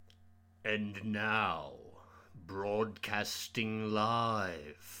And now, broadcasting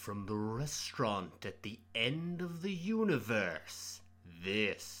live from the restaurant at the end of the universe,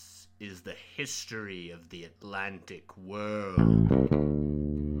 this is the history of the Atlantic world.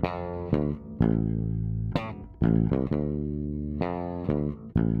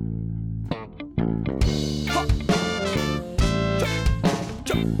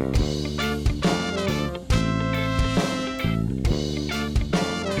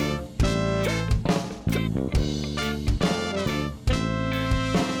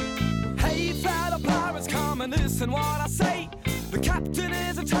 Listen what I say. The captain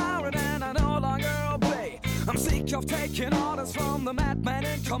is a tyrant and I no longer obey. I'm sick of taking orders from the madman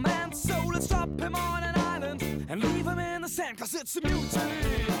in command. So let's drop him on an island and leave him in the sand. Cause it's a mutiny.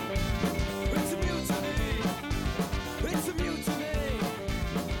 It's a mutiny. It's a mutiny.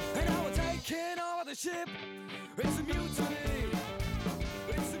 And now we're taking over the ship. It's a mutiny.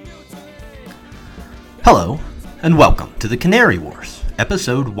 It's a mutiny. Hello, and welcome to the Canary Wars,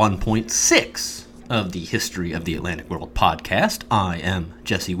 episode 1.6. of the History of the Atlantic World podcast. I am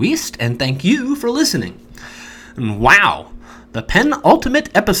Jesse Wiest, and thank you for listening. And wow, the penultimate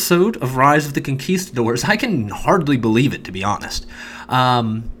episode of Rise of the Conquistadors. I can hardly believe it, to be honest.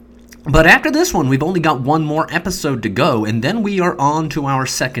 But after this one, we've only got one more episode to go, and then we are on to our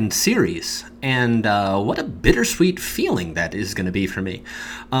second series. And what a bittersweet feeling that is going to be for me.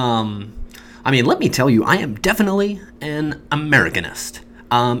 Let me tell you, I am definitely an Americanist.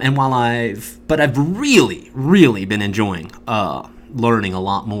 And while I've really been enjoying learning a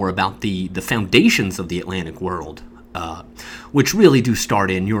lot more about the foundations of the Atlantic world, which really do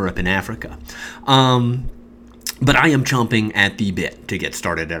start in Europe and Africa. But I am chomping at the bit to get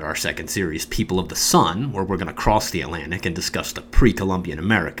started at our second series, People of the Sun, where we're going to cross the Atlantic and discuss the pre-Columbian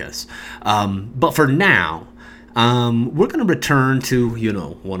Americas. But for now, we're going to return to,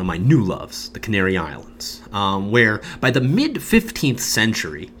 one of my new loves, the Canary Islands, where by the mid-15th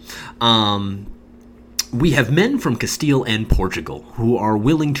century, we have men from Castile and Portugal who are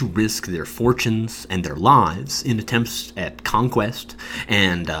willing to risk their fortunes and their lives in attempts at conquest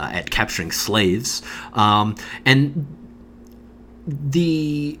and at capturing slaves. And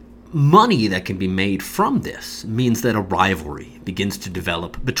the money that can be made from this means that a rivalry begins to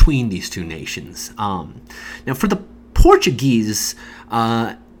develop between these two nations. Now, for the Portuguese,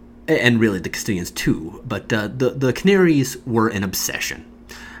 and really the Castilians too, but the Canaries were an obsession.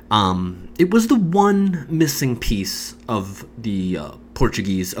 It was the one missing piece of the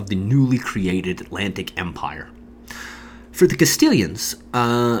Portuguese of the newly created Atlantic Empire. For the Castilians,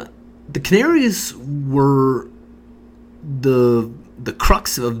 the Canaries were the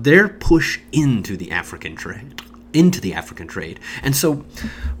crux of their push into the African trade. And so,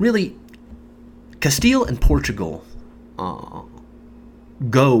 really, Castile and Portugal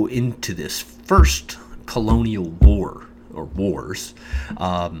go into this first colonial war, or wars,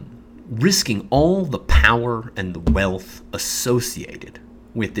 risking all the power and the wealth associated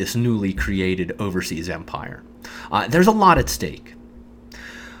with this newly created overseas empire. There's a lot at stake.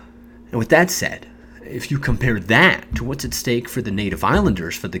 And with that said, if you compare that to what's at stake for the native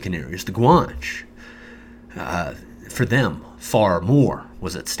islanders for the Canaries, the Guanche, for them, far more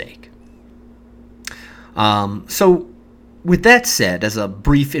was at stake. So, with that said, as a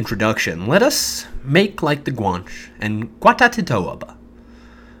brief introduction, let us make like the Guanche and Guatatitoaba,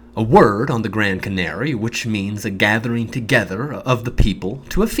 a word on the Grand Canary which means a gathering together of the people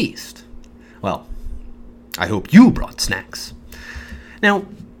to a feast. Well, I hope you brought snacks. Now,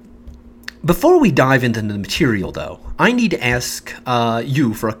 before we dive into the material, though, I need to ask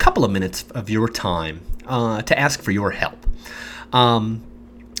you for a couple of minutes of your time to ask for your help. And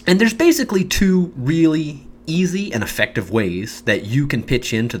there's basically two really easy and effective ways that you can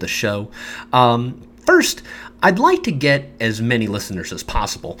pitch into the show. First, I'd like to get as many listeners as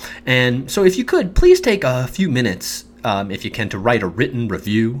possible. And so if you could, please take a few minutes, if you can, to write a written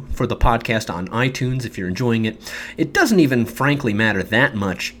review for the podcast on iTunes if you're enjoying it. It doesn't even, frankly, matter that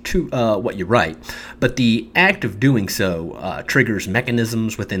much to what you write, but the act of doing so triggers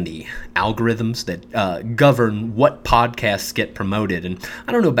mechanisms within the algorithms that govern what podcasts get promoted. And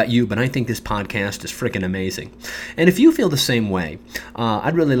I don't know about you, but I think this podcast is freaking amazing. And if you feel the same way,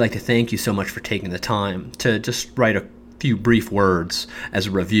 I'd really like to thank you so much for taking the time to just write a few brief words as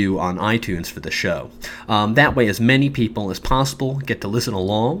a review on iTunes for the show. That way, as many people as possible get to listen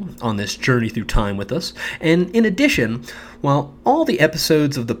along on this journey through time with us. And in addition, while all the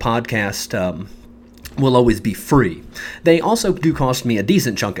episodes of the podcast will always be free. They also do cost me a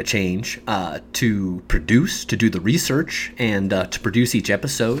decent chunk of change to produce, to do the research, and to produce each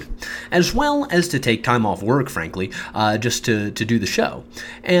episode, as well as to take time off work, frankly, just to do the show.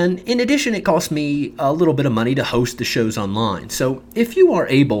 And in addition, it costs me a little bit of money to host the shows online. So if you are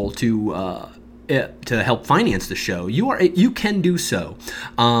able to help finance the show, you can do so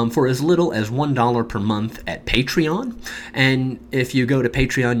for as little as $1 per month at Patreon. And if you go to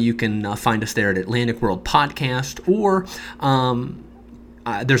Patreon, you can find us there at Atlantic World Podcast, or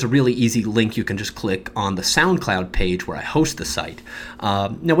there's a really easy link you can just click on the SoundCloud page where I host the site.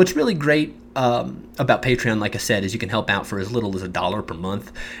 Now, what's really great about Patreon, like I said, is you can help out for as little as $1 per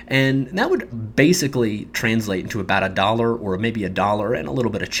month, and that would basically translate into about $1 or maybe $1 and a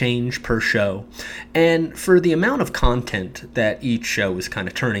little bit of change per show. And for the amount of content that each show is kind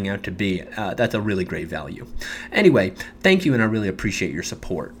of turning out to be, that's a really great value. Anyway, thank you, and I really appreciate your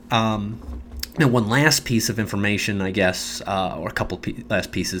support. Now, one last piece of information, I guess, or a couple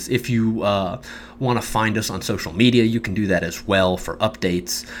last pieces. If you want to find us on social media, you can do that as well for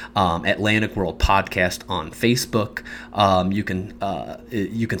updates. Atlantic World Podcast on Facebook.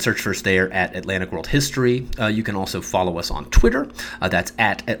 You can search for us there at Atlantic World History. You can also follow us on Twitter. That's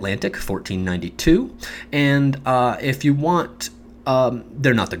at Atlantic1492. And if you want...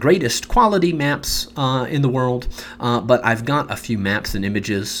 they're not the greatest quality maps in the world, but I've got a few maps and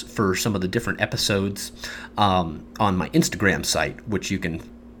images for some of the different episodes on my Instagram site, which you can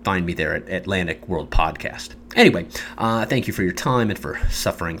find me there at Atlantic World Podcast. Anyway, thank you for your time and for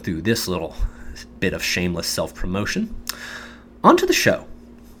suffering through this little bit of shameless self-promotion. On to the show.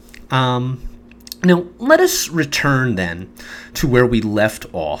 Now, let us return then to where we left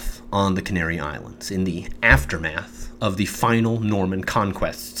off on the Canary Islands in the aftermath of the final Norman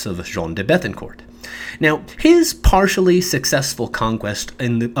conquests of Jean de Bethencourt. Now, his partially successful conquest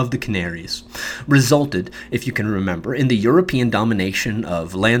of the Canaries resulted, if you can remember, in the European domination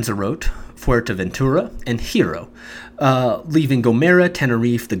of Lanzarote, Fuerteventura, and Hilo, leaving Gomera,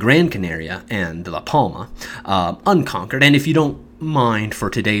 Tenerife, the Gran Canaria, and La Palma unconquered. And if you don't mind, for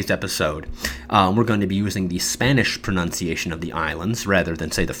today's episode, we're going to be using the Spanish pronunciation of the islands rather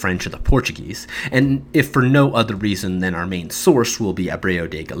than, say, the French or the Portuguese, and if for no other reason than our main source will be Abreu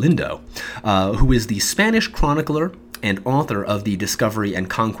de Galindo, who is the Spanish chronicler and author of the discovery and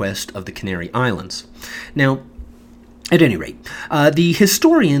conquest of the Canary Islands. Now, at any rate, the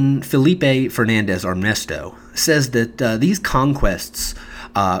historian Felipe Fernandez Armesto says that these conquests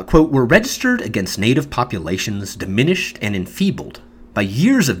quote, were registered against native populations diminished and enfeebled by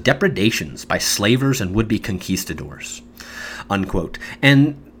years of depredations by slavers and would-be conquistadors, unquote.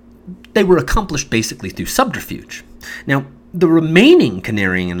 And they were accomplished basically through subterfuge. Now, the remaining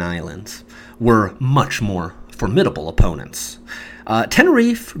Canarian islands were much more formidable opponents.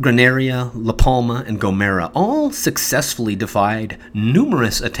 Tenerife, Granaria, La Palma, and Gomera all successfully defied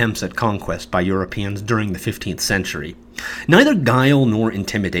numerous attempts at conquest by Europeans during the 15th century. Neither guile nor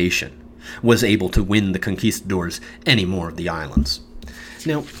intimidation was able to win the conquistadors any more of the islands.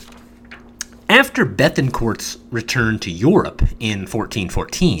 Now, after Bethencourt's return to Europe in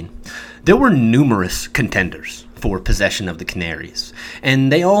 1414, there were numerous contenders for possession of the Canaries,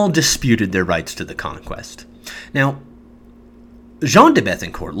 and they all disputed their rights to the conquest. Now, Jean de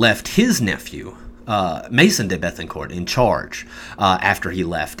Bethencourt left his nephew, Mason de Bethencourt, in charge after he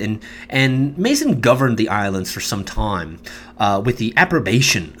left, and Mason governed the islands for some time with the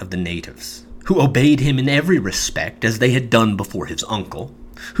approbation of the natives, who obeyed him in every respect as they had done before his uncle,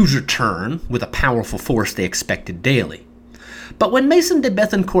 whose return with a powerful force they expected daily. But when Mason de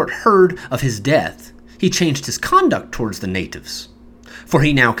Bethencourt heard of his death, he changed his conduct towards the natives, for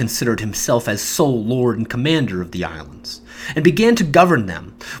he now considered himself as sole lord and commander of the islands, and began to govern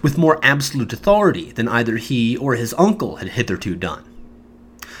them with more absolute authority than either he or his uncle had hitherto done.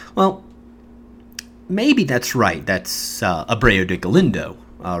 Well, maybe that's right. That's Abreu de Galindo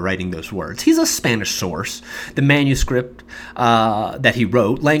writing those words. He's a Spanish source. The manuscript that he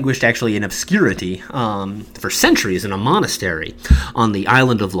wrote languished actually in obscurity for centuries in a monastery on the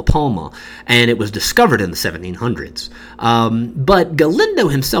island of La Palma, and it was discovered in the 1700s. But Galindo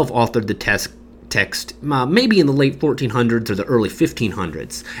himself authored the text maybe in the late 1400s or the early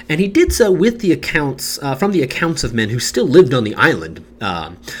 1500s, and he did so with the accounts from the accounts of men who still lived on the island,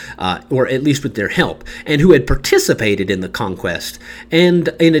 or at least with their help, and who had participated in the conquest, and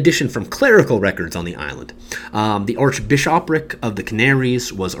in addition from clerical records on the island. The Archbishopric of the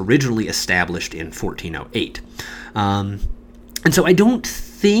Canaries was originally established in 1408. And so I don't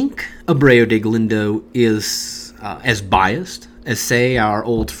think Abreu de Galindo is as biased as, say, our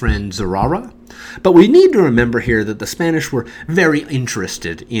old friend Zurara. But we need to remember here that the Spanish were very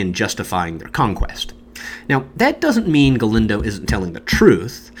interested in justifying their conquest. Now, that doesn't mean Galindo isn't telling the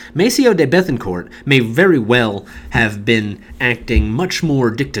truth. Maceo de Bethencourt may very well have been acting much more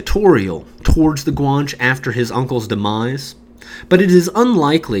dictatorial towards the Guanche after his uncle's demise, but it is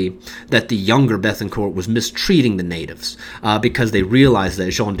unlikely that the younger Bethencourt was mistreating the natives because they realized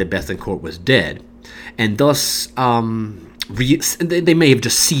that Jean de Bethencourt was dead, and thus they may have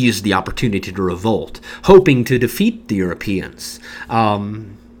just seized the opportunity to revolt, hoping to defeat the Europeans.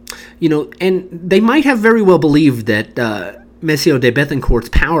 And they might have very well believed that Maceo de Bethencourt's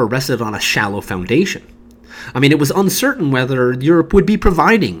power rested on a shallow foundation. I mean, it was uncertain whether Europe would be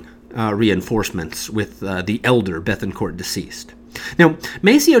providing reinforcements with the elder Bethencourt deceased. Now,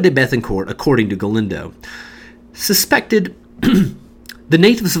 Maceo de Bethencourt, according to Galindo, suspected the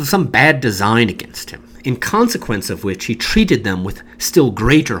natives of some bad design against him, in consequence of which he treated them with still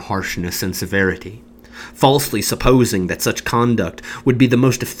greater harshness and severity, falsely supposing that such conduct would be the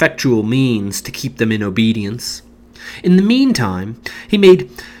most effectual means to keep them in obedience. In the meantime, he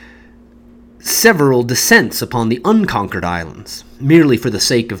made several descents upon the unconquered islands, merely for the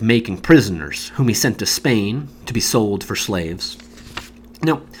sake of making prisoners, whom he sent to Spain to be sold for slaves.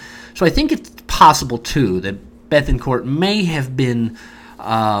 Now, so I think it's possible, too, that Bethencourt may have been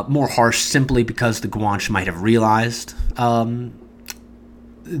more harsh simply because the Guanche might have realized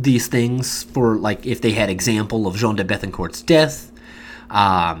these things, for, like, if they had example of Jean de Bethencourt's death.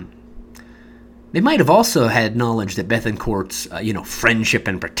 They might have also had knowledge that Bethencourt's, friendship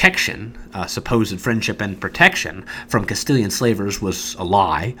and protection, supposed friendship and protection from Castilian slavers was a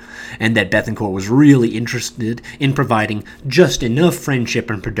lie, and that Bethencourt was really interested in providing just enough friendship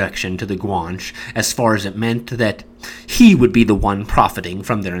and protection to the Guanche as far as it meant that he would be the one profiting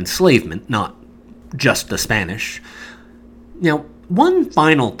from their enslavement, not just the Spanish. Now, one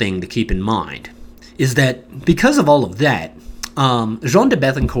final thing to keep in mind is that because of all of that, Jean de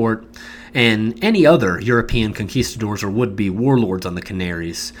Bethencourt and any other European conquistadors or would-be warlords on the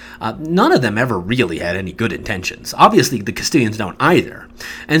Canaries, none of them ever really had any good intentions. Obviously, the Castilians don't either.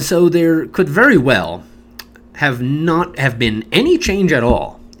 And so there could very well have not have been any change at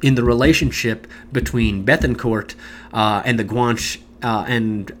all in the relationship between Bethencourt and the Guanche,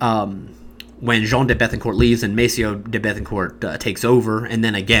 when Jean de Bethencourt leaves and Maceo de Bethencourt takes over, and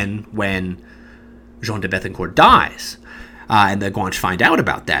then again when Jean de Bethencourt dies. And the Guanche find out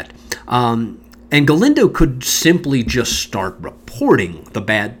about that. And Galindo could simply just start reporting the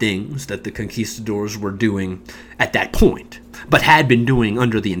bad things that the conquistadors were doing at that point, but had been doing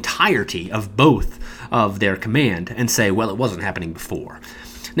under the entirety of both of their command, and say, well, it wasn't happening before.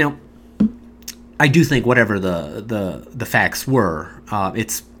 Now, I do think whatever the facts were,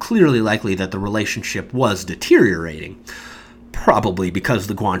 it's clearly likely that the relationship was deteriorating, probably because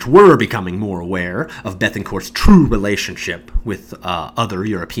the Guanche were becoming more aware of Bethencourt's true relationship with other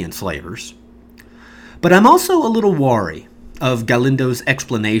European slavers. But I'm also a little wary of Galindo's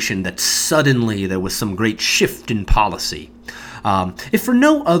explanation that suddenly there was some great shift in policy, if for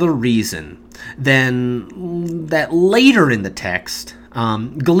no other reason than that later in the text,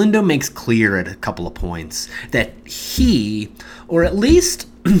 Galindo makes clear at a couple of points that he, or at least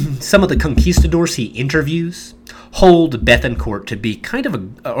some of the conquistadors he interviews, hold Bethencourt to be kind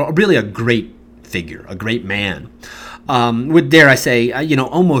of really a great figure, a great man, with, dare I say,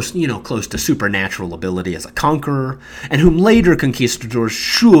 almost, close to supernatural ability as a conqueror, and whom later conquistadors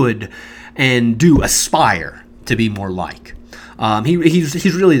should and do aspire to be more like.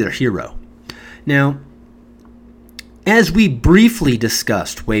 He's really their hero. Now, as we briefly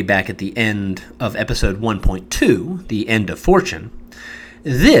discussed way back at the end of episode 1.2, The End of Fortune,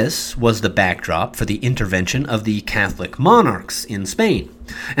 this was the backdrop for the intervention of the Catholic monarchs in Spain,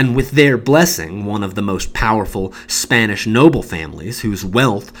 and with their blessing, one of the most powerful Spanish noble families whose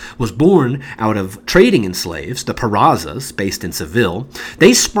wealth was born out of trading in slaves, the Perazas, based in Seville,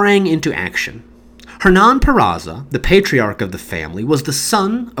 they sprang into action. Hernan Peraza, the patriarch of the family, was the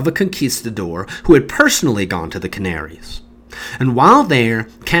son of a conquistador who had personally gone to the Canaries, and while there,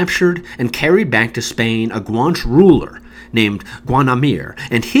 captured and carried back to Spain a Guanche ruler named Guanamir,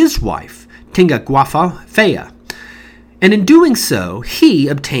 and his wife, Tingaguafea, and in doing so, he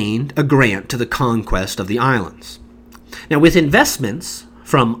obtained a grant to the conquest of the islands. Now, with investments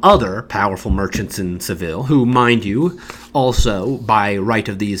from other powerful merchants in Seville, who, mind you, also, by right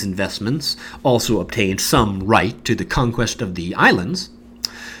of these investments, also obtained some right to the conquest of the islands,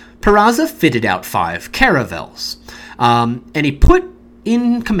 Peraza fitted out 5 caravels, and he put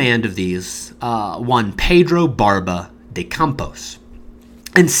in command of these one Pedro Barba de Campos,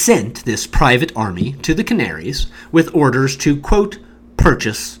 and sent this private army to the Canaries with orders to, quote,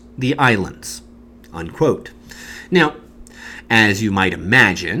 purchase the islands, unquote. Now, as you might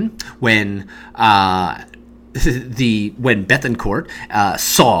imagine, when when Bethencourt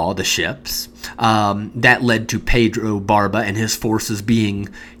saw the ships, that led to Pedro Barba and his forces being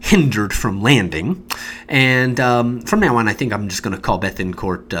hindered from landing. And from now on, I think I'm just going to call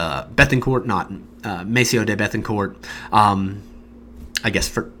Bethencourt, not Maceo de Bethencourt. I guess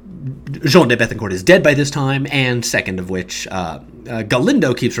for Jean de Bethencourt is dead by this time, and second of which,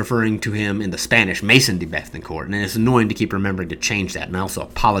 Galindo keeps referring to him in the Spanish Mason de Bethencourt, and it's annoying to keep remembering to change that, and I also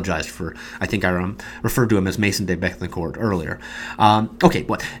apologize for, I think I referred to him as Mason de Bethencourt earlier. Okay,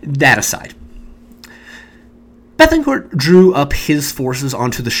 well, that aside, Bethencourt drew up his forces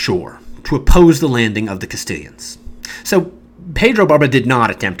onto the shore to oppose the landing of the Castilians. So Pedro Barba did not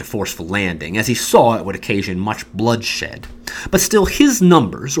attempt a forceful landing, as he saw it would occasion much bloodshed. But still, his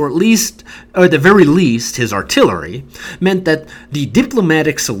numbers, or at the very least his artillery, meant that the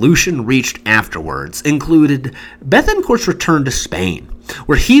diplomatic solution reached afterwards included Bethencourt's return to Spain,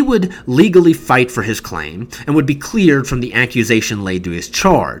 where he would legally fight for his claim and would be cleared from the accusation laid to his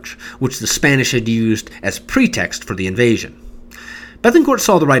charge, which the Spanish had used as pretext for the invasion. Bethencourt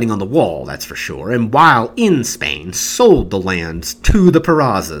saw the writing on the wall, that's for sure, and while in Spain, sold the lands to the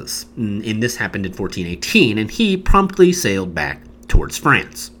Perazzas. And this happened in 1418, and he promptly sailed back towards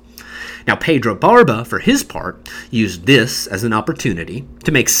France. Now, Pedro Barba, for his part, used this as an opportunity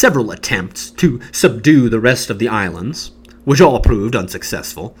to make several attempts to subdue the rest of the islands, which all proved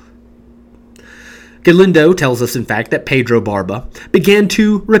unsuccessful. Galindo tells us, in fact, that Pedro Barba began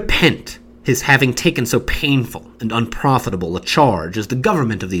to repent his having taken so painful and unprofitable a charge as the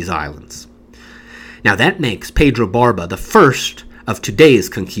government of these islands. Now that makes Pedro Barba the first of today's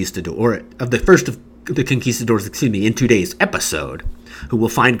conquistadors, in today's episode, who will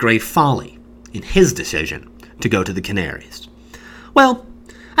find great folly in his decision to go to the Canaries. Well,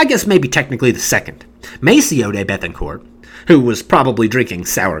 I guess maybe technically the second. Maceo de Bethencourt, who was probably drinking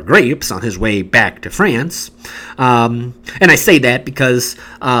sour grapes on his way back to France. And I say that because,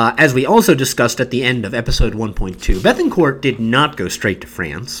 as we also discussed at the end of episode 1.2, Bethencourt did not go straight to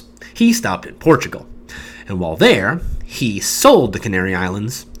France. He stopped in Portugal. And while there, he sold the Canary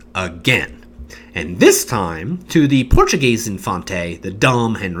Islands again. And this time to the Portuguese Infante, the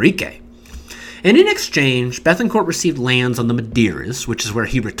Dom Henrique. And in exchange, Bethencourt received lands on the Madeiras, which is where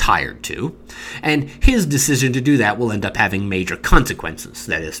he retired to, and his decision to do that will end up having major consequences,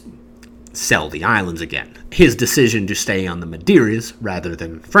 that is, sell the islands again. His decision to stay on the Madeiras rather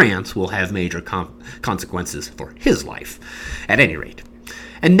than France will have major consequences for his life, at any rate.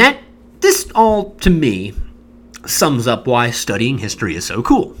 And this all, to me, sums up why studying history is so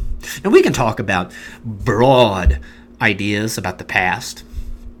cool. Now, we can talk about broad ideas about the past,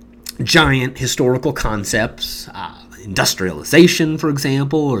 giant historical concepts, industrialization, for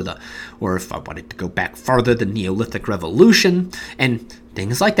example, or if I wanted to go back farther, the Neolithic Revolution, and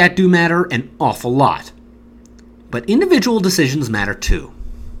things like that do matter an awful lot. But individual decisions matter too.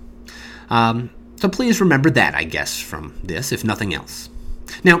 So please remember that, I guess, from this, if nothing else.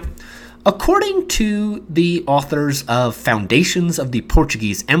 Now, according to the authors of Foundations of the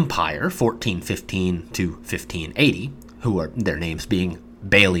Portuguese Empire, 1415 to 1580, who are their names being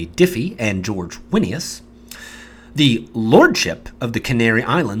Bailey Diffie and George Winius, the lordship of the Canary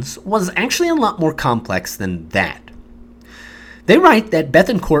Islands was actually a lot more complex than that. They write that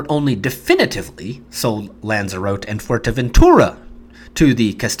Bethencourt only definitively sold Lanzarote and Fuerteventura to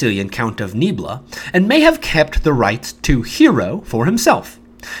the Castilian Count of Niebla, and may have kept the rights to Hero for himself.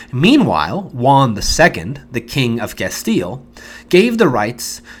 Meanwhile, Juan II, the King of Castile, gave the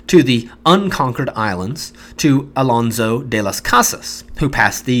rights to the unconquered islands to Alonso de las Casas, who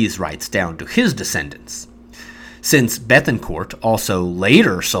passed these rights down to his descendants. Since Bethencourt also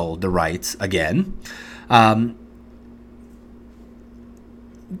later sold the rights again,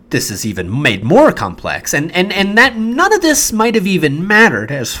 this is even made more complex, and that none of this might have even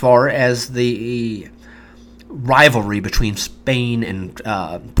mattered as far as the rivalry between Spain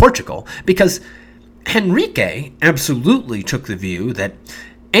and Portugal, because Henrique absolutely took the view that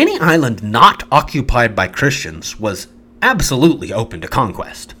any island not occupied by Christians was absolutely open to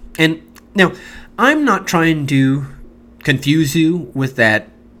conquest. And now, I'm not trying to confuse you with that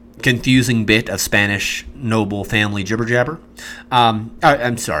confusing bit of Spanish noble family jibber-jabber.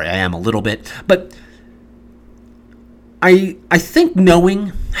 I'm sorry, I am a little bit, but I think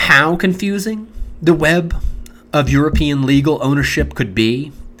knowing how confusing the web of European legal ownership could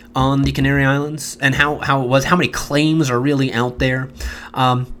be on the Canary Islands, and how many claims are really out there,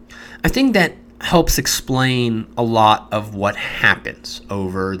 I think that helps explain a lot of what happens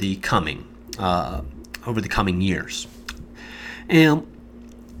over the coming years. And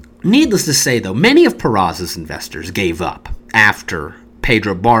needless to say, though, many of Peraza's investors gave up after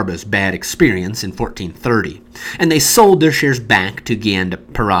Pedro Barba's bad experience in 1430, and they sold their shares back to Guillén de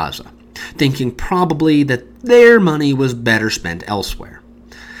Peraza, thinking probably that their money was better spent elsewhere.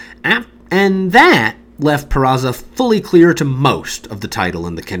 And that left Peraza fully clear to most of the title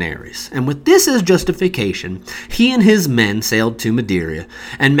in the Canaries, and with this as justification, he and his men sailed to Madeira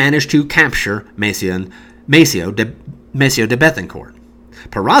and managed to capture Maceo de Bethencourt.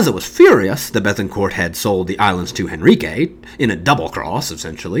 Peraza was furious that Bethencourt had sold the islands to Henrique, in a double cross,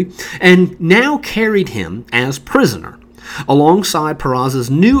 essentially, and now carried him as prisoner, alongside Peraza's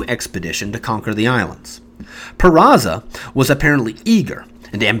new expedition to conquer the islands. Peraza was apparently eager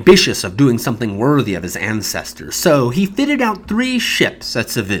and ambitious of doing something worthy of his ancestors, so he fitted out 3 ships at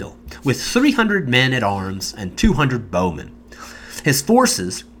Seville, with 300 men at arms and 200 bowmen. His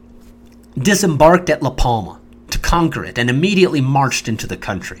forces disembarked at La Palma to conquer it and immediately marched into the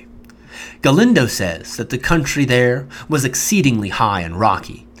country. Galindo says that the country there was exceedingly high and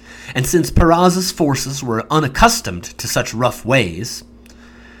rocky, and since Peraza's forces were unaccustomed to such rough ways,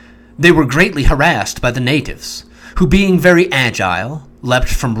 they were greatly harassed by the natives, who, being very agile, leapt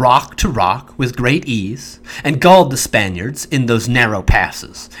from rock to rock with great ease, and galled the Spaniards in those narrow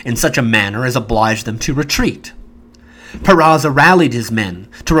passes, in such a manner as obliged them to retreat. Peraza rallied his men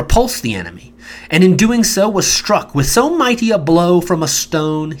to repulse the enemy, and in doing so was struck with so mighty a blow from a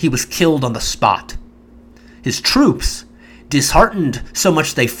stone he was killed on the spot. His troops, disheartened so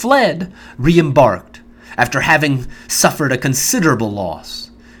much they fled, re-embarked, after having suffered a considerable loss,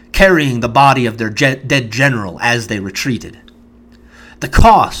 carrying the body of their dead general as they retreated. The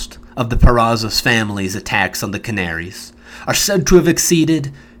cost of the Peraza's family's attacks on the Canaries are said to have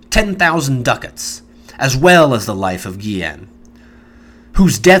exceeded 10,000 ducats, as well as the life of Guillén,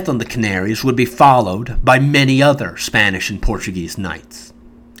 whose death on the Canaries would be followed by many other Spanish and Portuguese knights.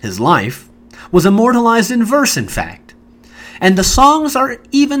 His life was immortalized in verse, in fact, and the songs are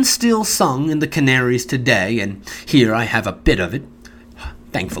even still sung in the Canaries today, and here I have a bit of it,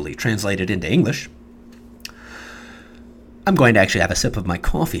 thankfully translated into English. I'm going to actually have a sip of my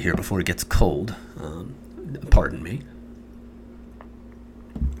coffee here before it gets cold. Pardon me.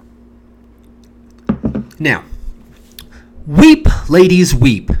 Now, weep, ladies,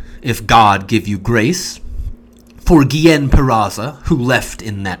 weep, if God give you grace, for Guillén Peraza, who left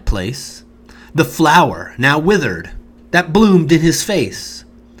in that place the flower now withered that bloomed in his face.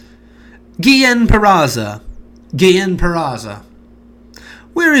 Guillén Peraza, Guillén Peraza,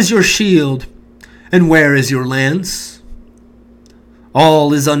 where is your shield, and where is your lance?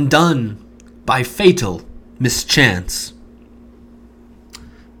 All is undone by fatal mischance.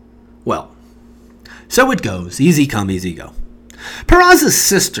 Well, so it goes, easy come, easy go. Peraza's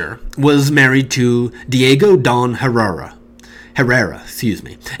sister was married to Diego don Herrera, and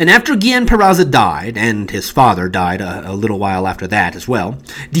after Guillén Peraza died, and his father died a little while after that as well,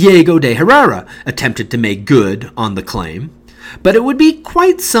 Diego de Herrera attempted to make good on the claim, but it would be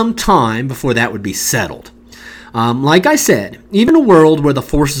quite some time before that would be settled. Like I said, even in a world where the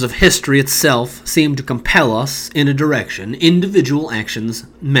forces of history itself seem to compel us in a direction, individual actions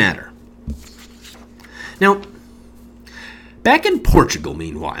matter. Now, back in Portugal,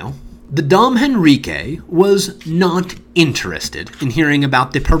 meanwhile, the Dom Henrique was not interested in hearing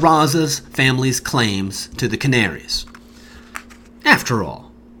about the Peraza's family's claims to the Canaries. After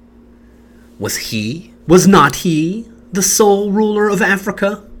all, was not he the sole ruler of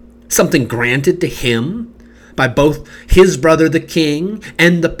Africa? Something granted to him by both his brother the king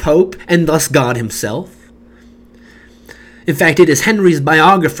and the Pope, and thus God himself? In fact, it is Henry's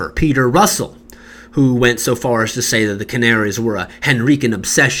biographer, Peter Russell, who went so far as to say that the Canaries were a Henrican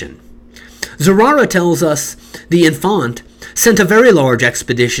obsession. Zurara tells us the Infant sent a very large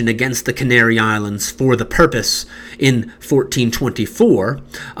expedition against the Canary Islands for the purpose in 1424,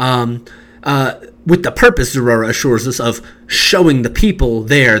 with the purpose, Zurara assures us, of showing the people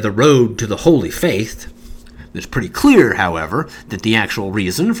there the road to the holy faith. It's pretty clear, however, that the actual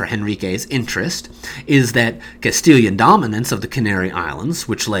reason for Henrique's interest is that Castilian dominance of the Canary Islands,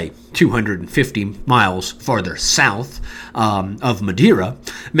 which lay 250 miles farther south of Madeira,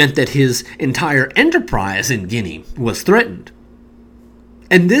 meant that his entire enterprise in Guinea was threatened.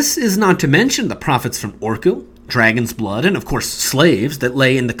 And this is not to mention the profits from Orkil, dragon's blood, and of course slaves that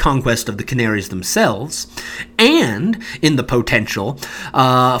lay in the conquest of the Canaries themselves, and in the potential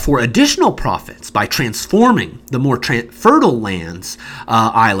for additional profits by transforming the more fertile islands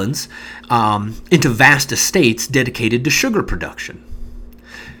into vast estates dedicated to sugar production.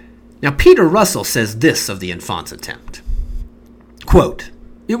 Now, Peter Russell says this of the Infant's attempt, quote,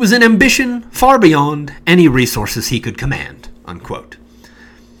 "It was an ambition far beyond any resources he could command," unquote.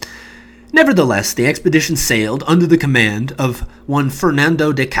 Nevertheless, the expedition sailed under the command of one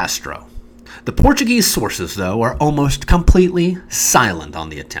Fernando de Castro. The Portuguese sources, though, are almost completely silent on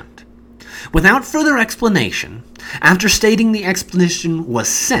the attempt. Without further explanation, after stating the expedition was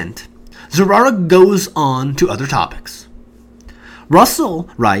sent, Zurara goes on to other topics. Russell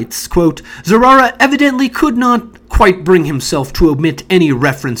writes, quote, Zurara evidently could not quite bring himself to omit any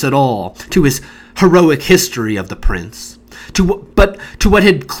reference at all to his heroic history of the prince, but to what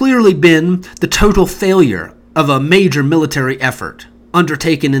had clearly been the total failure of a major military effort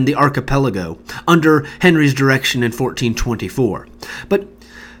undertaken in the archipelago under Henry's direction in 1424.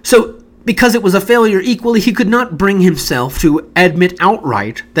 Because it was a failure equally, he could not bring himself to admit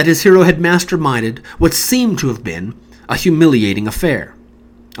outright that his hero had masterminded what seemed to have been a humiliating affair.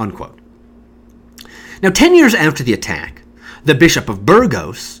 Unquote. Now, 10 years after the attack, the Bishop of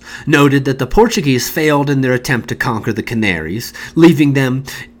Burgos noted that the Portuguese failed in their attempt to conquer the Canaries, leaving them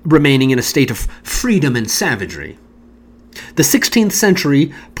remaining in a state of freedom and savagery. The 16th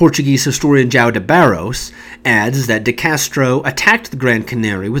century Portuguese historian João de Barros adds that de Castro attacked the Grand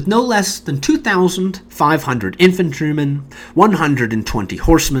Canary with no less than 2,500 infantrymen, 120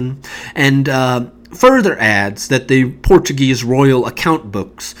 horsemen, and further adds that the Portuguese royal account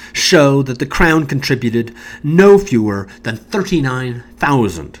books show that the crown contributed no fewer than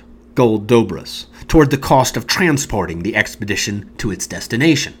 39,000 gold dobras toward the cost of transporting the expedition to its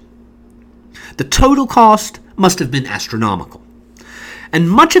destination. The total cost must have been astronomical, and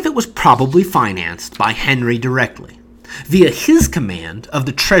much of it was probably financed by Henry directly, via his command of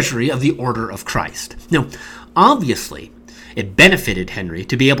the treasury of the Order of Christ. Now, obviously, it benefited Henry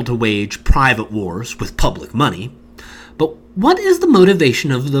to be able to wage private wars with public money, but what is the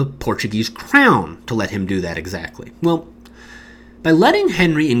motivation of the Portuguese crown to let him do that exactly? Well, by letting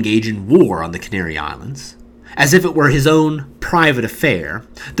Henry engage in war on the Canary Islands, as if it were his own private affair,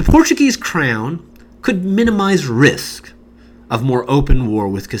 the Portuguese crown could minimize risk of more open war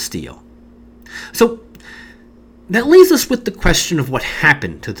with Castile. So, that leaves us with the question of what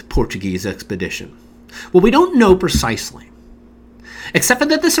happened to the Portuguese expedition. Well, we don't know precisely, except for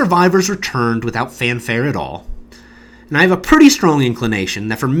that the survivors returned without fanfare at all, and I have a pretty strong inclination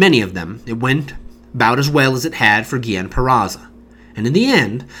that for many of them it went about as well as it had for Guillén Peraza. And in the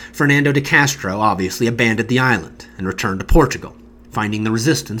end, Fernando de Castro obviously abandoned the island and returned to Portugal, finding the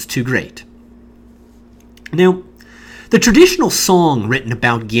resistance too great. Now, the traditional song written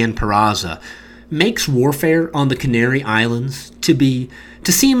about Guillén Peraza makes warfare on the Canary Islands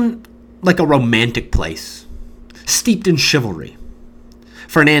to seem like a romantic place, steeped in chivalry.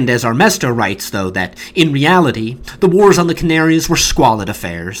 Fernandez Armesto writes, though, that in reality, the wars on the Canaries were squalid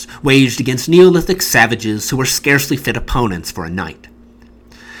affairs, waged against Neolithic savages who were scarcely fit opponents for a knight.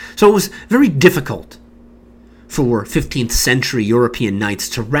 So it was very difficult for 15th century European knights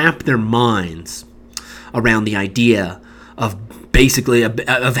to wrap their minds around the idea of basically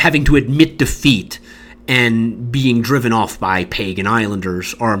of having to admit defeat and being driven off by pagan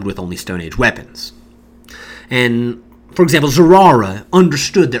islanders armed with only Stone Age weapons. And, for example, Zurara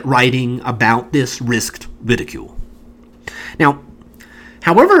understood that writing about this risked ridicule. Now,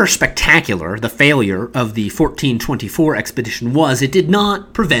 however spectacular the failure of the 1424 expedition was, it did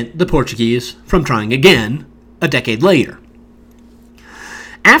not prevent the Portuguese from trying again a decade later.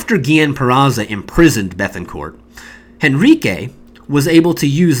 After Guillén Peraza imprisoned Bethencourt, Henrique was able to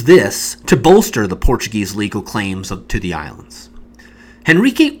use this to bolster the Portuguese legal claims to the islands.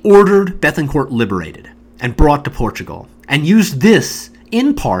 Henrique ordered Bethencourt liberated and brought to Portugal, and used this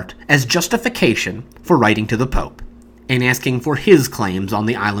in part as justification for writing to the Pope and asking for his claims on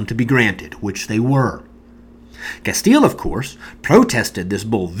the island to be granted, which they were. Castile, of course, protested this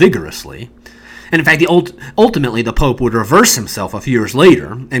bull vigorously, and in fact, ultimately the Pope would reverse himself a few years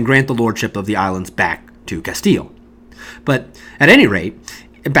later and grant the lordship of the islands back to Castile. But at any rate,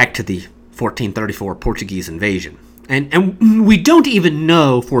 back to the 1434 Portuguese invasion. And we don't even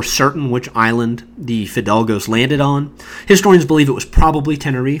know for certain which island the Fidalgos landed on. Historians believe it was probably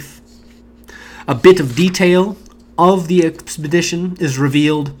Tenerife. A bit of detail of the expedition is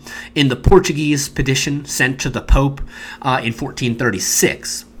revealed in the Portuguese petition sent to the Pope in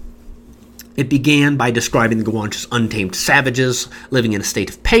 1436. It began by describing the Guanches untamed savages living in a state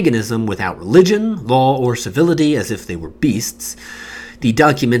of paganism without religion, law, or civility, as if they were beasts. The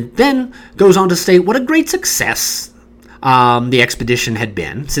document then goes on to state what a great success the expedition had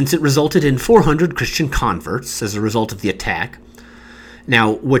been, since it resulted in 400 Christian converts as a result of the attack.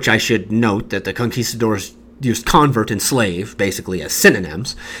 Now, which I should note that the conquistadors used convert and slave basically as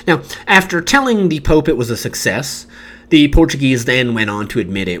synonyms. Now, after telling the Pope it was a success, The Portuguese then went on to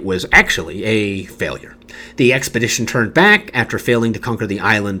admit it was actually a failure. The expedition turned back after failing to conquer the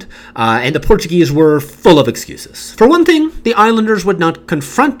island, and the Portuguese were full of excuses. For one thing, the islanders would not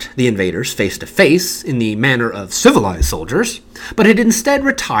confront the invaders face to face in the manner of civilized soldiers, but had instead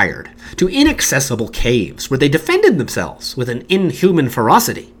retired to inaccessible caves where they defended themselves with an inhuman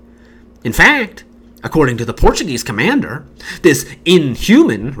ferocity. In fact, according to the Portuguese commander, this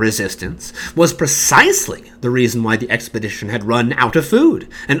inhuman resistance was precisely the reason why the expedition had run out of food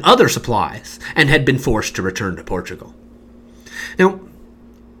and other supplies and had been forced to return to Portugal. Now,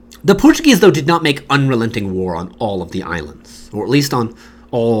 the Portuguese, though, did not make unrelenting war on all of the islands, or at least on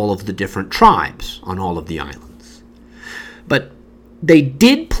all of the different tribes on all of the islands. But they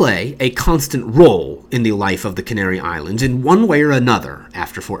did play a constant role in the life of the Canary Islands in one way or another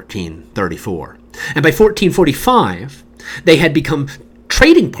after 1434. And by 1445, they had become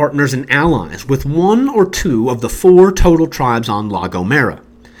trading partners and allies with one or two of the 4 total tribes on La Gomera.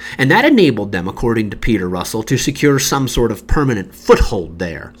 And that enabled them, according to Peter Russell, to secure some sort of permanent foothold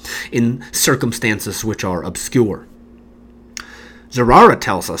there in circumstances which are obscure. Zurara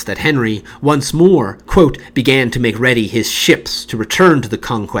tells us that Henry once more, quote, began to make ready his ships to return to the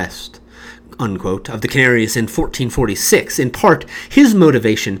conquest, unquote, of the Canaries in 1446. In part, his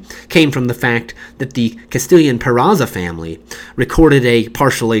motivation came from the fact that the Castilian Peraza family recorded a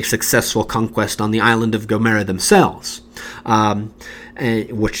partially successful conquest on the island of Gomera themselves,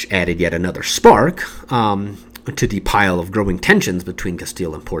 which added yet another spark to the pile of growing tensions between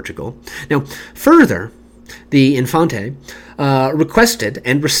Castile and Portugal. Now, further, the Infante requested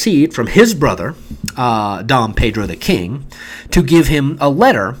and received from his brother, Dom Pedro the King, to give him a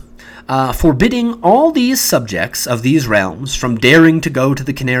letter forbidding all these subjects of these realms from daring to go to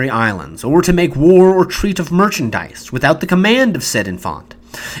the Canary Islands or to make war or treat of merchandise without the command of said Infante.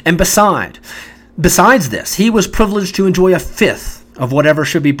 And besides this, he was privileged to enjoy 1/5 of whatever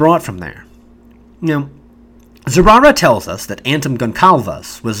should be brought from there. Now, Zurara tells us that Anton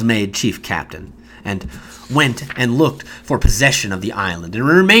Goncalves was made chief captain, and went and looked for possession of the island, and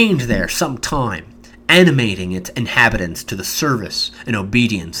remained there some time, animating its inhabitants to the service and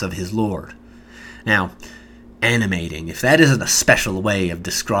obedience of his lord. Now, animating, if that isn't a special way of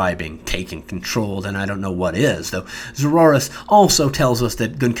describing taking control, then I don't know what is, though Zurara also tells us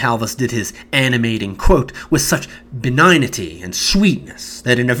that Goncalves did his animating, quote, with such benignity and sweetness,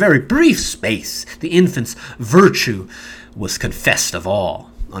 that in a very brief space the infant's virtue was confessed of all.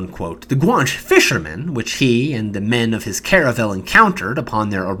 Unquote. The Guanche fishermen, which he and the men of his caravel encountered upon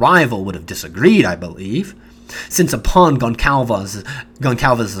their arrival, would have disagreed, I believe, since upon Goncalves'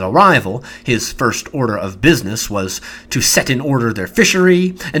 arrival, his first order of business was to set in order their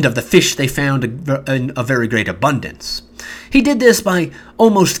fishery, and of the fish they found in a very great abundance. He did this by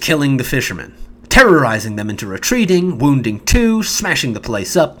almost killing the fishermen, terrorizing them into retreating, wounding 2, smashing the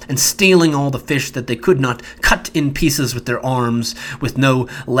place up, and stealing all the fish that they could not cut in pieces with their arms, with no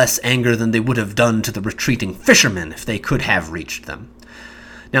less anger than they would have done to the retreating fishermen if they could have reached them.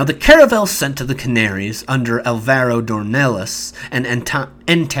 Now, the caravel sent to the Canaries under Alvaro Dornelles and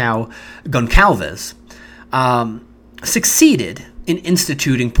Entao Goncalves succeeded in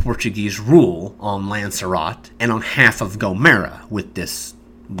instituting Portuguese rule on Lanzarote and on half of Gomera with this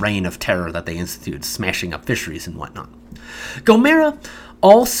reign of terror that they instituted, smashing up fisheries and whatnot. Gomera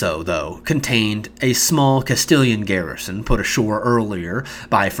also, though, contained a small Castilian garrison put ashore earlier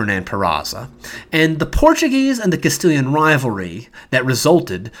by Fernand Peraza, and the Portuguese and the Castilian rivalry that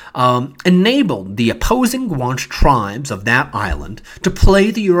resulted enabled the opposing Guanche tribes of that island to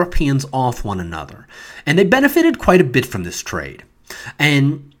play the Europeans off one another, and they benefited quite a bit from this trade.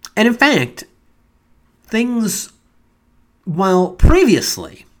 And in fact, things, while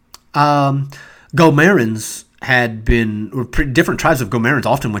previously Gomerans had been, or different tribes of Gomerans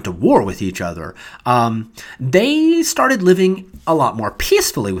often went to war with each other, they started living a lot more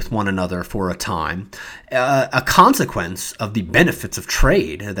peacefully with one another for a time, a consequence of the benefits of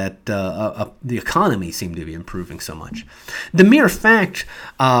trade that the economy seemed to be improving so much. The mere fact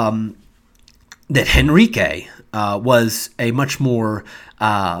that Henrique was a much more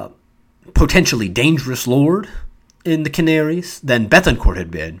potentially dangerous lord in the Canaries than Bethencourt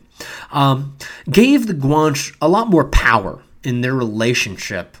had been, gave the Guanche a lot more power in their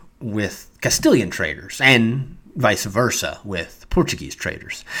relationship with Castilian traders and vice versa with Portuguese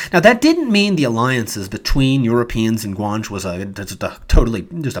traders. Now, that didn't mean the alliances between Europeans and Guanche was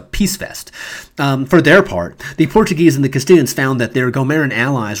just a peace fest. For their part, the Portuguese and the Castilians found that their Gomeran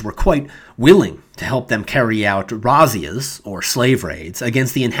allies were quite willing to help them carry out razzias, or slave raids,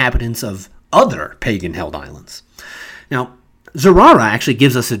 against the inhabitants of other pagan-held islands. Now, Zurara actually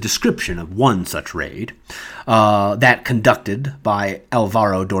gives us a description of one such raid, that conducted by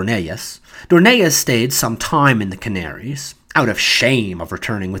Alvaro Dornelles. Dornelles stayed some time in the Canaries, out of shame of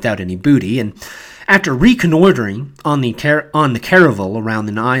returning without any booty, and after reconnoitering on the caravel around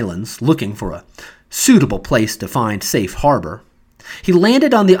the islands, looking for a suitable place to find safe harbor, he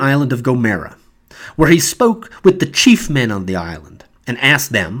landed on the island of Gomera, where he spoke with the chief men of the island, and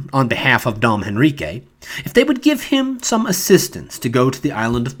asked them, on behalf of Dom Henrique, if they would give him some assistance to go to the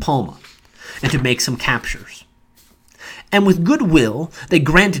island of Palma, and to make some captures. And with good will, they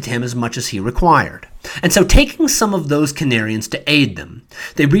granted him as much as he required. And so, taking some of those Canarians to aid them,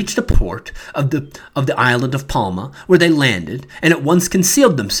 they reached a port of the island of Palma, where they landed, and at once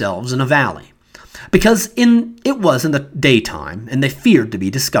concealed themselves in a valley, because it was in the daytime, and they feared to be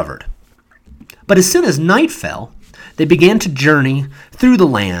discovered. But as soon as night fell, they began to journey through the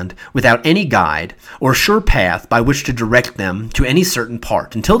land without any guide or sure path by which to direct them to any certain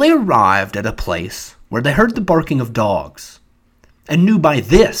part, until they arrived at a place where they heard the barking of dogs, and knew by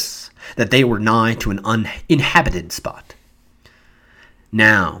this that they were nigh to an uninhabited spot.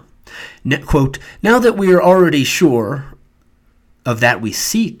 Now, quote, "Now that we are already sure of that we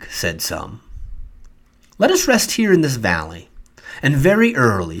seek," said some, "let us rest here in this valley, and very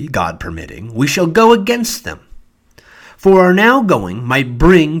early, God permitting, we shall go against them. For our now going might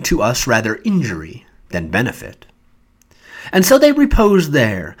bring to us rather injury than benefit." And so they reposed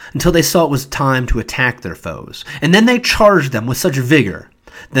there until they saw it was time to attack their foes, and then they charged them with such vigor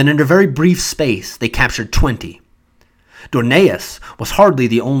that in a very brief space they captured 20. Dornelles was hardly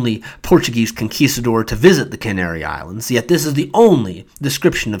the only Portuguese conquistador to visit the Canary Islands, yet this is the only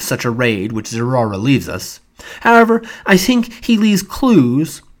description of such a raid which Zurara leaves us. However, I think he leaves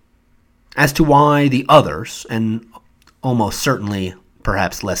clues as to why the others, and almost certainly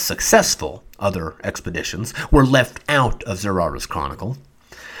perhaps less successful other expeditions, were left out of Zurara's chronicle.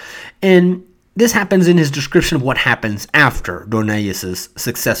 And this happens in his description of what happens after Dornelles'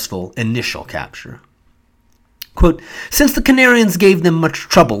 successful initial capture. Quote, "Since the Canarians gave them much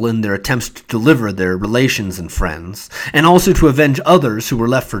trouble in their attempts to deliver their relations and friends, and also to avenge others who were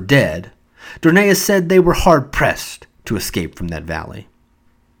left for dead, Dornelles said they were hard-pressed to escape from that valley."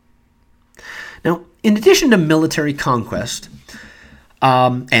 Now, in addition to military conquest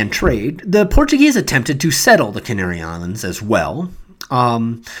and trade, the Portuguese attempted to settle the Canary Islands as well.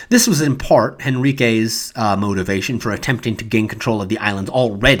 This was in part Henrique's motivation for attempting to gain control of the islands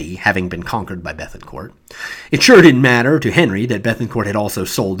already having been conquered by Bethencourt. It sure didn't matter to Henry that Bethencourt had also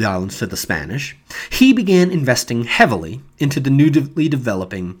sold the islands to the Spanish. He began investing heavily into the newly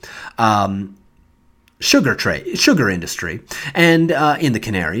developing sugar industry, and in the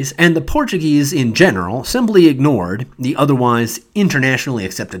Canaries, and the Portuguese in general simply ignored the otherwise internationally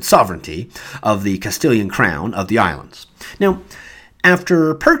accepted sovereignty of the Castilian crown of the islands. Now,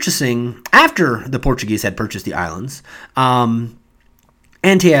 after the Portuguese had purchased the islands, Anteo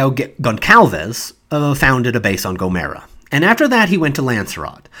Goncalves founded a base on Gomera. And after that, he went to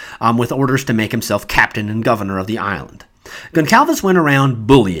Lanzarote, with orders to make himself captain and governor of the island. Goncalves went around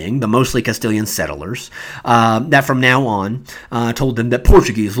bullying the mostly Castilian settlers that from now on told them that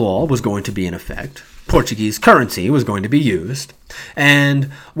Portuguese law was going to be in effect, Portuguese currency was going to be used, and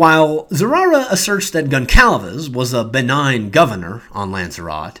while Zurara asserts that Goncalves was a benign governor on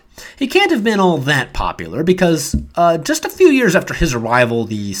Lanzarote, he can't have been all that popular because just a few years after his arrival,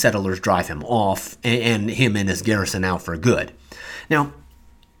 the settlers drive him off and him and his garrison out for good. Now,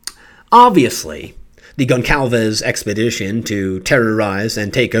 obviously, the Goncalves expedition to terrorize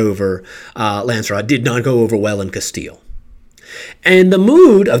and take over Lanzarote did not go over well in Castile. And the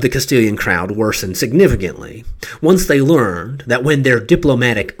mood of the Castilian crowd worsened significantly once they learned that when their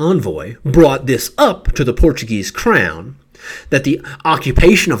diplomatic envoy brought this up to the Portuguese crown, that the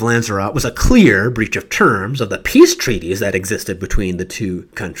occupation of Lanzarote was a clear breach of terms of the peace treaties that existed between the two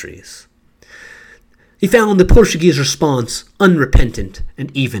countries. He found the Portuguese response unrepentant and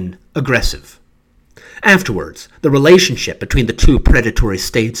even aggressive. Afterwards, the relationship between the two predatory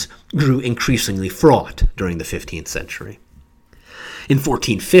states grew increasingly fraught during the 15th century. In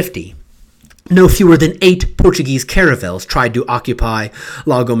 1450, no fewer than 8 Portuguese caravels tried to occupy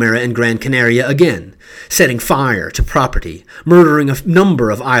La Gomera and Gran Canaria again, setting fire to property, murdering a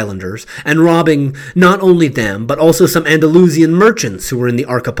number of islanders, and robbing not only them, but also some Andalusian merchants who were in the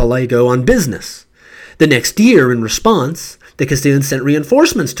archipelago on business. The next year, in response, the Castilians sent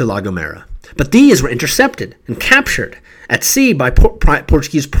reinforcements to La Gomera, but these were intercepted and captured at sea by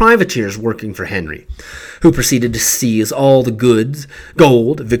Portuguese privateers working for Henry, who proceeded to seize all the goods,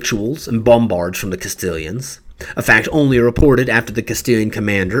 gold, victuals, and bombards from the Castilians. a fact only reported after the Castilian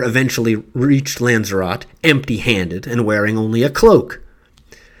commander eventually reached Lanzarote empty-handed and wearing only a cloak.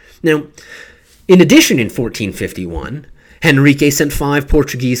 Now, in addition, in 1451, Henrique sent 5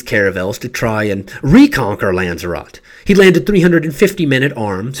 Portuguese caravels to try and reconquer Lanzarote. He landed 350 men at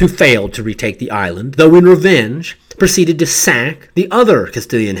arms who failed to retake the island, though in revenge proceeded to sack the other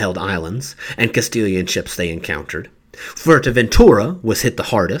Castilian-held islands and Castilian ships they encountered. Fuerteventura was hit the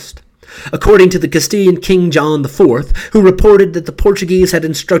hardest. According to the Castilian King John IV, who reported that the Portuguese had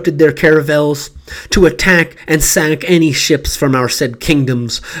instructed their caravels to attack and sack any ships from our said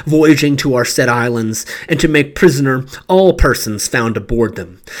kingdoms voyaging to our said islands, and to make prisoner all persons found aboard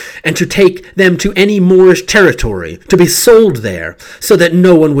them, and to take them to any Moorish territory, to be sold there, so that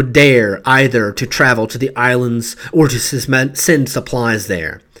no one would dare either to travel to the islands or to send supplies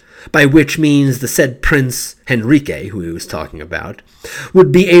there. By which means the said Prince Henrique, who he was talking about,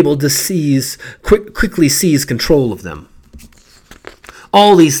 would be able to quickly seize control of them.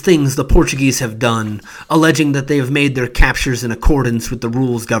 All these things the Portuguese have done, alleging that they have made their captures in accordance with the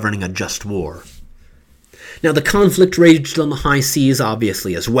rules governing a just war. Now, the conflict raged on the high seas,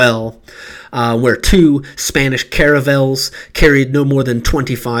 obviously, as well, where 2 Spanish caravels carried no more than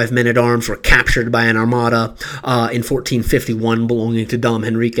 25 men-at-arms were captured by an armada in 1451 belonging to Dom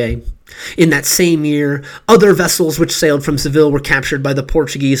Henrique. In that same year, other vessels which sailed from Seville were captured by the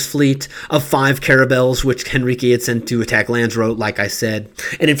Portuguese fleet of 5 caravels which Henrique had sent to attack Lanzarote, like I said.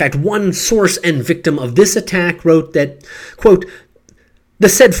 And in fact, one source and victim of this attack wrote that, quote, "The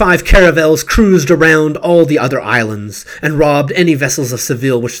said 5 caravels cruised around all the other islands, and robbed any vessels of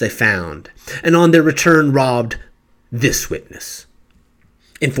Seville which they found, and on their return robbed this witness."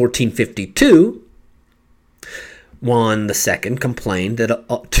 In 1452, Juan II complained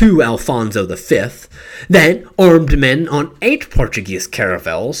to Alfonso V that armed men on 8 Portuguese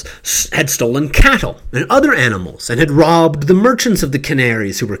caravels had stolen cattle and other animals, and had robbed the merchants of the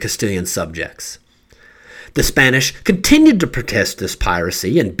Canaries who were Castilian subjects. The Spanish continued to protest this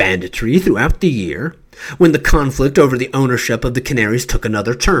piracy and banditry throughout the year, when the conflict over the ownership of the Canaries took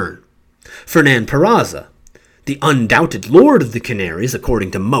another turn. Fernand Peraza, the undoubted lord of the Canaries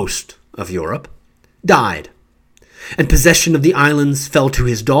according to most of Europe, died, and possession of the islands fell to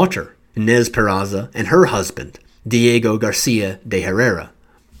his daughter, Inés Peraza, and her husband, Diego Garcia de Herrera.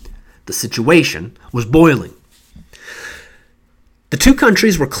 The situation was boiling. The 2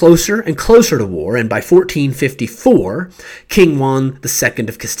 countries were closer and closer to war, and by 1454, King Juan II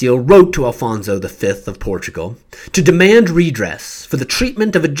of Castile wrote to Alfonso V of Portugal to demand redress for the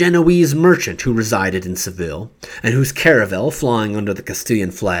treatment of a Genoese merchant who resided in Seville, and whose caravel, flying under the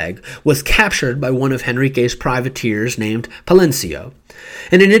Castilian flag, was captured by one of Henrique's privateers named Palencio,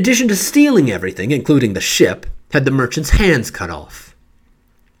 and in addition to stealing everything, including the ship, had the merchant's hands cut off.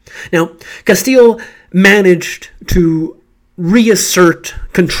 Now, Castile managed to reassert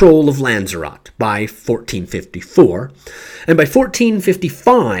control of Lanzarote by 1454, and by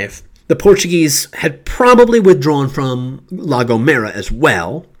 1455, the Portuguese had probably withdrawn from La Gomera as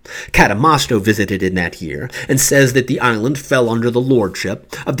well. Cadamosto visited in that year, and says that the island fell under the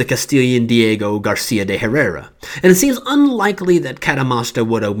lordship of the Castilian Diego Garcia de Herrera, and it seems unlikely that Cadamosto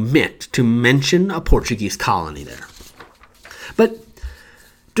would omit to mention a Portuguese colony there. But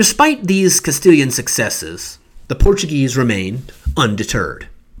despite these Castilian successes, the Portuguese remained undeterred.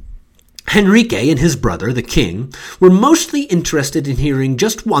 Henrique and his brother, the king, were mostly interested in hearing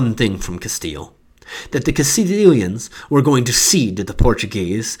just one thing from Castile, that the Castilians were going to cede to the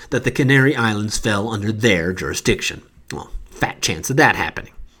Portuguese, that the Canary Islands fell under their jurisdiction. Well, fat chance of that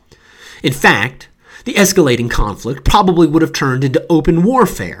happening. In fact, the escalating conflict probably would have turned into open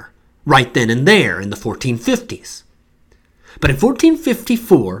warfare right then and there in the 1450s. But in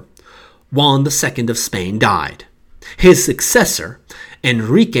 1454, Juan II of Spain died. His successor,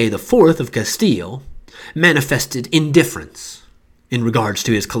 Enrique IV of Castile, manifested indifference in regards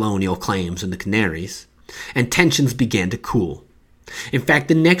to his colonial claims in the Canaries, and tensions began to cool. In fact,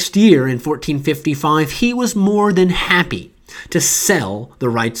 the next year, in 1455, he was more than happy to sell the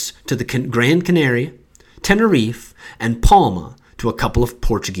rights to the Gran Canaria, Tenerife, and Palma to a couple of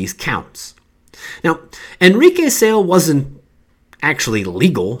Portuguese counts. Now, Enrique's sale wasn't actually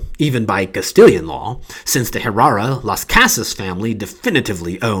legal, even by Castilian law, since the Herrera Las Casas family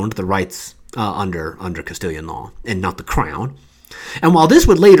definitively owned the rights under Castilian law, and not the crown. And while this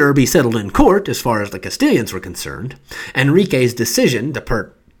would later be settled in court as far as the Castilians were concerned, Enrique's decision to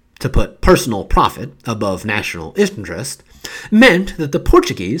put personal profit above national interest meant that the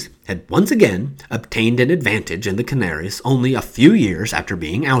Portuguese had once again obtained an advantage in the Canaries only a few years after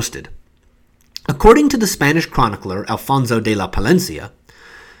being ousted. According to the Spanish chronicler Alfonso de la Palencia,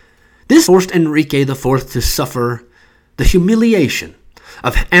 This forced Enrique IV to suffer the humiliation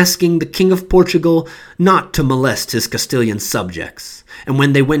of asking the King of Portugal not to molest his Castilian subjects, and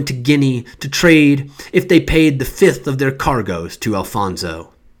when they went to Guinea to trade, if they paid the fifth of their cargoes to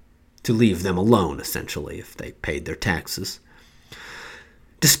Alfonso, to leave them alone, essentially, if they paid their taxes.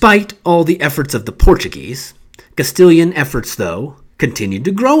 Despite all the efforts of the Portuguese, Castilian efforts, though, continued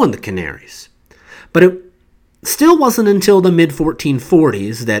to grow in the Canaries. But it still wasn't until the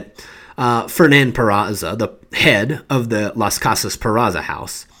mid-1440s that Fernand Peraza, the head of the Las Casas Peraza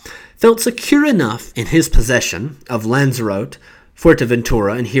house, felt secure enough in his possession of Lanzarote,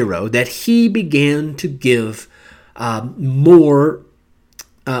 Fuerteventura, and Hiro that he began to give more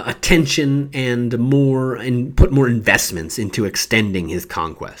attention and put more investments into extending his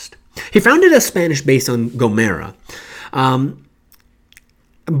conquest. He founded a Spanish base on Gomera,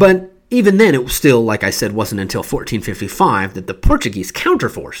 but even then, it still, like I said, wasn't until 1455 that the Portuguese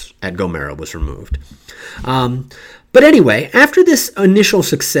counterforce at Gomera was removed. But anyway, after this initial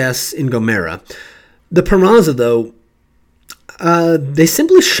success in Gomera, the Peraza, though, they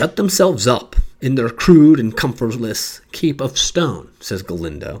simply shut themselves up in their crude and comfortless keep of stone, says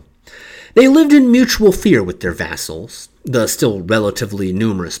Galindo. They lived in mutual fear with their vassals, the still relatively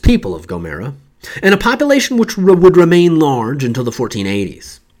numerous people of Gomera, and a population which would remain large until the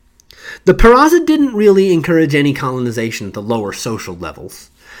 1480s. The Peraza didn't really encourage any colonization at the lower social levels,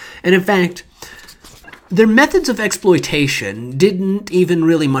 and in fact, their methods of exploitation didn't even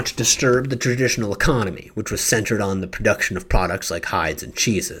really much disturb the traditional economy, which was centered on the production of products like hides and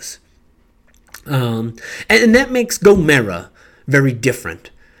cheeses. And that makes Gomera very different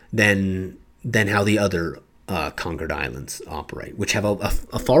than how the other conquered islands operate, which have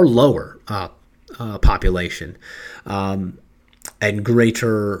a far lower population and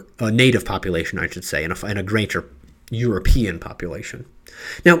greater native population, I should say, and a greater European population.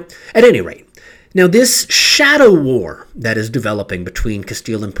 Now, at any rate, this shadow war that is developing between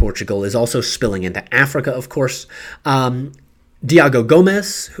Castile and Portugal is also spilling into Africa, of course. Diego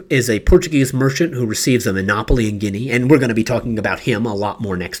Gomez is a Portuguese merchant who receives a monopoly in Guinea, and we're going to be talking about him a lot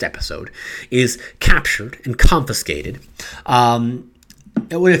more next episode, is captured and confiscated.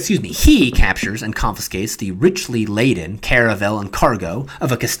 He captures and confiscates the richly laden caravel and cargo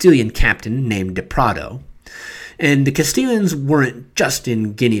of a Castilian captain named De Prado. And the Castilians weren't just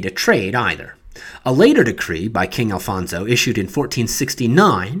in Guinea to trade either. A later decree by King Alfonso, issued in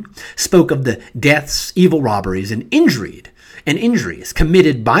 1469, spoke of the deaths, evil robberies, and injuries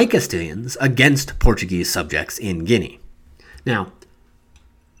committed by Castilians against Portuguese subjects in Guinea. Now,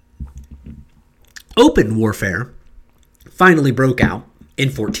 open warfare finally broke out in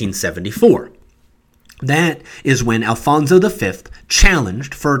 1474. That is when Alfonso V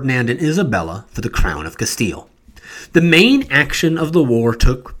challenged Ferdinand and Isabella for the crown of Castile. The main action of the war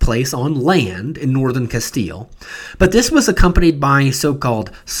took place on land in northern Castile, but this was accompanied by a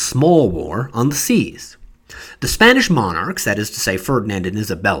so-called small war on the seas. The Spanish monarchs, that is to say Ferdinand and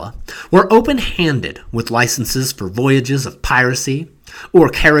Isabella, were open-handed with licenses for voyages of piracy or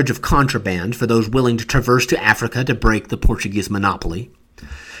carriage of contraband for those willing to traverse to Africa to break the Portuguese monopoly.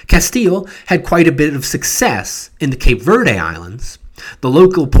 Castile had quite a bit of success in the Cape Verde Islands. The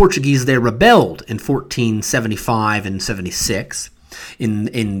local Portuguese there rebelled in 1475 and 76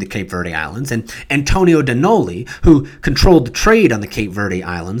 in the Cape Verde Islands, and Antonio de Noli, who controlled the trade on the Cape Verde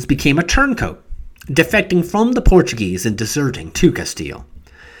Islands, became a turncoat, defecting from the Portuguese and deserting to Castile.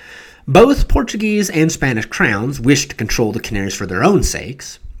 Both Portuguese and Spanish crowns wished to control the Canaries for their own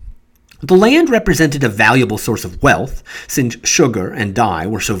sakes. The land represented a valuable source of wealth, since sugar and dye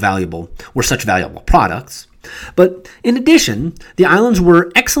were such valuable products. But in addition, the islands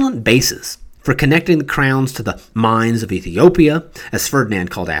were excellent bases for connecting the crowns to the mines of Ethiopia, as Ferdinand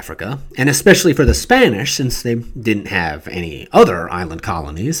called Africa, and especially for the Spanish, since they didn't have any other island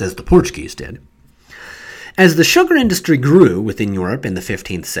colonies, as the Portuguese did. As the sugar industry grew within Europe in the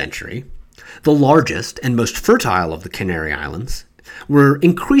 15th century, the largest and most fertile of the Canary Islands were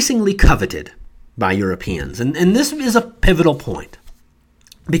increasingly coveted by Europeans. And this is a pivotal point,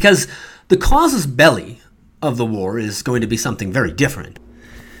 because the casus belli of the war is going to be something very different.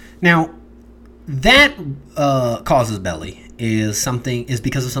 Now, that casus belli is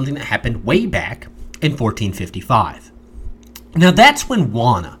because of something that happened way back in 1455. Now, that's when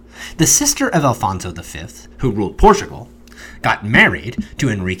Juana, the sister of Alfonso V, who ruled Portugal, got married to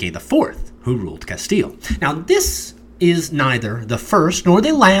Enrique IV, who ruled Castile. Now, this is neither the first nor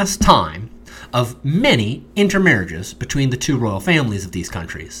the last time of many intermarriages between the two royal families of these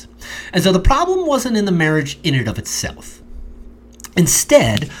countries. And so the problem wasn't in the marriage in and of itself.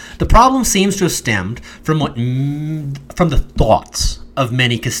 Instead, the problem seems to have stemmed from the thoughts of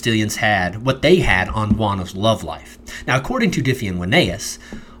many Castilians what they had on Juana's love life. Now, according to Diffie and Linnaeus,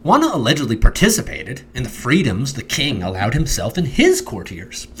 Juana allegedly participated in the freedoms the king allowed himself and his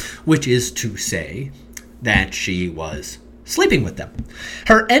courtiers, which is to say that she was sleeping with them.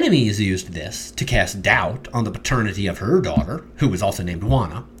 Her enemies used this to cast doubt on the paternity of her daughter, who was also named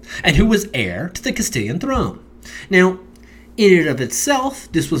Juana, and who was heir to the Castilian throne. Now, in and of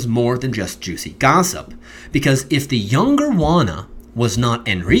itself, this was more than just juicy gossip, because if the younger Juana was not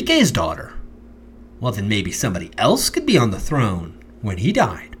Enrique's daughter, well, then maybe somebody else could be on the throne when he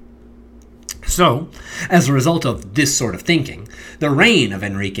died. So, as a result of this sort of thinking, the reign of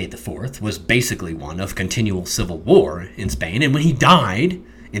Enrique IV was basically one of continual civil war in Spain, and when he died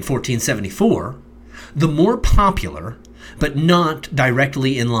in 1474, the more popular, but not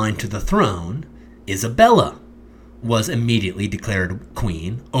directly in line to the throne, Isabella was immediately declared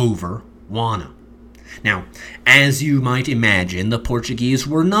queen over Juana. Now, as you might imagine, the Portuguese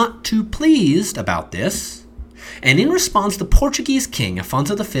were not too pleased about this, and in response, the Portuguese king,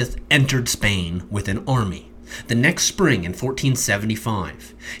 Afonso V, entered Spain with an army. The next spring in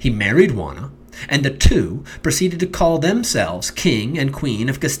 1475, he married Juana, and the two proceeded to call themselves King and Queen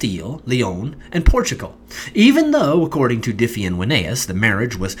of Castile, Leon, and Portugal, even though, according to Diffie and Linnaeus, the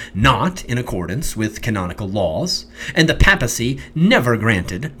marriage was not in accordance with canonical laws, and the papacy never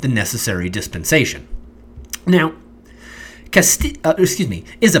granted the necessary dispensation. Now,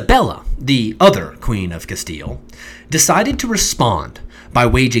 Isabella, the other Queen of Castile, decided to respond by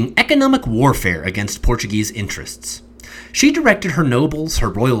waging economic warfare against Portuguese interests. She directed her nobles, her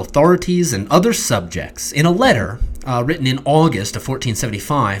royal authorities, and other subjects in a letter written in August of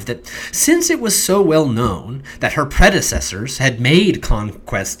 1475 that since it was so well known that her predecessors had made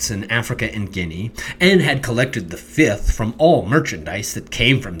conquests in Africa and Guinea and had collected the fifth from all merchandise that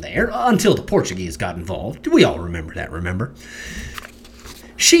came from there until the Portuguese got involved, we all remember that, remember?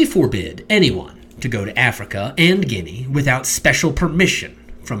 She forbid anyone to go to Africa and Guinea without special permission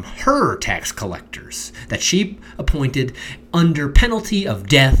from her tax collectors that she appointed under penalty of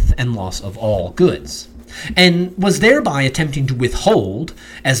death and loss of all goods, and was thereby attempting to withhold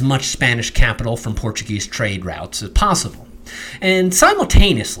as much Spanish capital from Portuguese trade routes as possible. And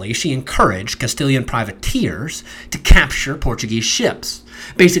simultaneously, she encouraged Castilian privateers to capture Portuguese ships,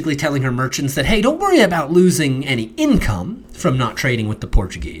 basically telling her merchants that, hey, don't worry about losing any income from not trading with the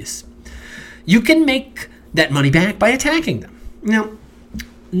Portuguese. You can make that money back by attacking them. Now,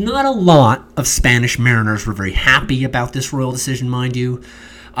 not a lot of Spanish mariners were very happy about this royal decision, mind you.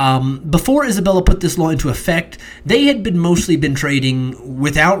 Before Isabella put this law into effect, they had mostly been trading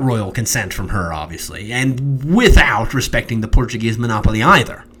without royal consent from her, obviously, and without respecting the Portuguese monopoly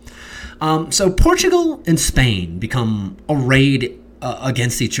either. So Portugal and Spain become arrayed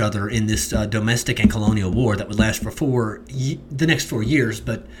against each other in this domestic and colonial war that would last for the next 4 years,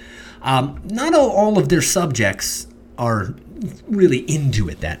 but not all of their subjects are really into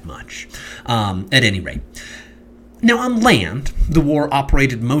it that much, at any rate. Now, on land, the war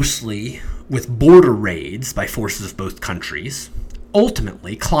operated mostly with border raids by forces of both countries,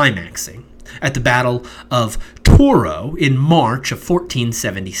 ultimately climaxing at the Battle of Toro in March of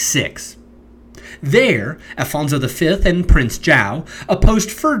 1476. There, Afonso V and Prince João opposed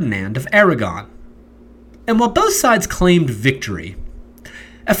Ferdinand of Aragon. And while both sides claimed victory,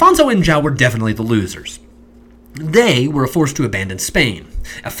 Afonso and João were definitely the losers. They were forced to abandon Spain.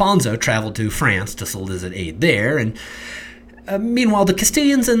 Afonso traveled to France to solicit aid there, and meanwhile the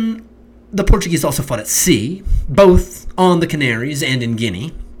Castilians and the Portuguese also fought at sea, both on the Canaries and in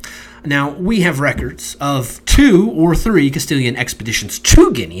Guinea. Now, we have records of 2 or 3 Castilian expeditions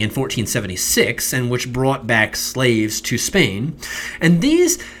to Guinea in 1476, and which brought back slaves to Spain, and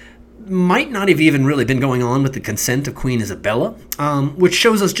these might not have even really been going on with the consent of Queen Isabella, which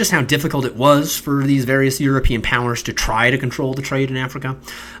shows us just how difficult it was for these various European powers to try to control the trade in Africa.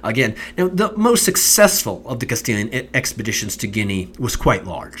 Again, now the most successful of the Castilian expeditions to Guinea was quite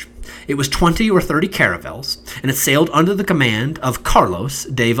large. It was 20 or 30 caravels, and it sailed under the command of Carlos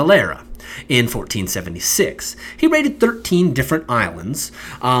de Valera. In 1476, he raided 13 different islands,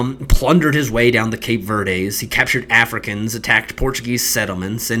 plundered his way down the Cape Verdes, he captured Africans, attacked Portuguese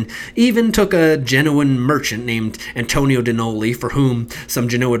settlements, and even took a Genoan merchant named Antonio de Noli, for whom some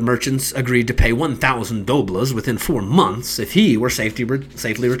Genoan merchants agreed to pay 1,000 doblas within 4 months if he were safely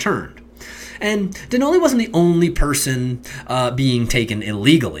returned. And de Noli wasn't the only person being taken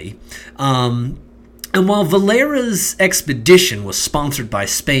illegally. And while Valera's expedition was sponsored by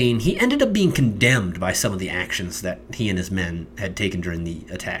Spain, he ended up being condemned by some of the actions that he and his men had taken during the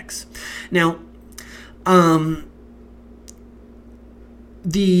attacks. Now,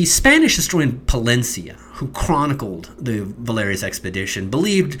 The Spanish historian Palencia, who chronicled the Valerius expedition,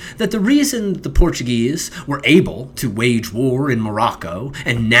 believed that the reason the Portuguese were able to wage war in Morocco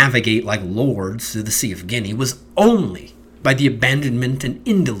and navigate like lords through the Sea of Guinea was only by the abandonment and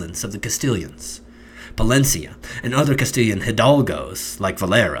indolence of the Castilians. Palencia and other Castilian hidalgos, like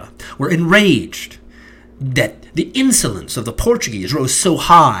Valera, were enraged that the insolence of the Portuguese rose so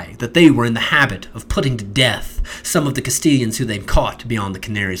high that they were in the habit of putting to death some of the Castilians who they'd caught beyond the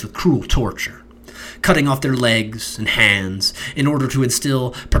Canaries with cruel torture, cutting off their legs and hands in order to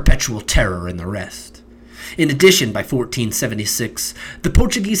instill perpetual terror in the rest. In addition, by 1476, the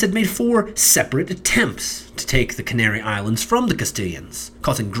Portuguese had made 4 separate attempts to take the Canary Islands from the Castilians,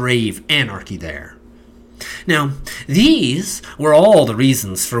 causing grave anarchy there. Now, these were all the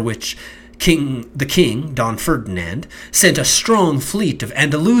reasons for which the king, Don Ferdinand, sent a strong fleet of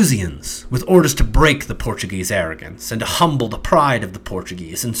Andalusians with orders to break the Portuguese arrogance and to humble the pride of the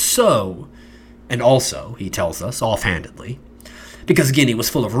Portuguese, and also, he tells us offhandedly, because Guinea was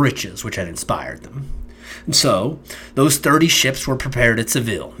full of riches which had inspired them. And so, those 30 ships were prepared at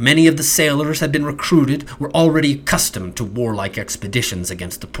Seville. Many of the sailors had been recruited, were already accustomed to warlike expeditions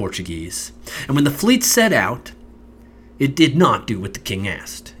against the Portuguese. And when the fleet set out, it did not do what the king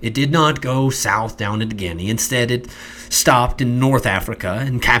asked. It did not go south down into Guinea. Instead, it stopped in North Africa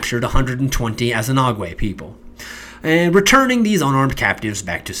and captured 120 Azanagwe people. And returning these unarmed captives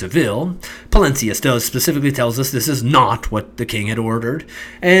back to Seville, Palencia specifically tells us this is not what the king had ordered,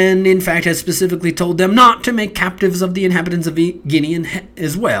 and in fact has specifically told them not to make captives of the inhabitants of Guinea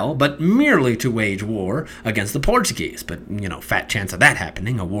as well, but merely to wage war against the Portuguese. But, fat chance of that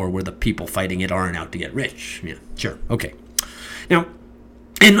happening, a war where the people fighting it aren't out to get rich. Yeah, sure, okay. Now,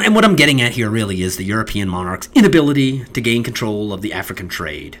 and what I'm getting at here really is the European monarchs' inability to gain control of the African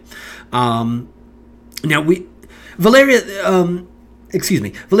trade. Valeria,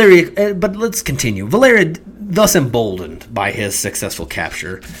 but let's continue. Valeria, thus emboldened by his successful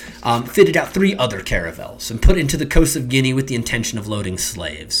capture, fitted out 3 other caravels and put into the coast of Guinea with the intention of loading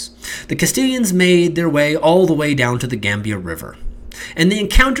slaves. The Castilians made their way all the way down to the Gambia River, and they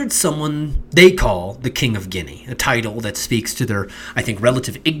encountered someone they call the King of Guinea, a title that speaks to their, I think,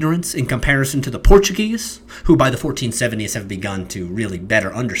 relative ignorance in comparison to the Portuguese, who by the 1470s have begun to really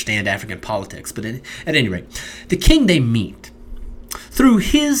better understand African politics. But at any rate, the king they meet, through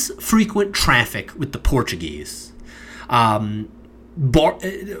his frequent traffic with the Portuguese, for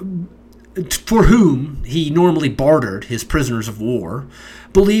whom he normally bartered his prisoners of war,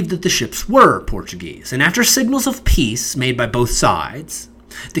 believed that the ships were Portuguese, and after signals of peace made by both sides,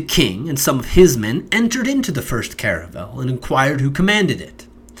 the king and some of his men entered into the first caravel and inquired who commanded it.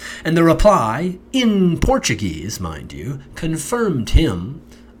 And the reply, in Portuguese, mind you, confirmed him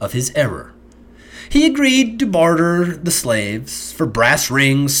of his error. He agreed to barter the slaves for brass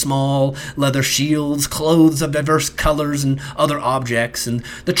rings, small leather shields, clothes of diverse colors, and other objects, and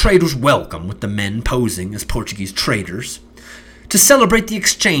the trade was welcome with the men posing as Portuguese traders. To celebrate the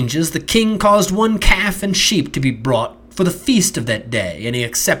exchanges, the king caused 1 calf and sheep to be brought for the feast of that day, and he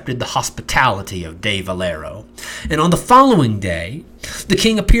accepted the hospitality of de Valero. And on the following day, the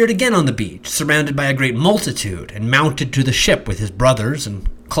king appeared again on the beach, surrounded by a great multitude, and mounted to the ship with his brothers and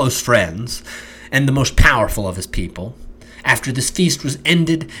close friends, and the most powerful of his people. After this feast was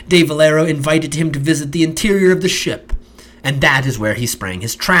ended, de Valero invited him to visit the interior of the ship, and that is where he sprang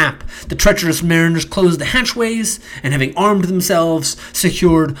his trap. The treacherous mariners closed the hatchways, and having armed themselves,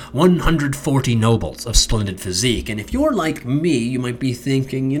 secured 140 nobles of splendid physique. And if you're like me, you might be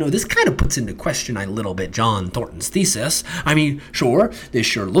thinking, this kind of puts into question a little bit John Thornton's thesis. I mean, sure, this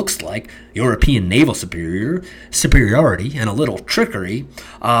sure looks like European naval superiority and a little trickery,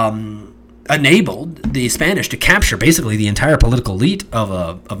 enabled the Spanish to capture basically the entire political elite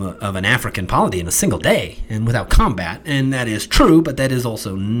of an African polity in a single day and without combat. And that is true, but that is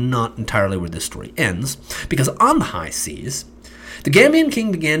also not entirely where this story ends, because on the high seas, the Gambian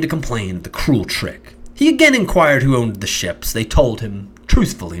king began to complain of the cruel trick. He again inquired who owned the ships. They told him,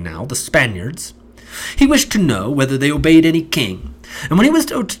 truthfully now, the Spaniards. He wished to know whether they obeyed any king, and when he was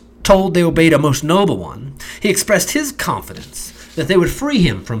told they obeyed a most noble one, he expressed his confidence that they would free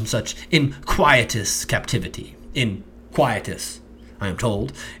him from such inquietus captivity. Inquietus, I am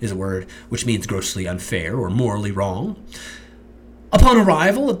told, is a word which means grossly unfair or morally wrong. Upon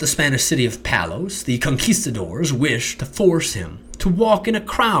arrival at the Spanish city of Palos, the conquistadors wished to force him to walk in a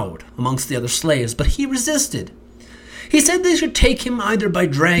crowd amongst the other slaves, but he resisted. He said they should take him either by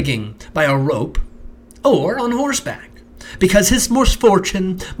dragging by a rope or on horseback, because his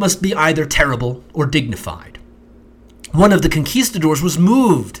misfortune must be either terrible or dignified. One of the conquistadors was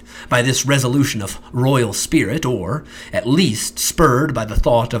moved by this resolution of royal spirit, or at least spurred by the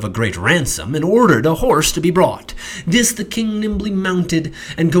thought of a great ransom, and ordered a horse to be brought. This the king nimbly mounted,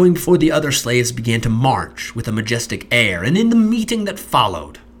 and going before the other slaves began to march with a majestic air. And in the meeting that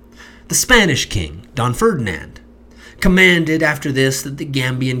followed, the Spanish king, Don Ferdinand, commanded after this that the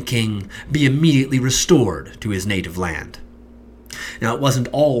Gambian king be immediately restored to his native land. Now, it wasn't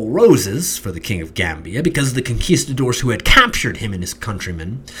all roses for the king of Gambia, because the conquistadors who had captured him and his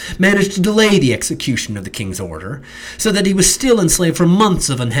countrymen managed to delay the execution of the king's order, so that he was still enslaved for months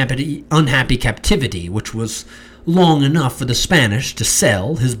of unhappy captivity, which was long enough for the Spanish to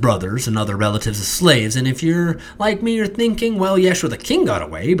sell his brothers and other relatives as slaves. And if you're like me, you're thinking, well, yeah, sure, the king got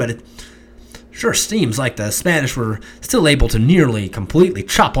away, but it sure seems like the Spanish were still able to nearly completely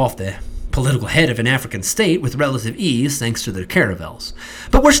chop off the political head of an African state with relative ease thanks to their caravels.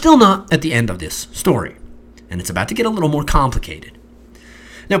 But we're still not at the end of this story, and it's about to get a little more complicated.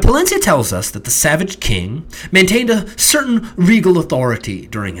 Now, Palencia tells us that the savage king maintained a certain regal authority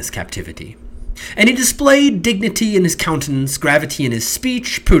during his captivity, and he displayed dignity in his countenance, gravity in his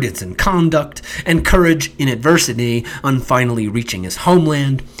speech, prudence in conduct, and courage in adversity. On finally reaching his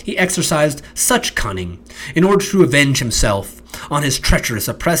homeland, he exercised such cunning in order to avenge himself on his treacherous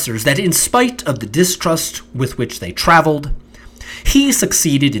oppressors that, in spite of the distrust with which they traveled, he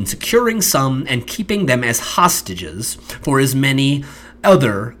succeeded in securing some and keeping them as hostages for as many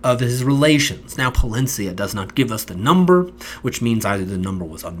other of his relations. Now, Palencia does not give us the number, which means either the number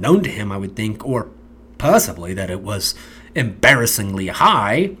was unknown to him, I would think, or possibly that it was embarrassingly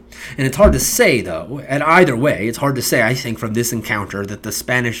high. And it's hard to say, though. And either way, it's hard to say, I think, from this encounter that the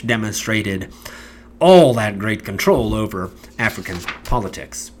Spanish demonstrated all that great control over African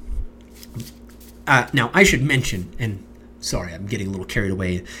politics. Now, I should mention, and sorry, I'm getting a little carried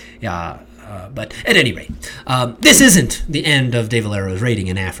away, but at any rate, this isn't the end of De Valero's raiding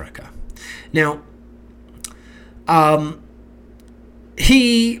in Africa. Now,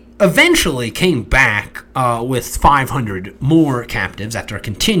 he eventually came back with 500 more captives after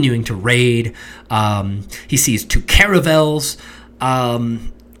continuing to raid. He seized 2 caravels,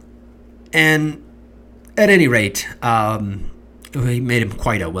 and at any rate, he made him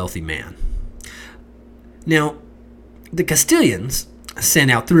quite a wealthy man. Now, the Castilians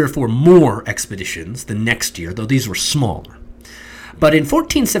sent out 3 or 4 more expeditions the next year, though these were smaller. But in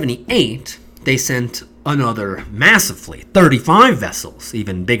 1478, they sent another massive fleet, 35 vessels,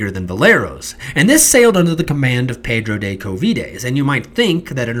 even bigger than Valero's, and this sailed under the command of Pedro de Covides. And you might think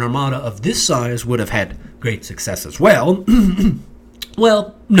that an armada of this size would have had great success as well.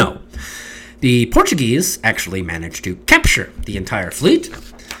 Well, no. The Portuguese actually managed to capture the entire fleet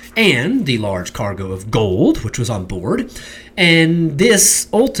and the large cargo of gold which was on board, and this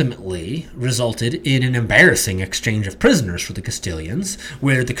ultimately resulted in an embarrassing exchange of prisoners for the Castilians,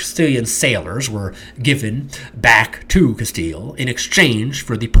 where the Castilian sailors were given back to Castile in exchange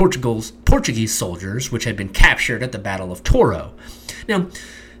for the Portuguese soldiers which had been captured at the Battle of Toro. Now,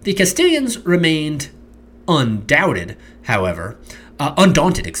 the Castilians remained undaunted,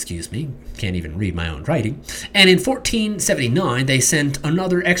 can't even read my own writing, and in 1479 they sent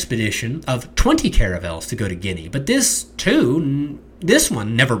another expedition of 20 caravels to go to Guinea, but this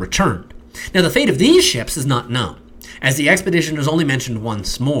one never returned. Now, the fate of these ships is not known, as the expedition is only mentioned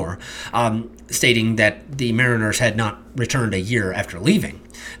once more, stating that the mariners had not returned a year after leaving.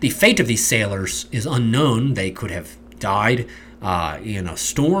 The fate of these sailors is unknown. They could have died in a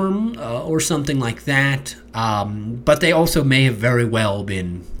storm or something like that, but they also may have very well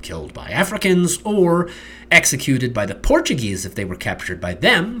been killed by Africans or executed by the Portuguese if they were captured by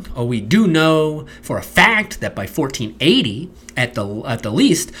them. We do know for a fact that by 1480, at the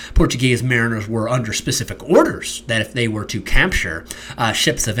least, Portuguese mariners were under specific orders that if they were to capture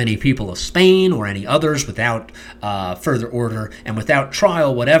ships of any people of Spain or any others without further order and without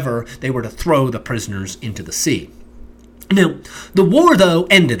trial, whatever, they were to throw the prisoners into the sea. Now, the war, though,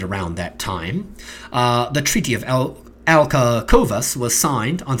 ended around that time. The Treaty of Alcacovas was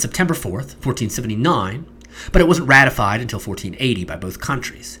signed on September 4th, 1479, but it wasn't ratified until 1480 by both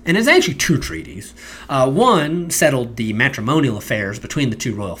countries. And it's actually 2 treaties. One settled the matrimonial affairs between the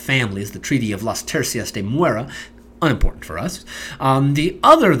 2 royal families, the Treaty of Las Tercias de Muera, unimportant for us. The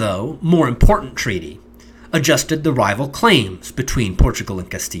other, though, more important treaty, adjusted the rival claims between Portugal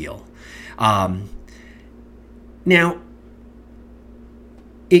and Castile. Now,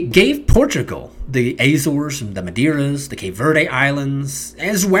 it gave Portugal the Azores and the Madeiras, the Cape Verde Islands,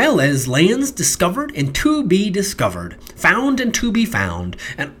 as well as lands discovered and to be discovered, found and to be found,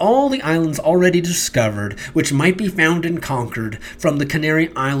 and all the islands already discovered, which might be found and conquered from the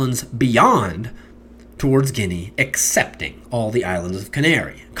Canary Islands beyond towards Guinea, excepting all the islands of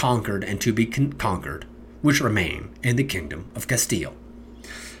Canary, conquered and to be conquered, which remain in the Kingdom of Castile.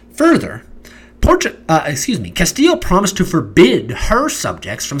 Further, Castile promised to forbid her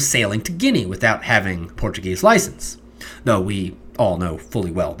subjects from sailing to Guinea without having Portuguese license, though we all know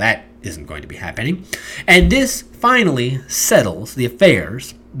fully well that isn't going to be happening. And this finally settles the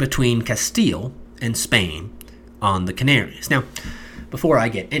affairs between Castile and Spain on the Canaries. Now, before I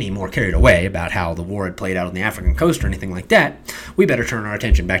get any more carried away about how the war had played out on the African coast or anything like that, we better turn our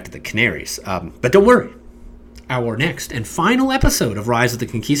attention back to the Canaries. But don't worry. Our next and final episode of Rise of the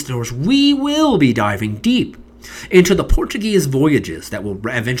Conquistadors, we will be diving deep into the Portuguese voyages that will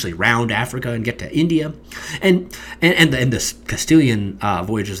eventually round Africa and get to India, and the Castilian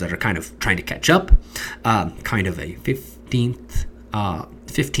voyages that are kind of trying to catch up, kind of a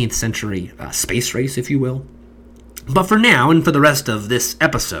 15th century space race, if you will. But for now, and for the rest of this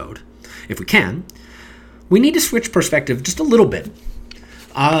episode, if we can, we need to switch perspective just a little bit.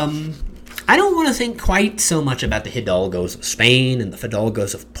 I don't want to think quite so much about the Hidalgos of Spain and the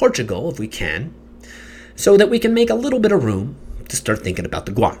Fidalgos of Portugal, if we can, so that we can make a little bit of room to start thinking about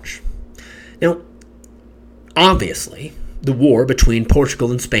the Guanche. Now, obviously, the war between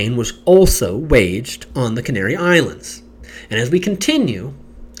Portugal and Spain was also waged on the Canary Islands. And as we continue,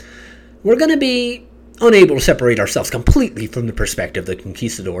 we're going to be unable to separate ourselves completely from the perspective of the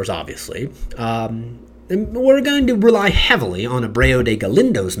conquistadors, obviously. And we're going to rely heavily on Abreu de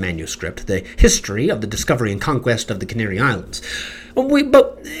Galindo's manuscript, The History of the Discovery and Conquest of the Canary Islands. We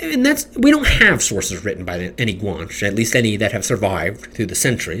don't have sources written by any Guanche, at least any that have survived through the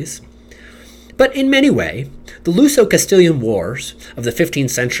centuries. But in many ways, the Luso-Castilian Wars of the 15th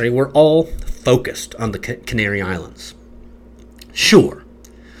century were all focused on the Canary Islands. Sure,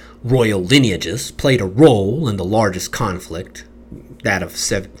 royal lineages played a role in the largest conflict, that of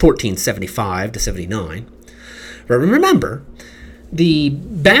 1475 to 79. But remember, the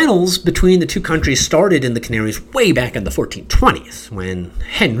battles between the two countries started in the Canaries way back in the 1420s, when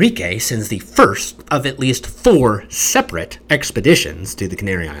Henrique sends the first of at least 4 separate expeditions to the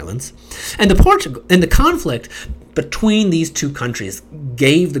Canary Islands. And the conflict between these two countries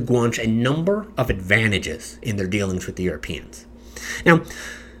gave the Guanche a number of advantages in their dealings with the Europeans. Now,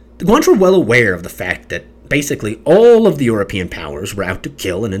 the Guanche were well aware of the fact that basically all of the European powers were out to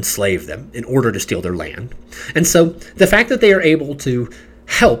kill and enslave them in order to steal their land. And so the fact that they are able to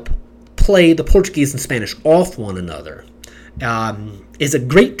help play the Portuguese and Spanish off one another is a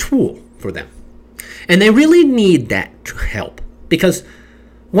great tool for them. And they really need that help, because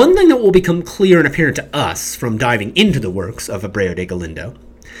one thing that will become clear and apparent to us from diving into the works of Abreu de Galindo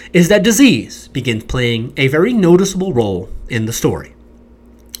is that disease begins playing a very noticeable role in the story.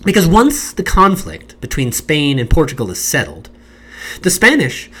 Because once the conflict between Spain and Portugal is settled, the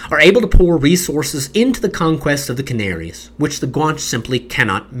Spanish are able to pour resources into the conquest of the Canaries, which the Guanche simply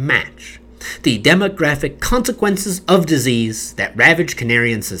cannot match. The demographic consequences of disease that ravaged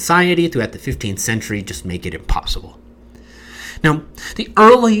Canarian society throughout the 15th century just make it impossible. Now, the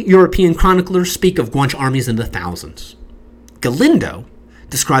early European chroniclers speak of Guanche armies in the thousands. Galindo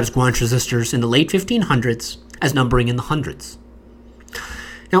describes Guanche resistors in the late 1500s as numbering in the hundreds.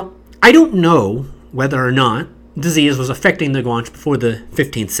 Now, I don't know whether or not disease was affecting the Guanche before the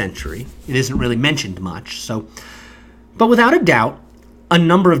 15th century. It isn't really mentioned much, but without a doubt, a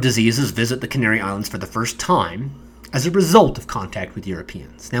number of diseases visit the Canary Islands for the first time as a result of contact with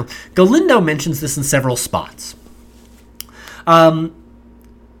Europeans. Now, Galindo mentions this in several spots. But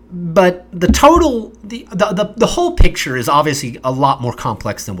the whole picture is obviously a lot more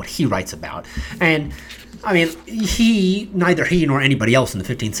complex than what he writes about. And I mean, neither he nor anybody else in the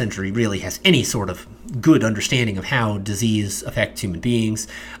 15th century really has any sort of good understanding of how disease affects human beings.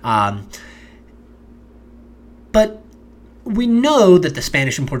 But we know that the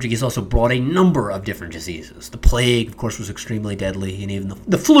Spanish and Portuguese also brought a number of different diseases. The plague, of course, was extremely deadly, and even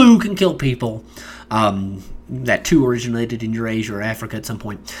the flu can kill people. That too originated in Eurasia or Africa at some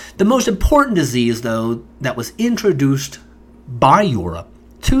point. The most important disease, though, that was introduced by Europe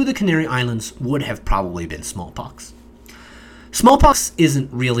to the Canary Islands would have probably been smallpox. Smallpox isn't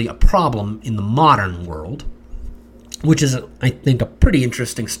really a problem in the modern world, which is, I think, a pretty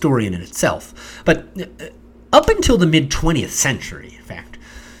interesting story in itself. But up until the mid-20th century, in fact,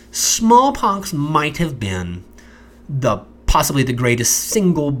 smallpox might have been possibly the greatest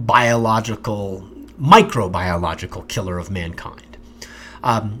single microbiological killer of mankind.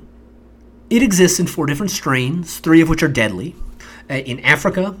 It exists in 4 different strains, 3 of which are deadly. In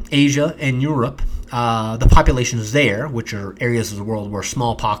Africa, Asia, and Europe, the populations there, which are areas of the world where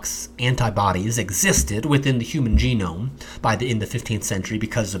smallpox antibodies existed within the human genome in the 15th century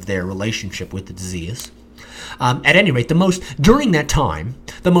because of their relationship with the disease. At any rate, during that time,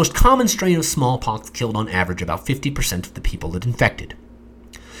 the most common strain of smallpox killed on average about 50% of the people it infected.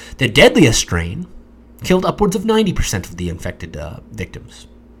 The deadliest strain killed upwards of 90% of the infected victims.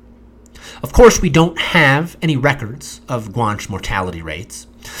 Of course, we don't have any records of Guanche mortality rates,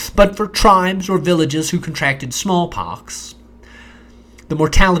 but for tribes or villages who contracted smallpox, the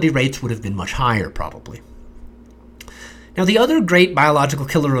mortality rates would have been much higher, probably. Now, the other great biological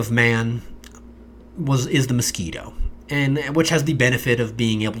killer of man is the mosquito, and which has the benefit of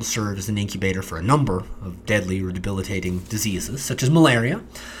being able to serve as an incubator for a number of deadly or debilitating diseases, such as malaria,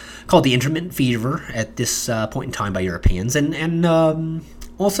 called the intermittent fever at this point in time by Europeans, and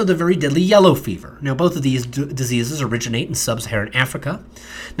also the very deadly yellow fever. Now, both of these diseases originate in sub-Saharan Africa.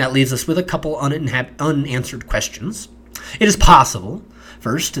 That leaves us with a couple unanswered questions. It is possible,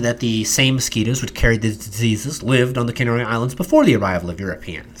 first, that the same mosquitoes which carried these diseases lived on the Canary Islands before the arrival of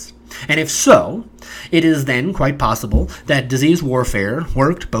Europeans. And if so, it is then quite possible that disease warfare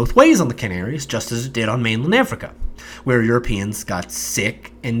worked both ways on the Canaries, just as it did on mainland Africa, where Europeans got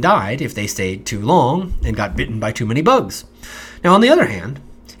sick and died if they stayed too long and got bitten by too many bugs. Now, on the other hand,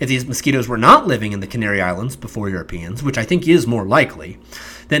 if these mosquitoes were not living in the Canary Islands before Europeans, which I think is more likely,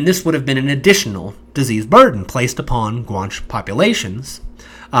 then this would have been an additional disease burden placed upon Guanche populations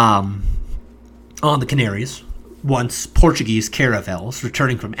on the Canaries once Portuguese caravels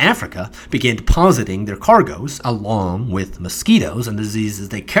returning from Africa began depositing their cargoes along with mosquitoes and the diseases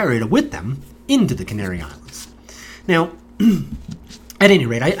they carried with them into the Canary Islands. Now, at any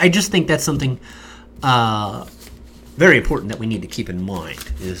rate, I just think that's something very important that we need to keep in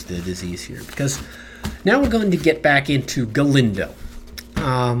mind is the disease here, because now we're going to get back into Galindo.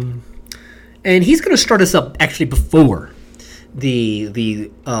 And he's going to start us up actually before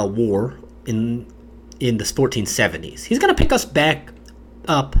the war in the 1470s. He's going to pick us back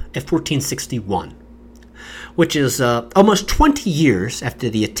up at 1461, which is almost 20 years after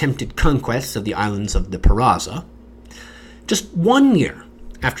the attempted conquest of the islands of the Peraza, just 1 year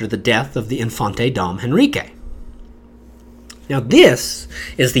after the death of the Infante Dom Henrique. Now, this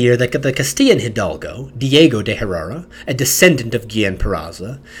is the year that the Castilian hidalgo, Diego de Herrera, a descendant of Guillen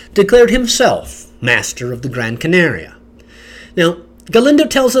Peraza, declared himself master of the Gran Canaria. Now, Galindo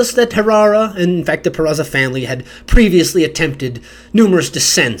tells us that Herrera, and in fact the Peraza family, had previously attempted numerous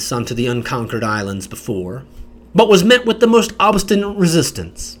descents onto the unconquered islands before, but was met with the most obstinate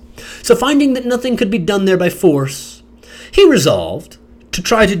resistance. So finding that nothing could be done there by force, he resolved to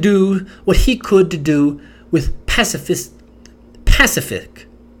try to do what he could to do with pacific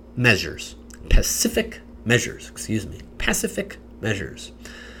measures.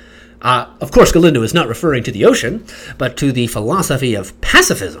 Of course, Galindo is not referring to the ocean, but to the philosophy of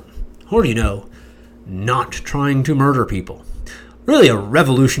pacifism, or, not trying to murder people. Really a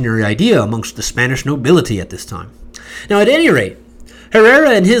revolutionary idea amongst the Spanish nobility at this time. Now, at any rate,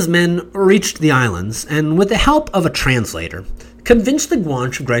 Herrera and his men reached the islands, and with the help of a translator, convinced the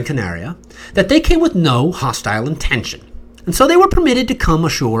Guanche of Gran Canaria that they came with no hostile intention, and so they were permitted to come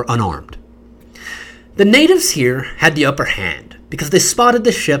ashore unarmed. The natives here had the upper hand, because they spotted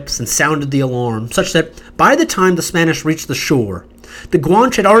the ships and sounded the alarm, such that by the time the Spanish reached the shore, the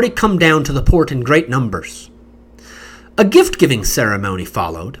Guanche had already come down to the port in great numbers. A gift-giving ceremony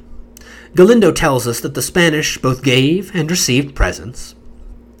followed. Galindo tells us that the Spanish both gave and received presents,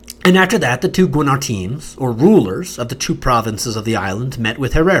 and after that the two Guanartines, or rulers of the two provinces of the island, met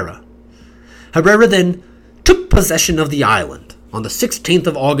with Herrera. Herrera then took possession of the island on the 16th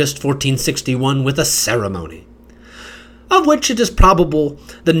of August 1461 with a ceremony, of which it is probable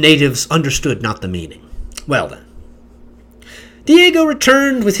the natives understood not the meaning. Well then, Diego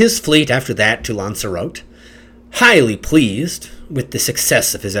returned with his fleet after that to Lanzarote, highly pleased with the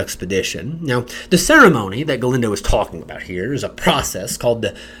success of his expedition. Now, the ceremony that Galindo is talking about here is a process called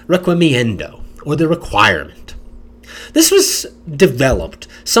the requerimiento, or the requirement. This was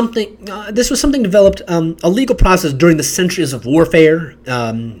something developed, a legal process during the centuries of warfare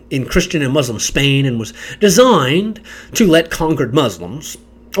in Christian and Muslim Spain, and was designed to let conquered Muslims,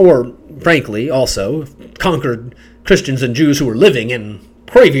 or frankly also conquered Christians and Jews who were living in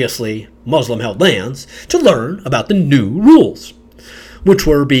previously Muslim-held lands, to learn about the new rules, which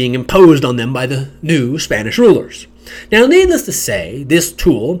were being imposed on them by the new Spanish rulers. Now, needless to say, this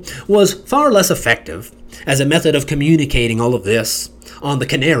tool was far less effective as a method of communicating all of this on the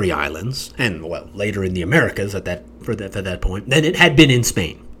Canary Islands, and, well, later in the Americas for that point, than it had been in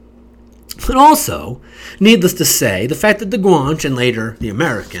Spain. And also, needless to say, the fact that the Guanche and later the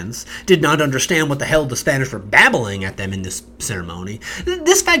Americans did not understand what the hell the Spanish were babbling at them in this ceremony,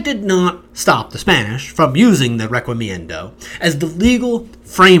 this fact did not stop the Spanish from using the Requerimiento as the legal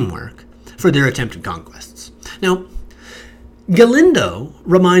framework for their attempted conquests. Now, Galindo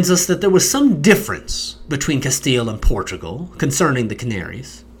reminds us that there was some difference between Castile and Portugal concerning the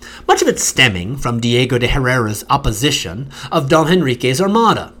Canaries, much of it stemming from Diego de Herrera's opposition of Don Henrique's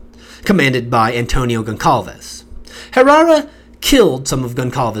Armada, commanded by Antonio Goncalves. Herrera killed some of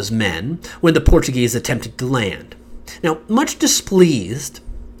Goncalves' men when the Portuguese attempted to land. Now, much displeased,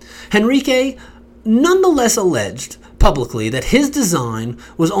 Henrique nonetheless alleged publicly that his design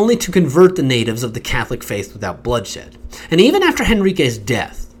was only to convert the natives of the Catholic faith without bloodshed. And even after Henrique's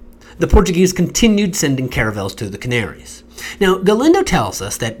death, the Portuguese continued sending caravels to the Canaries. Now, Galindo tells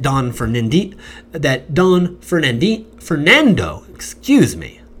us that Don Fernando,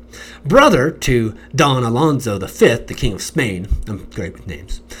 brother to Don Alonso V, the King of Spain, great with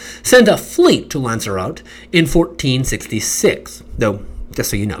names, sent a fleet to Lanzarote in 1466, though,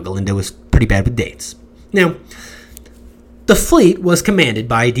 just so you know, Galindo was pretty bad with dates. Now, the fleet was commanded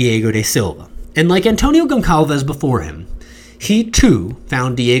by Diego de Silva, and like Antonio Goncalves before him, he too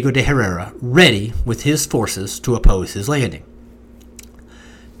found Diego de Herrera ready with his forces to oppose his landing.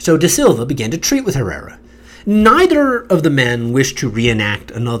 So de Silva began to treat with Herrera. Neither of the men wished to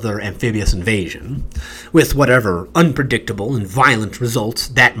reenact another amphibious invasion, with whatever unpredictable and violent results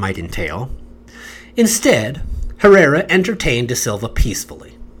that might entail. Instead, Herrera entertained de Silva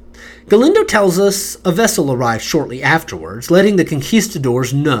peacefully. Galindo tells us a vessel arrived shortly afterwards, letting the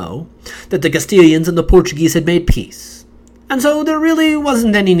conquistadors know that the Castilians and the Portuguese had made peace, and so there really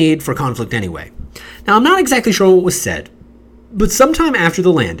wasn't any need for conflict anyway. Now, I'm not exactly sure what was said, but sometime after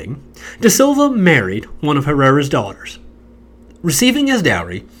the landing, de Silva married one of Herrera's daughters, receiving as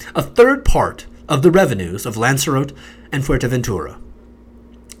dowry a third part of the revenues of Lanzarote and Fuerteventura.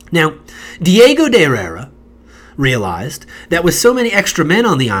 Now, Diego de Herrera realized that with so many extra men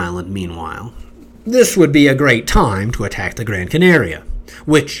on the island meanwhile, this would be a great time to attack the Gran Canaria,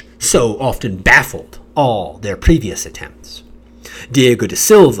 which so often baffled all their previous attempts. Diego de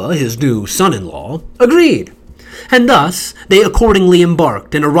Silva, his new son-in-law, agreed, and thus they accordingly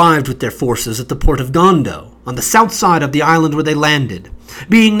embarked and arrived with their forces at the port of Gondo, on the south side of the island where they landed.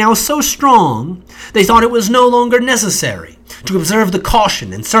 Being now so strong, they thought it was no longer necessary to observe the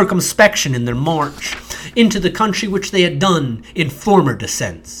caution and circumspection in their march into the country which they had done in former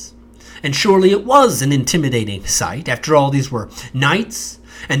descents. And surely it was an intimidating sight. After all, these were knights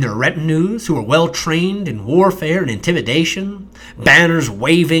and their retinues who were well trained in warfare and intimidation, banners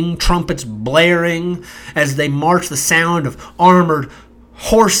waving, trumpets blaring as they marched, the sound of armored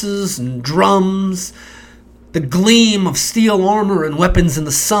horses and drums, the gleam of steel armor and weapons in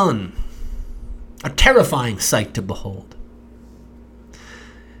the sun. A terrifying sight to behold.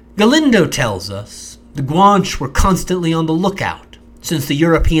 Galindo tells us the Guanche were constantly on the lookout since the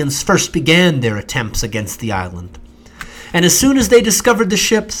Europeans first began their attempts against the island, and as soon as they discovered the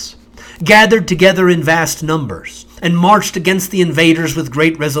ships, gathered together in vast numbers and marched against the invaders with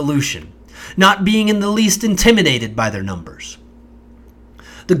great resolution, not being in the least intimidated by their numbers.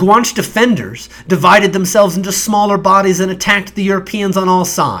 The Guanche defenders divided themselves into smaller bodies and attacked the Europeans on all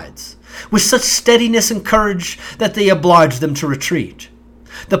sides, with such steadiness and courage that they obliged them to retreat.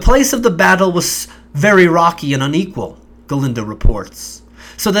 The place of the battle was very rocky and unequal, Galindo reports,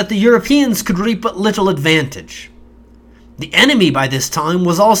 so that the Europeans could reap but little advantage. The enemy by this time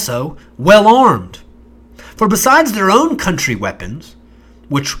was also well armed, for besides their own country weapons,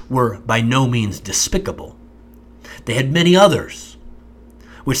 which were by no means despicable, they had many others,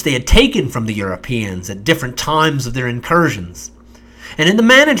 which they had taken from the Europeans at different times of their incursions, and in the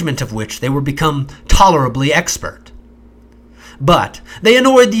management of which they were become tolerably expert. But they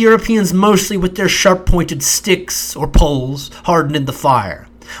annoyed the Europeans mostly with their sharp-pointed sticks or poles hardened in the fire,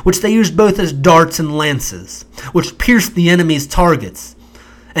 which they used both as darts and lances, which pierced the enemy's targets,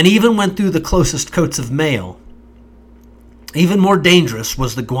 and even went through the closest coats of mail. Even more dangerous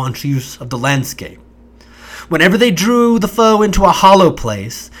was the Guanche use of the landscape. Whenever they drew the foe into a hollow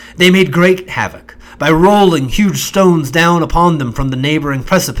place, they made great havoc by rolling huge stones down upon them from the neighboring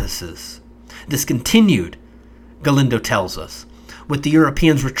precipices. This continued, Galindo tells us, with the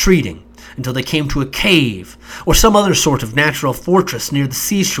Europeans retreating until they came to a cave or some other sort of natural fortress near the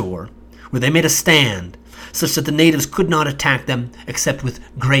seashore, where they made a stand, such that the natives could not attack them except with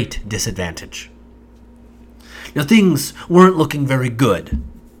great disadvantage. Now things weren't looking very good,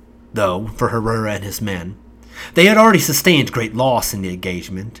 though, for Herrera and his men. They had already sustained great loss in the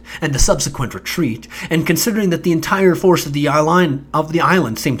engagement and the subsequent retreat, and considering that the entire force of the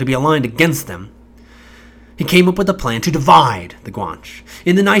island seemed to be aligned against them, he came up with a plan to divide the Guanche.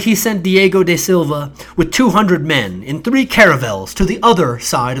 In the night he sent Diego de Silva with 200 men in 3 caravels to the other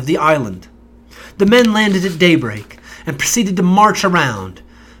side of the island. The men landed at daybreak and proceeded to march around,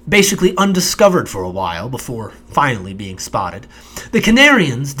 basically undiscovered for a while before finally being spotted. The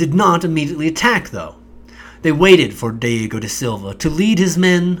Canarians did not immediately attack, though. They waited for Diego de Silva to lead his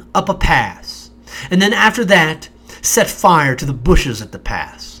men up a pass, and then after that set fire to the bushes at the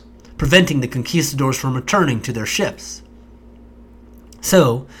pass, preventing the conquistadors from returning to their ships.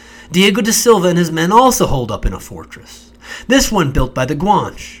 So, Diego de Silva and his men also holed up in a fortress, this one built by the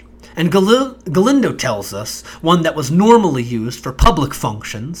Guanche, and Galindo tells us one that was normally used for public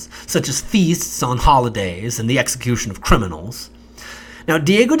functions, such as feasts on holidays and the execution of criminals. Now,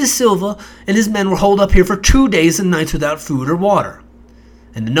 Diego de Silva and his men were holed up here for 2 days and nights without food or water,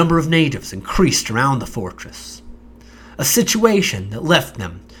 and the number of natives increased around the fortress, a situation that left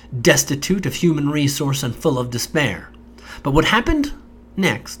them destitute of human resource and full of despair. But what happened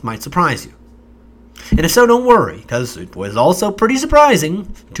next might surprise you. And if so, don't worry, because it was also pretty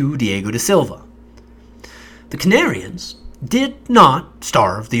surprising to Diego de Silva. The Canarians did not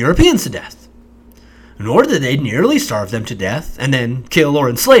starve the Europeans to death, nor did they nearly starve them to death and then kill or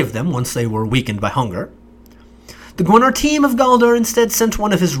enslave them once they were weakened by hunger. The Guanarteme of Galdar instead sent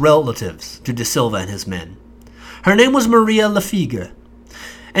one of his relatives to de Silva and his men. Her name was Maria Lafigre,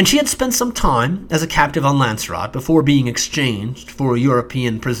 and she had spent some time as a captive on Lanzarote before being exchanged for a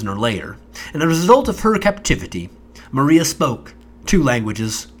European prisoner later, and as a result of her captivity, Maria spoke 2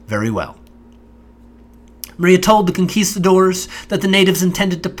 languages very well. Maria told the conquistadors that the natives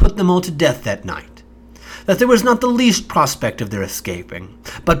intended to put them all to death that night, that there was not the least prospect of their escaping,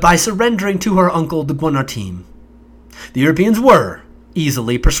 but by surrendering to her uncle the Guanarteme. The Europeans were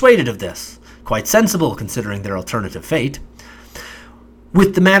easily persuaded of this, quite sensible considering their alternative fate.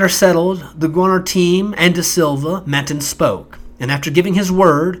 With the matter settled, the Guanarteme and de Silva met and spoke, and after giving his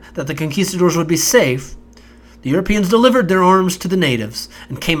word that the conquistadors would be safe, the Europeans delivered their arms to the natives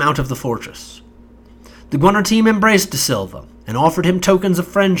and came out of the fortress. The Guanarteme embraced de Silva and offered him tokens of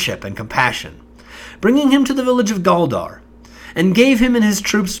friendship and compassion, bringing him to the village of Galdar, and gave him and his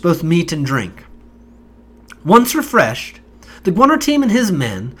troops both meat and drink. Once refreshed, the Guanarteme and his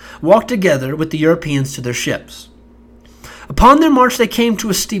men walked together with the Europeans to their ships. Upon their march they came to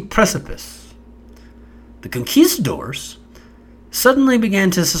a steep precipice. The conquistadors suddenly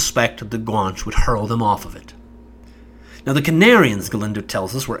began to suspect that the Guanche would hurl them off of it. Now the Canarians, Galindo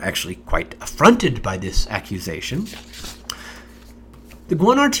tells us, were actually quite affronted by this accusation. The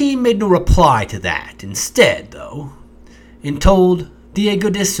Guanarteme made no reply to that. Instead, though, and told Diego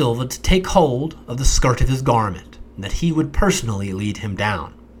de Silva to take hold of the skirt of his garment, and that he would personally lead him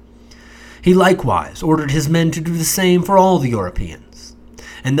down. He likewise ordered his men to do the same for all the Europeans,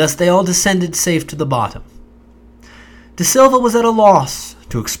 and thus they all descended safe to the bottom. De Silva was at a loss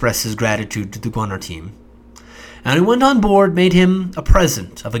to express his gratitude to the Guanarteme, and he went on board, made him a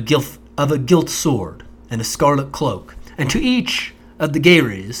present of a gilt sword and a scarlet cloak, and to each of the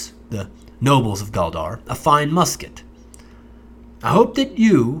Gairis, the nobles of Galdar, a fine musket. I hope that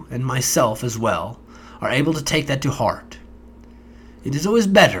you, and myself as well, are able to take that to heart. It is always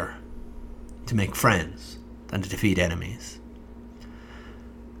better to make friends than to defeat enemies.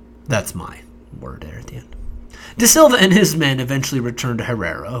 That's my word there at the end. De Silva and his men eventually returned to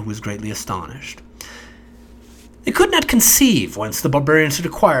Herrera, who was greatly astonished. They could not conceive whence the barbarians had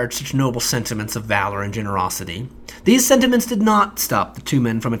acquired such noble sentiments of valor and generosity. These sentiments did not stop the 2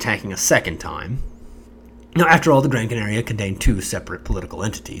 men from attacking a second time. Now, after all, the Gran Canaria contained 2 separate political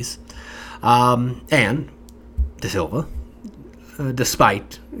entities, and de Silva,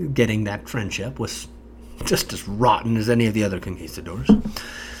 despite getting that friendship, was just as rotten as any of the other conquistadors.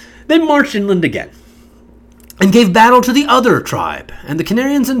 They marched inland again and gave battle to the other tribe, and the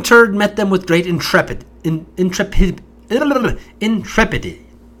Canarians in turn met them with great intrepidity.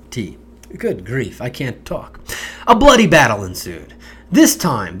 Good grief, I can't talk. A bloody battle ensued. This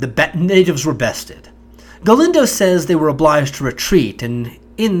time, the natives were bested. Galindo says they were obliged to retreat, and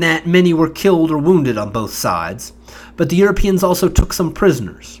in that many were killed or wounded on both sides, but the Europeans also took some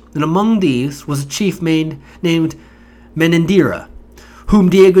prisoners, and among these was a chief named Menendira, whom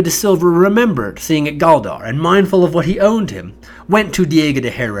Diego de Silva remembered seeing at Galdar, and mindful of what he owed him, went to Diego de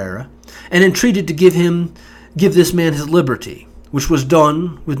Herrera and entreated to give this man his liberty, which was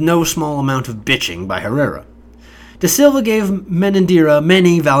done with no small amount of bitching by Herrera. De Silva gave Menendira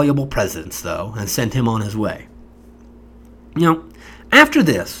many valuable presents, though, and sent him on his way. Now, after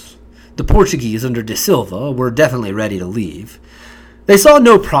this, the Portuguese under De Silva were definitely ready to leave. They saw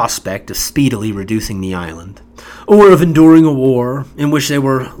no prospect of speedily reducing the island, or of enduring a war in which they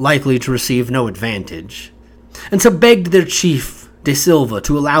were likely to receive no advantage, and so begged their chief, De Silva,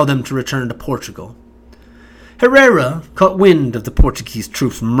 to allow them to return to Portugal. Herrera caught wind of the Portuguese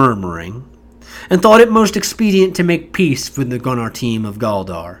troops murmuring, and thought it most expedient to make peace with the Gunnar team of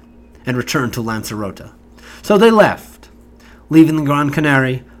Galdar, and return to Lancerota. So they left, leaving the Gran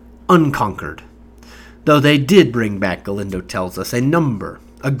Canary unconquered, though they did bring back, Galindo tells us,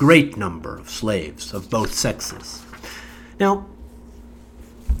 a great number of slaves of both sexes. Now,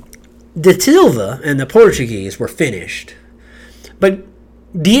 De Silva and the Portuguese were finished, but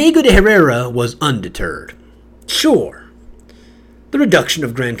Diego de Herrera was undeterred. Sure, the reduction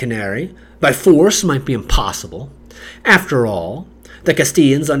of Gran Canary by force might be impossible. After all, the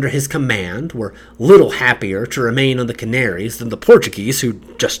Castilians under his command were little happier to remain on the Canaries than the Portuguese who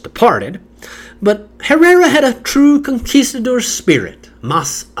just departed, but Herrera had a true conquistador spirit,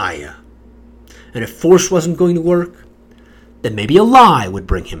 mas allá. And if force wasn't going to work, then maybe a lie would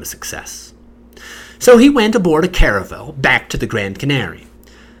bring him a success. So he went aboard a caravel back to the Gran Canary,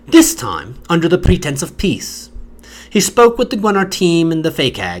 this time under the pretense of peace. He spoke with the Gunnar team and the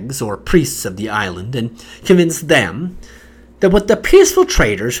Facags, or priests of the island, and convinced them that what the peaceful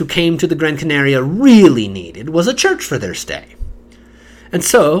traders who came to the Gran Canaria really needed was a church for their stay. And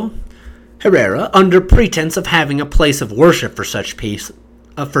so, Herrera, under pretense of having a place of worship for such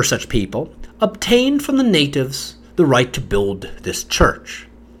people, obtained from the natives the right to build this church.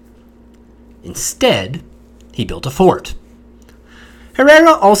 Instead, he built a fort.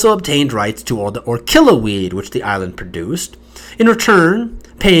 Herrera also obtained rights to all the orchilla weed which the island produced, in return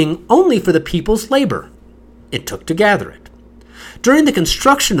paying only for the people's labor it took to gather it. During the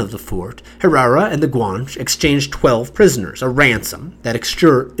construction of the fort, Herrera and the Guanche exchanged 12 prisoners, a ransom that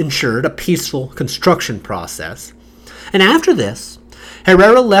ensured a peaceful construction process. And after this,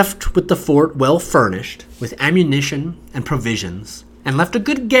 Herrera left with the fort well furnished with ammunition and provisions, and left a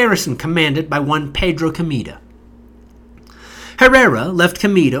good garrison commanded by one Pedro Comida. Herrera left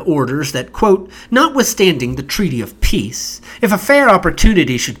Comida orders that, quote, notwithstanding the treaty of peace, if a fair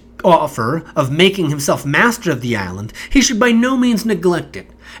opportunity should offer of making himself master of the island, he should by no means neglect it,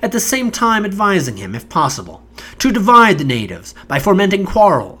 at the same time advising him, if possible, to divide the natives by fomenting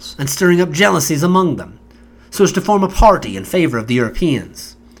quarrels and stirring up jealousies among them, so as to form a party in favor of the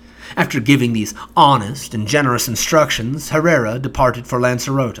Europeans. After giving these honest and generous instructions, Herrera departed for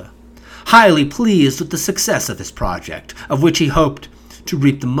Lancerota, highly pleased with the success of his project, of which he hoped to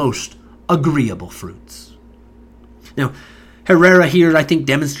reap the most agreeable fruits. Now, Herrera here, I think,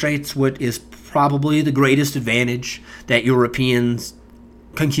 demonstrates what is probably the greatest advantage that Europeans,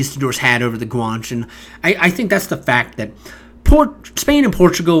 conquistadors, had over the Guanche, and I think that's the fact that Spain and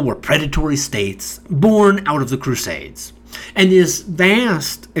Portugal were predatory states born out of the Crusades, and this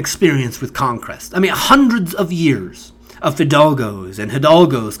vast experience with conquest, hundreds of years of fidalgos and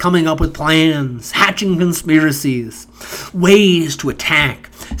hidalgos coming up with plans, hatching conspiracies, ways to attack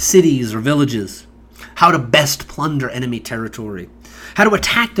cities or villages, how to best plunder enemy territory, how to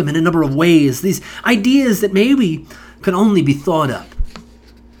attack them in a number of ways, these ideas that maybe could only be thought up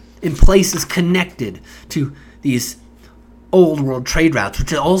in places connected to these old world trade routes,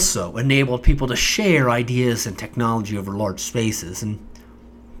 which also enabled people to share ideas and technology over large spaces. And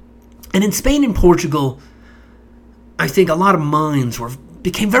in Spain and Portugal, I think a lot of minds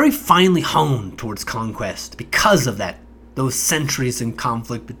became very finely honed towards conquest because of those centuries in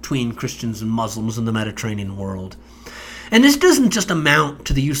conflict between Christians and Muslims in the Mediterranean world. And this doesn't just amount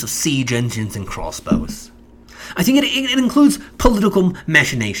to the use of siege engines and crossbows. I think it includes political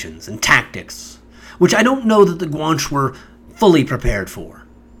machinations and tactics, which I don't know that the Guanche were fully prepared for.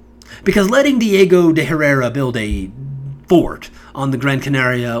 Because letting Diego de Herrera build a fort on the Gran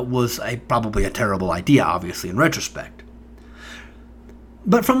Canaria was probably a terrible idea, obviously, in retrospect.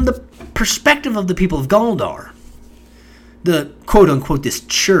 But from the perspective of the people of Galdar, the quote-unquote this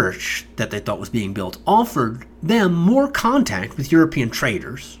church that they thought was being built offered them more contact with European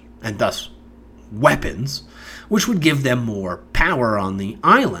traders, and thus weapons, which would give them more power on the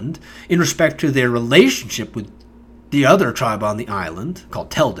island in respect to their relationship with the other tribe on the island,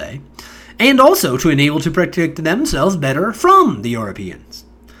 called Telde, and also to enable to protect themselves better from the Europeans.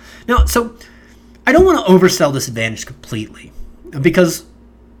 Now, so I don't want to oversell this advantage completely, because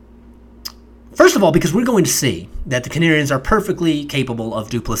first of all, because we're going to see that the Canarians are perfectly capable of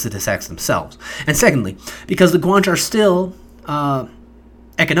duplicitous acts themselves. And secondly, because the Guanche are still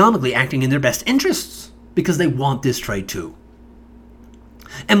economically acting in their best interests, because they want this trade too.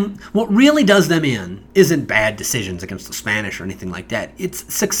 And what really does them in isn't bad decisions against the Spanish or anything like that.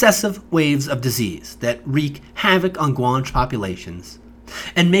 It's successive waves of disease that wreak havoc on Guanche populations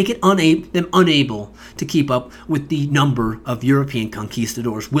and make it them unable to keep up with the number of European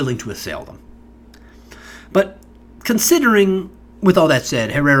conquistadors willing to assail them. But considering, with all that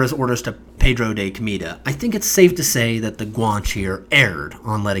said, Herrera's orders to Pedro de Comida, I think it's safe to say that the Guanche here erred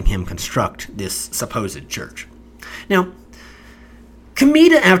on letting him construct this supposed church. Now,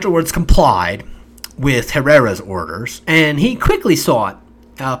 Comida afterwards complied with Herrera's orders, and he quickly sought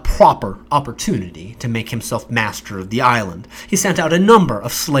a proper opportunity to make himself master of the island. He sent out a number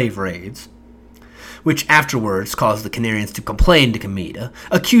of slave raids, which afterwards caused the Canarians to complain to Comida,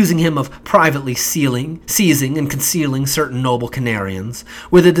 accusing him of privately seizing and concealing certain noble Canarians,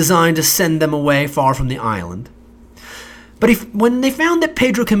 with a design to send them away far from the island. But when they found that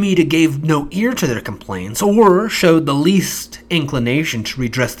Pedro Comida gave no ear to their complaints, or showed the least inclination to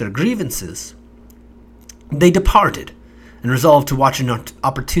redress their grievances, they departed, and resolved to watch an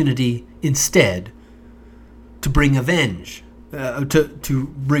opportunity instead to bring revenge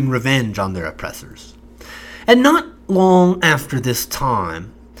on their oppressors. And not long after this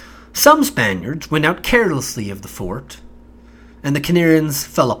time, some Spaniards went out carelessly of the fort, and the Canarians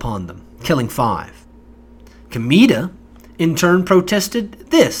fell upon them, killing 5. Comida, in turn, protested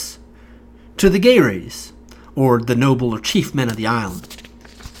this to the Gaires, or the noble or chief men of the island.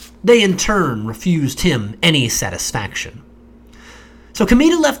 They, in turn, refused him any satisfaction. So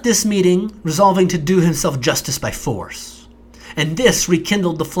Comida left this meeting, resolving to do himself justice by force. And this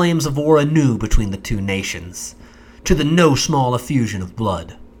rekindled the flames of war anew between the two nations, to the no small effusion of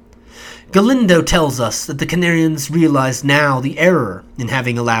blood. Galindo tells us that the Canarians realized now the error in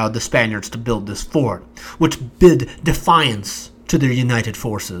having allowed the Spaniards to build this fort, which bid defiance to their united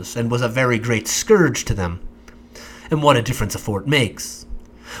forces and was a very great scourge to them. And what a difference a fort makes.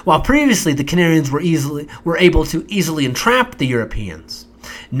 While previously the Canarians were able to easily entrap the Europeans,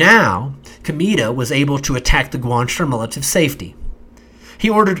 now Comida was able to attack the Guanche from relative safety. He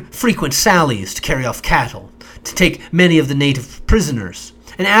ordered frequent sallies to carry off cattle, to take many of the native prisoners,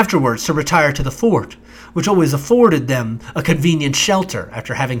 and afterwards to retire to the fort, which always afforded them a convenient shelter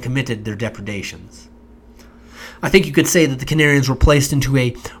after having committed their depredations. I think you could say that the Canarians were placed into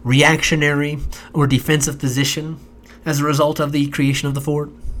a reactionary or defensive position as a result of the creation of the fort.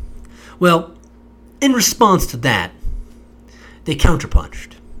 Well, in response to that, they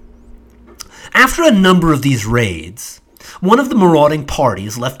counterpunched. After a number of these raids, one of the marauding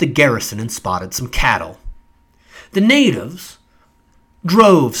parties left the garrison and spotted some cattle. The natives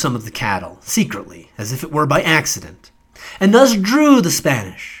drove some of the cattle secretly, as if it were by accident, and thus drew the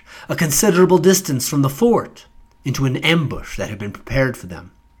Spanish a considerable distance from the fort into an ambush that had been prepared for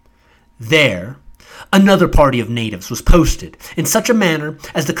them. There, another party of natives was posted in such a manner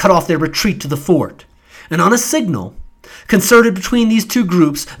as to cut off their retreat to the fort, and on a signal concerted between these two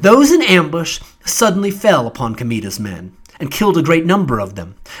groups, those in ambush suddenly fell upon Comida's men and killed a great number of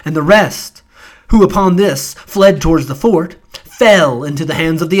them, and the rest, who upon this fled towards the fort, fell into the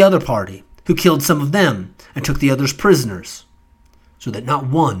hands of the other party, who killed some of them and took the others prisoners, so that not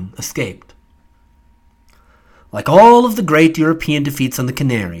one escaped. Like all of the great European defeats on the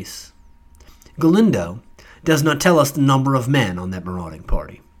Canaries, Galindo does not tell us the number of men on that marauding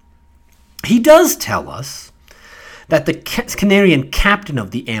party. He does tell us that the Canarian captain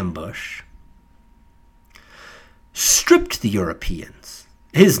of the ambush stripped the Europeans.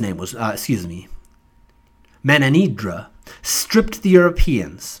 His name was, Mananidra, stripped the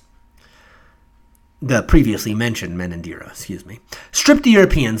Europeans. The previously mentioned Menandira, stripped the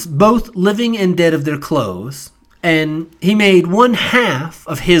Europeans, both living and dead, of their clothes, and he made 1/2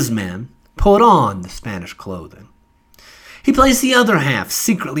 of his men put on the Spanish clothing. He placed the other half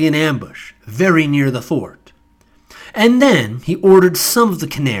secretly in ambush, very near the fort. And then he ordered some of the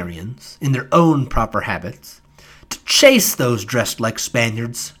Canarians, in their own proper habits, to chase those dressed like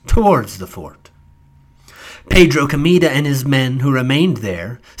Spaniards towards the fort. Pedro Comida and his men who remained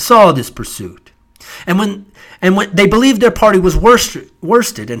there saw this pursuit, and when they believed their party was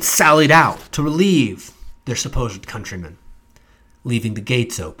worsted and sallied out to relieve their supposed countrymen, leaving the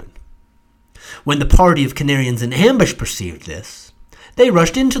gates open. When the party of Canarians in ambush perceived this, they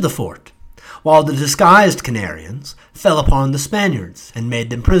rushed into the fort, while the disguised Canarians fell upon the Spaniards and made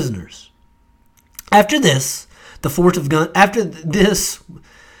them prisoners. In this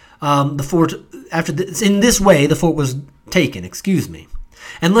way, the fort was taken,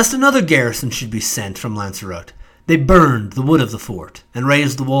 and lest another garrison should be sent from Lanzarote, they burned the wood of the fort and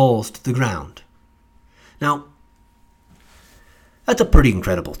razed the walls to the ground. Now, that's a pretty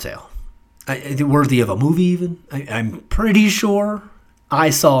incredible tale. Worthy of a movie, even. I'm pretty sure I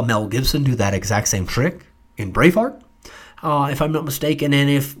saw Mel Gibson do that exact same trick in Braveheart, if I'm not mistaken. And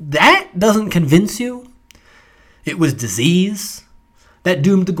if that doesn't convince you it was disease that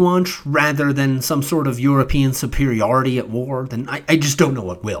doomed the Guanche rather than some sort of European superiority at war, then I just don't know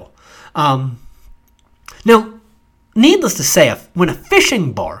what will. Now, needless to say, when a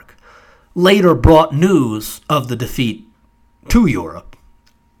fishing bark later brought news of the defeat to Europe,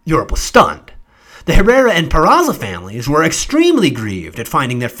 Europe was stunned. The Herrera and Peraza families were extremely grieved at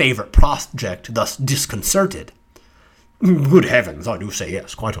finding their favorite project thus disconcerted. Good heavens, I do say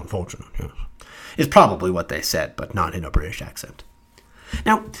yes, quite unfortunate, yes. Is probably what they said, but not in a British accent.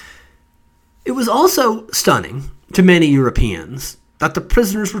 Now, it was also stunning to many Europeans that the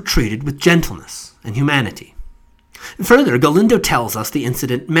prisoners were treated with gentleness and humanity. Further, Galindo tells us the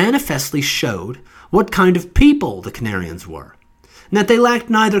incident manifestly showed what kind of people the Canarians were, and that they lacked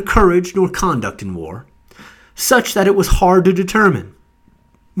neither courage nor conduct in war, such that it was hard to determine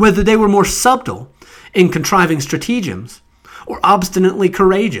whether they were more subtle in contriving stratagems or obstinately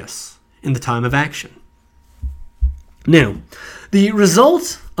courageous in the time of action. Now, the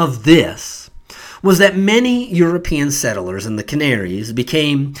result of this was that many European settlers in the Canaries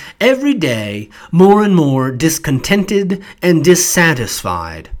became every day more and more discontented and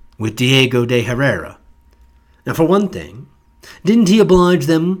dissatisfied with Diego de Herrera. Now, for one thing, didn't he oblige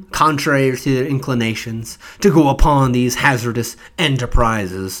them, contrary to their inclinations, to go upon these hazardous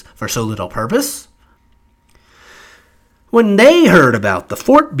enterprises for so little purpose? When they heard about the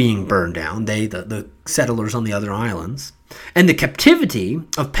fort being burned down, the settlers on the other islands, and the captivity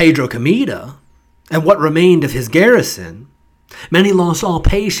of Pedro Comida, and what remained of his garrison, many lost all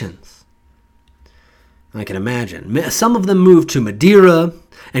patience. I can imagine. Some of them moved to Madeira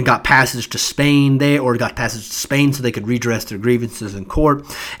and got passage to Spain so they could redress their grievances in court.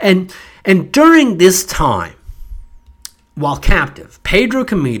 And during this time, while captive, Pedro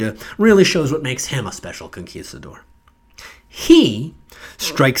Comida really shows what makes him a special conquistador. He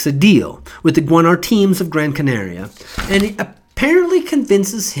strikes a deal with the Guanartemes of Gran Canaria, and it apparently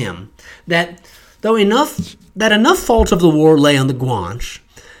convinces him that enough fault of the war lay on the Guanche,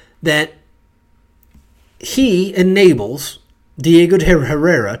 that he enables Diego de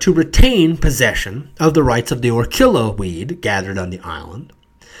Herrera to retain possession of the rights of the orquilla weed gathered on the island,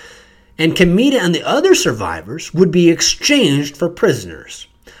 and Comida and the other survivors would be exchanged for prisoners,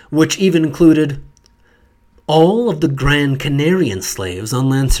 which even included all of the Gran Canarian slaves on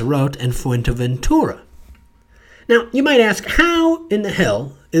Lanzarote and Fuerteventura. Now, you might ask, how in the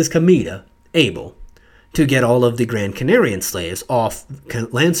hell is Comida able to get all of the Gran Canarian slaves off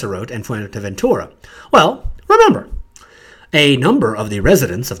Lanzarote and Fuerteventura? Well, remember, a number of the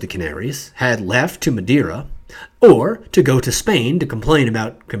residents of the Canaries had left to Madeira or to go to Spain to complain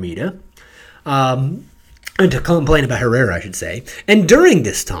about Comida, and to complain about Herrera, I should say. And during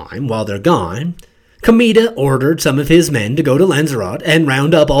this time, while they're gone, Comida ordered some of his men to go to Lanzarote and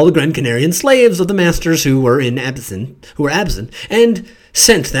round up all the Gran Canarian slaves of the masters who were absent, and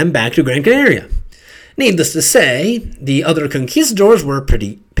sent them back to Gran Canaria. Needless to say, the other conquistadors were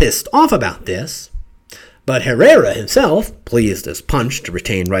pretty pissed off about this, but Herrera himself, pleased as punch to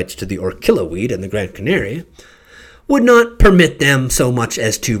retain rights to the orquilla weed and the Gran Canaria, would not permit them so much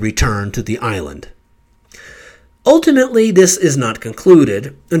as to return to the island. Ultimately, this is not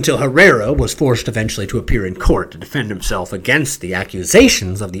concluded until Herrera was forced eventually to appear in court to defend himself against the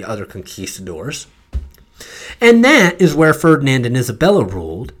accusations of the other conquistadors. And that is where Ferdinand and Isabella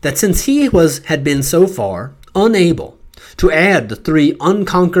ruled that since he had been so far unable to add the 3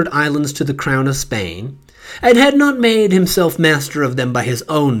 unconquered islands to the crown of Spain, and had not made himself master of them by his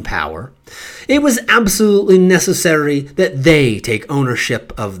own power, it was absolutely necessary that they take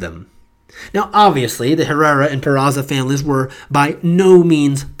ownership of them. Now, obviously, the Herrera and Peraza families were by no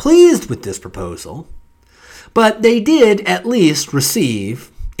means pleased with this proposal, but they did at least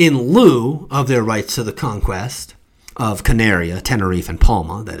receive, in lieu of their rights to the conquest of Canaria, Tenerife, and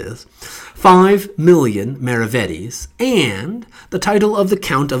Palma, that is, 5 million maravedis, and the title of the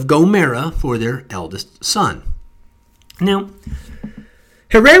Count of Gomera for their eldest son. Now,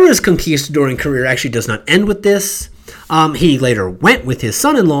 Herrera's conquistadoring career actually does not end with this. He later went with his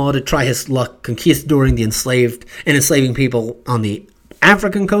son-in-law to try his luck conquistadoring the enslaving people on the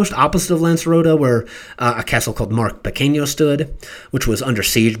African coast opposite of Lanzarote, where a castle called Mark Pequeño stood, which was under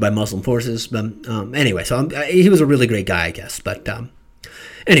siege by Muslim forces. Anyway, so he was a really great guy, I guess. But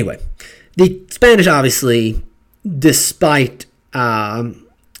anyway, the Spanish, obviously, despite the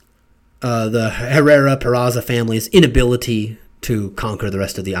Herrera Peraza family's inability to conquer the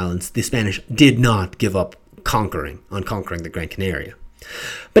rest of the islands, the Spanish did not give up conquering the Gran Canaria.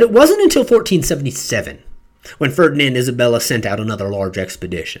 But it wasn't until 1477 when Ferdinand and Isabella sent out another large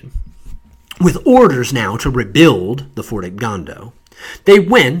expedition. With orders now to rebuild the fort at Gondo, they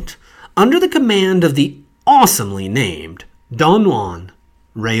went under the command of the awesomely named Don Juan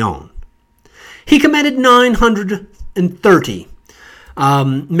Rayon. He commanded 930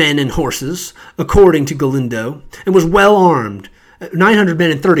 men and horses, according to Galindo, and was well armed. 900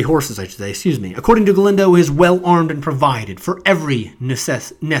 men and 30 horses, I should say, excuse me. According to Galindo, he is well armed and provided for every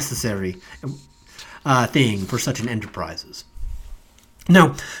necessary thing for such an enterprises.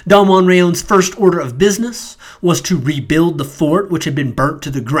 Now, Don Juan Rayon's first order of business was to rebuild the fort, which had been burnt to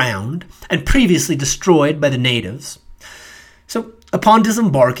the ground and previously destroyed by the natives. So, upon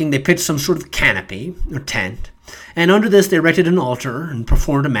disembarking, they pitched some sort of canopy or tent, and under this they erected an altar and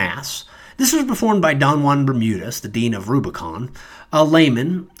performed a mass. This was performed by Don Juan Bermudez, the Dean of Rubicon, a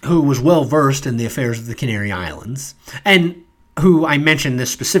layman who was well versed in the affairs of the Canary Islands, and who I mentioned this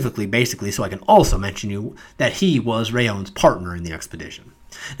specifically, basically, so I can also mention you that he was Rayon's partner in the expedition.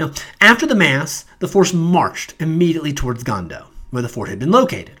 Now, after the mass, the force marched immediately towards Gondo, where the fort had been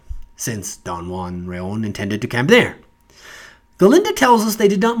located, since Don Juan Rayon intended to camp there. Galindo tells us they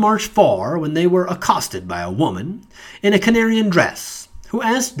did not march far when they were accosted by a woman in a Canarian dress, who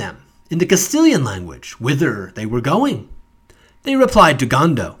asked them, in the Castilian language, whither they were going. They replied to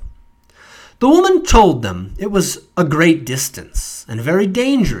Gondo. The woman told them it was a great distance and very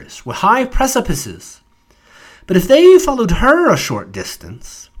dangerous, with high precipices. But if they followed her a short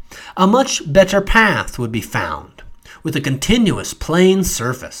distance, a much better path would be found, with a continuous plain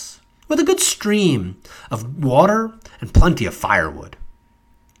surface, with a good stream of water and plenty of firewood.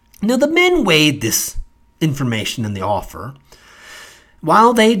 Now the men weighed this information in the offer.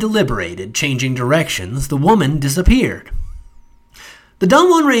 While they deliberated, changing directions, the woman disappeared. The Don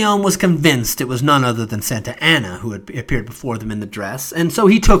Juan Rayon was convinced it was none other than Santa Anna who had appeared before them in the dress, and so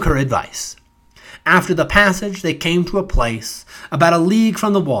he took her advice. After the passage, they came to a place about a league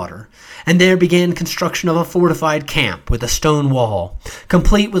from the water, and there began construction of a fortified camp with a stone wall,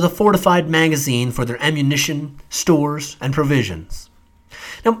 complete with a fortified magazine for their ammunition, stores, and provisions.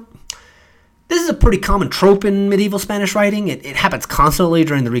 Now, this is a pretty common trope in medieval Spanish writing. It happens constantly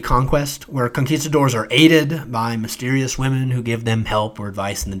during the Reconquest, where conquistadors are aided by mysterious women who give them help or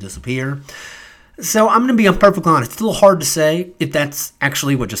advice and then disappear. So I'm going to be perfectly honest. It's a little hard to say if that's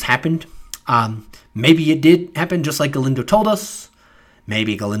actually what just happened. Maybe it did happen just like Galindo told us.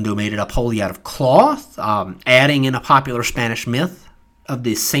 Maybe Galindo made it up wholly out of cloth, adding in a popular Spanish myth of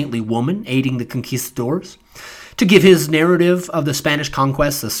the saintly woman aiding the conquistadors, to give his narrative of the Spanish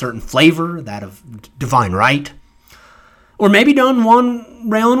conquest a certain flavor, that of divine right. Or maybe Don Juan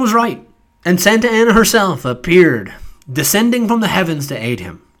Rayon was right, and Santa Anna herself appeared, descending from the heavens to aid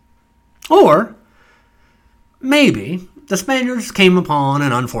him. Or maybe the Spaniards came upon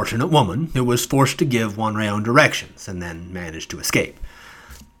an unfortunate woman who was forced to give Juan Rayon directions and then managed to escape.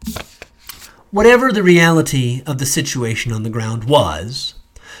 Whatever the reality of the situation on the ground was,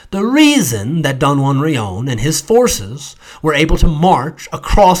 the reason that Don Juan Rayon and his forces were able to march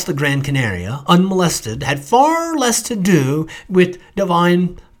across the Gran Canaria unmolested had far less to do with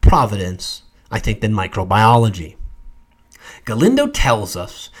divine providence, I think, than microbiology. Galindo tells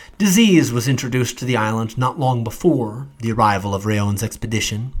us disease was introduced to the island not long before the arrival of Rayon's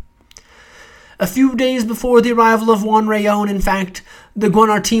expedition. A few days before the arrival of Juan Rayon, in fact, the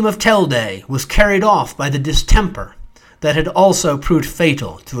Guanarteme of Telde was carried off by the distemper that had also proved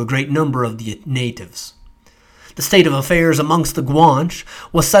fatal to a great number of the natives. The state of affairs amongst the Guanche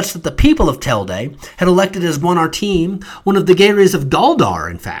was such that the people of Telde had elected as Guanarteme one of the Gaires of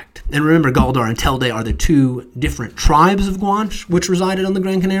Galdar, in fact. And remember, Galdar and Telde are the two different tribes of Guanche which resided on the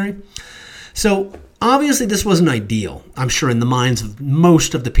Gran Canary. So, obviously this wasn't ideal, I'm sure, in the minds of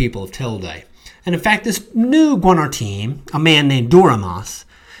most of the people of Telde. And in fact, this new Guanarteme, a man named Doramas,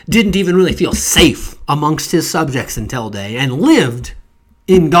 didn't even really feel safe amongst his subjects in Telde and lived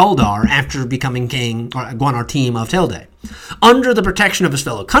in Galdar after becoming king, or Guanarteme of Telde, under the protection of his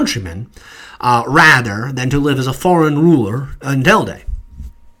fellow countrymen, rather than to live as a foreign ruler in Telde.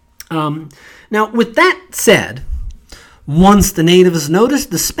 Now, with that said, once the natives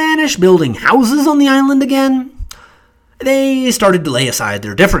noticed the Spanish building houses on the island again, they started to lay aside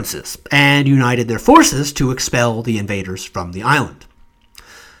their differences and united their forces to expel the invaders from the island.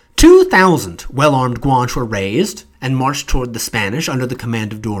 2,000 well-armed Guanche were raised and marched toward the Spanish under the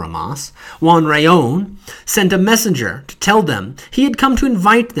command of Doramas. Juan Rayon sent a messenger to tell them he had come to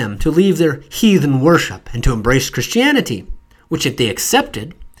invite them to leave their heathen worship and to embrace Christianity, which if they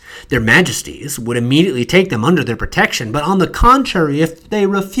accepted, their majesties would immediately take them under their protection, but on the contrary, if they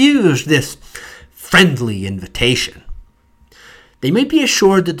refused this friendly invitation, they might be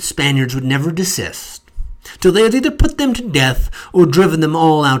assured that the Spaniards would never desist, till they had either put them to death or driven them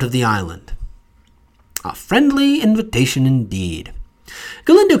all out of the island. A friendly invitation indeed.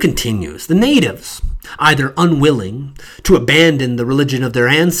 Galindo continues, the natives, either unwilling to abandon the religion of their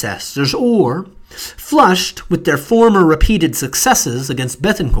ancestors or flushed with their former repeated successes against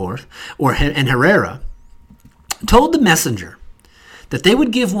Betancourt and Herrera, told the messenger that they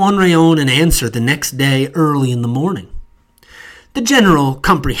would give Juan Rayon an answer the next day early in the morning. The general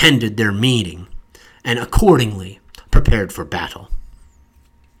comprehended their meaning and accordingly prepared for battle.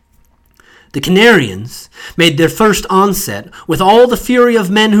 The Canarians made their first onset with all the fury of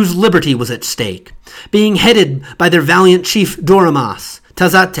men whose liberty was at stake, being headed by their valiant chief Doramas,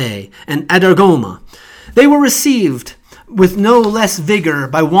 Tazate, and Adargoma. They were received with no less vigor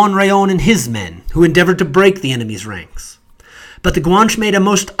by Juan Rayon and his men, who endeavored to break the enemy's ranks. But the Guanche made a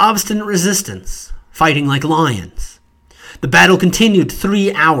most obstinate resistance, fighting like lions. The battle continued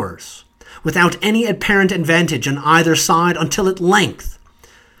 3 hours, without any apparent advantage on either side, until at length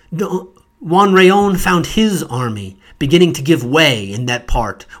Juan Rayon found his army beginning to give way in that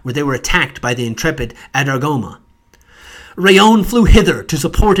part where they were attacked by the intrepid Adargoma. Rayon flew hither to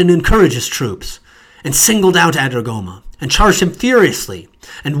support and encourage his troops, and singled out Adargoma, and charged him furiously,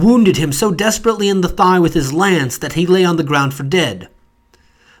 and wounded him so desperately in the thigh with his lance that he lay on the ground for dead.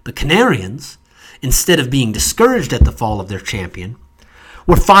 The Canarians, instead of being discouraged at the fall of their champion,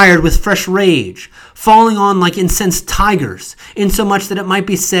 were fired with fresh rage, falling on like incensed tigers, insomuch that it might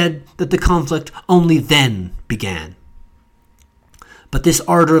be said that the conflict only then began. But this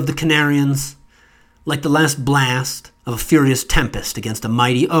ardor of the Canarians, like the last blast of a furious tempest against a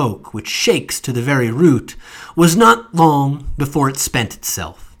mighty oak which shakes to the very root, was not long before it spent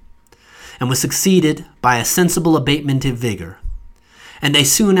itself, and was succeeded by a sensible abatement of vigor. And they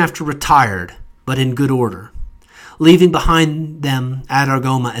soon after retired, but in good order, leaving behind them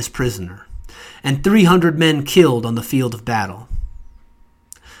Adargoma as prisoner, and 300 men killed on the field of battle.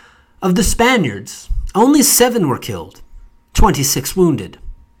 Of the Spaniards, only 7 were killed, 26 wounded.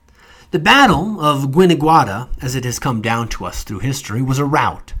 The Battle of Guinaguada, as it has come down to us through history, was a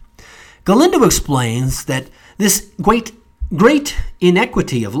rout. Galindo explains that this great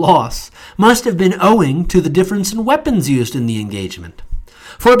inequity of loss must have been owing to the difference in weapons used in the engagement.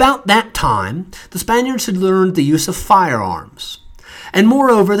 For about that time, the Spaniards had learned the use of firearms. And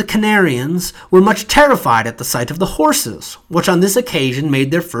moreover, the Canarians were much terrified at the sight of the horses, which on this occasion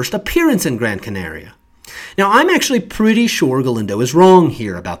made their first appearance in Gran Canaria. Now, I'm actually pretty sure Galindo is wrong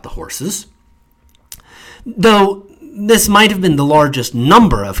here about the horses, though this might have been the largest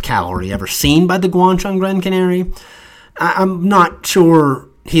number of cavalry ever seen by the Guanche on Gran Canaria. I'm not sure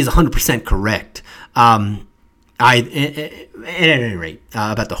he's 100% correct. At any rate,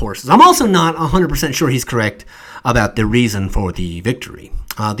 about the horses. I'm also not 100% sure he's correct about the reason for the victory.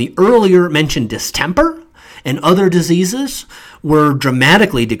 The earlier mentioned distemper and other diseases were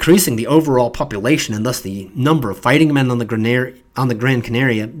dramatically decreasing the overall population and thus the number of fighting men on the Gran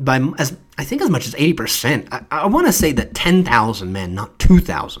Canaria by as much as 80%. I want to say that 10,000 men, not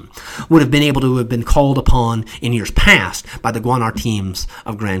 2,000, would have been able to have been called upon in years past by the Guanar teams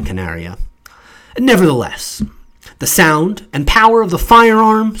of Gran Canaria. Nevertheless, the sound and power of the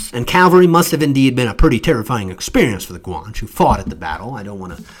firearms and cavalry must have indeed been a pretty terrifying experience for the Guanche who fought at the battle. I don't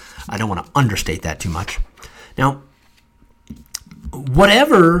want to understate that too much. Now,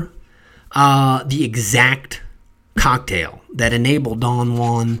 whatever the exact cocktail that enabled Don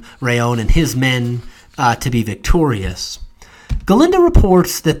Juan Rayon and his men to be victorious, Galindo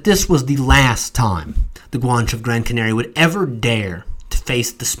reports that this was the last time the Guanche of Gran Canaria would ever dare to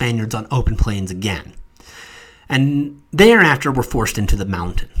face the Spaniards on open plains again, and thereafter were forced into the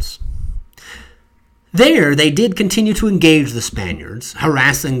mountains. There, they did continue to engage the Spaniards,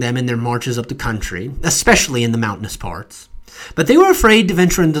 harassing them in their marches up the country, especially in the mountainous parts. But they were afraid to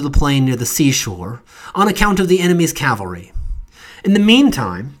venture into the plain near the seashore on account of the enemy's cavalry. In the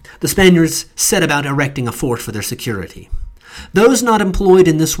meantime, the Spaniards set about erecting a fort for their security. Those not employed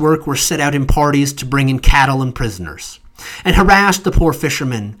in this work were set out in parties to bring in cattle and prisoners, and harassed the poor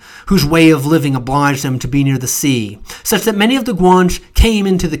fishermen, whose way of living obliged them to be near the sea, such that many of the Guanche came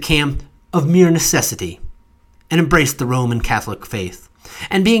into the camp of mere necessity, and embraced the Roman Catholic faith.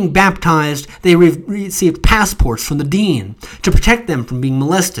 And being baptized, they received passports from the dean to protect them from being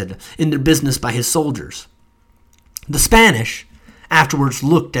molested in their business by his soldiers. The Spanish afterwards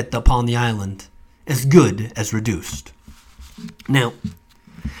looked upon the island as good as reduced. Now,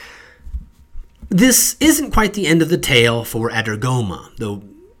 this isn't quite the end of the tale for Adargoma, though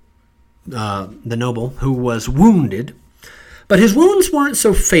the noble who was wounded, but his wounds weren't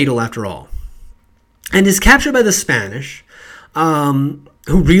so fatal after all. And his capture by the Spanish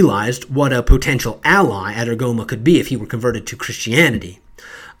who realized what a potential ally Adargoma could be if he were converted to Christianity,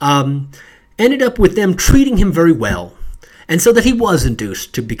 ended up with them treating him very well, and so that he was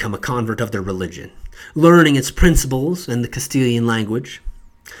induced to become a convert of their religion, learning its principles and the Castilian language.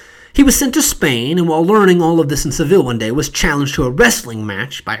 He was sent to Spain, and while learning all of this in Seville one day, was challenged to a wrestling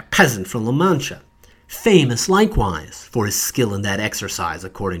match by a peasant from La Mancha, famous likewise for his skill in that exercise,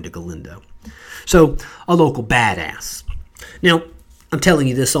 according to Galindo. So, a local badass. Now, I'm telling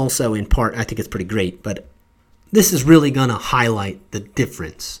you this also in part, I think it's pretty great, but this is really going to highlight the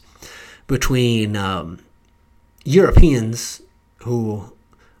difference between Europeans who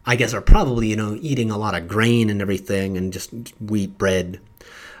I guess are probably, eating a lot of grain and everything and just wheat bread,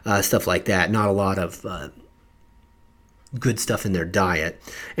 stuff like that. Not a lot of good stuff in their diet.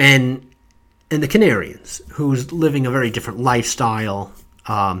 And the Canarians, who's living a very different lifestyle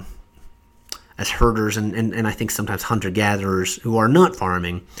as herders and I think sometimes hunter-gatherers who are not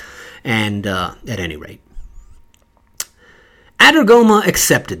farming, and at any rate. Adargoma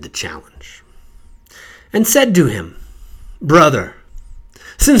accepted the challenge and said to him, "Brother,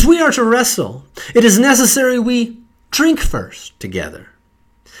 since we are to wrestle, it is necessary we drink first together."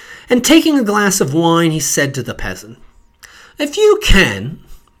 And taking a glass of wine, he said to the peasant, "If you can,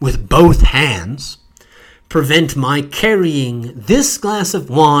 with both hands, prevent my carrying this glass of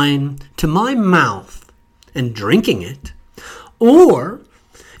wine to my mouth and drinking it, or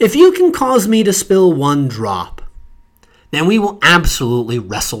if you can cause me to spill one drop, then we will absolutely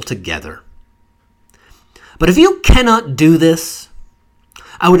wrestle together. But if you cannot do this,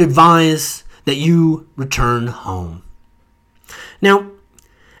 I would advise that you return home." Now,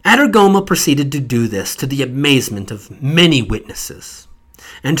 Adargoma proceeded to do this to the amazement of many witnesses,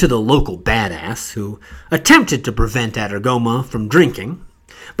 and to the local badass who attempted to prevent Adargoma from drinking,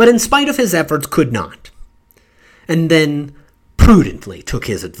 but in spite of his efforts could not, and then prudently took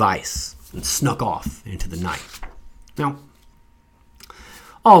his advice and snuck off into the night. Now,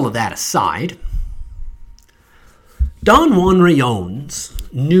 all of that aside, Don Juan Rayon's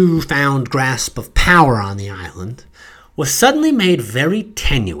newfound grasp of power on the island was suddenly made very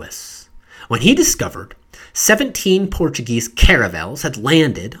tenuous when he discovered 17 Portuguese caravels had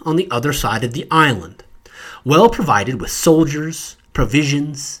landed on the other side of the island, well provided with soldiers,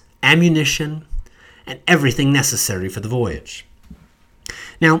 provisions, ammunition, and everything necessary for the voyage.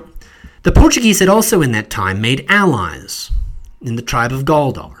 Now, the Portuguese had also in that time made allies in the tribe of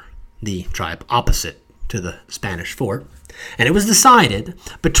Galdar, the tribe opposite to the Spanish fort, and it was decided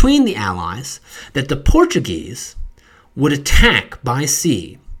between the allies that the Portuguese would attack by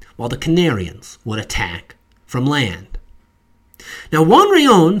sea while the Canarians would attack from land. Now, Juan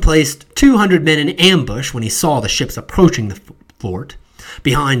Rayon placed 200 men in ambush when he saw the ships approaching the fort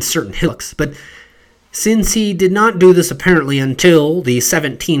behind certain hillocks, but since he did not do this apparently until the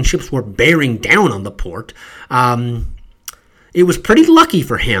 17 ships were bearing down on the port, it was pretty lucky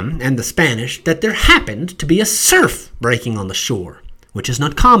for him and the Spanish that there happened to be a surf breaking on the shore, which is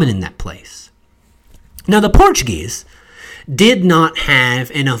not common in that place. Now, the Portuguese did not have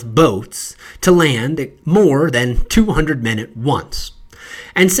enough boats to land more than 200 men at once.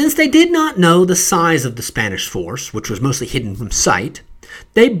 And since they did not know the size of the Spanish force, which was mostly hidden from sight,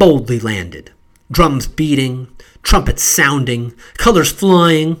 they boldly landed, drums beating, trumpets sounding, colors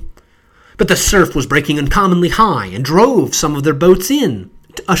flying. But the surf was breaking uncommonly high and drove some of their boats in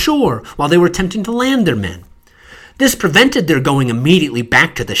ashore while they were attempting to land their men. This prevented their going immediately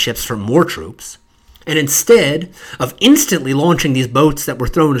back to the ships for more troops. And instead of instantly launching these boats that were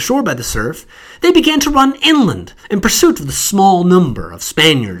thrown ashore by the surf, they began to run inland in pursuit of the small number of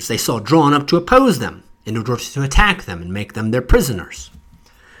Spaniards they saw drawn up to oppose them in order to attack them and make them their prisoners.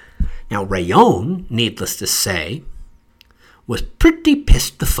 Now, Rayon, needless to say, was pretty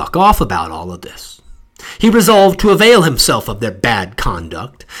pissed the fuck off about all of this. He resolved to avail himself of their bad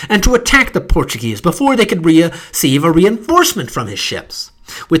conduct and to attack the Portuguese before they could receive a reinforcement from his ships.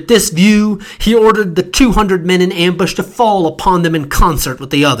 With this view, he ordered the 200 men in ambush to fall upon them in concert with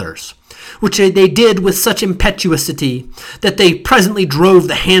the others, which they did with such impetuosity that they presently drove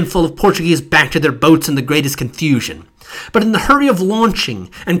the handful of Portuguese back to their boats in the greatest confusion. But in the hurry of launching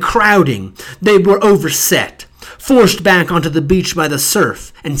and crowding, they were overset, forced back onto the beach by the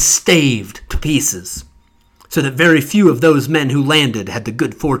surf, and staved to pieces, so that very few of those men who landed had the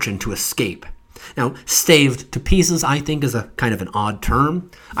good fortune to escape. Now, staved to pieces, I think, is a kind of an odd term.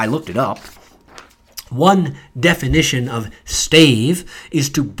 I looked it up. One definition of stave is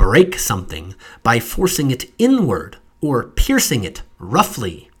to break something by forcing it inward or piercing it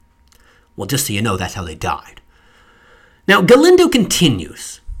roughly. Well, just so you know, that's how they died. Now, Galindo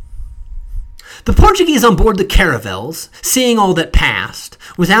continues. The Portuguese on board the caravels, seeing all that passed,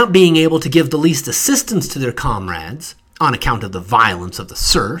 without being able to give the least assistance to their comrades, on account of the violence of the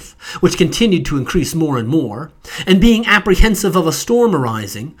surf, which continued to increase more and more, and being apprehensive of a storm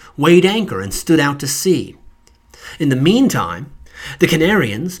arising, weighed anchor and stood out to sea. In the meantime, the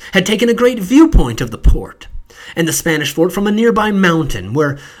Canarians had taken a great viewpoint of the port, and the Spanish fort from a nearby mountain,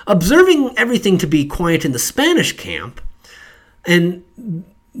 where, observing everything to be quiet in the Spanish camp, and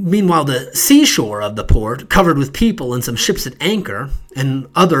meanwhile the seashore of the port covered with people and some ships at anchor, and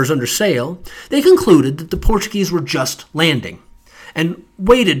others under sail, they concluded that the Portuguese were just landing, and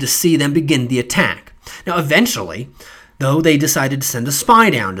waited to see them begin the attack. Now, eventually, though, they decided to send a spy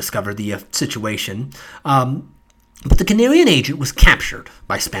down to discover the situation, but the Canarian agent was captured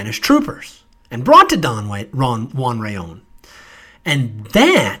by Spanish troopers and brought to Don Juan Rayon. And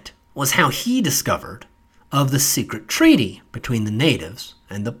that was how he discovered of the secret treaty between the natives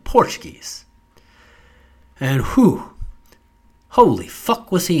and the Portuguese. And holy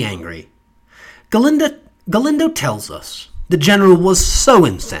fuck was he angry. Galindo tells us the general was so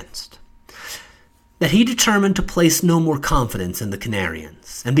incensed that he determined to place no more confidence in the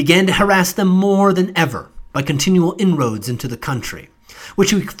Canarians and began to harass them more than ever by continual inroads into the country,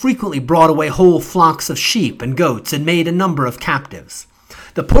 which he frequently brought away whole flocks of sheep and goats and made a number of captives.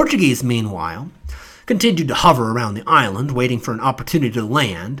 The Portuguese, meanwhile, continued to hover around the island, waiting for an opportunity to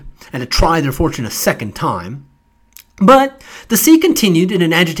land and to try their fortune a second time. But the sea continued in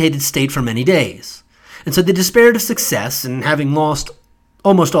an agitated state for many days, and so they despaired of success, and having lost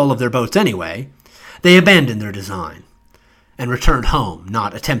almost all of their boats anyway, they abandoned their design and returned home,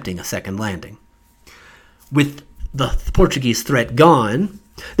 not attempting a second landing. With the Portuguese threat gone,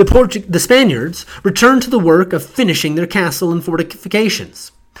 the Spaniards returned to the work of finishing their castle and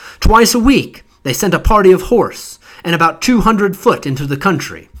fortifications. Twice a week, they sent a party of horse and about 200 foot into the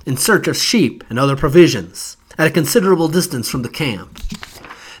country in search of sheep and other provisions at a considerable distance from the camp.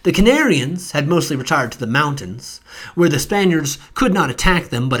 The Canarians had mostly retired to the mountains, where the Spaniards could not attack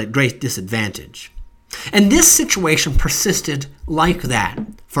them but at great disadvantage. And this situation persisted like that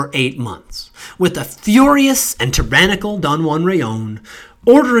for 8 months, with the furious and tyrannical Don Juan Rayon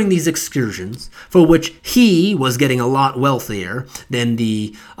ordering these excursions, for which he was getting a lot wealthier than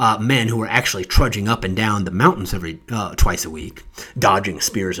the men who were actually trudging up and down the mountains twice a week, dodging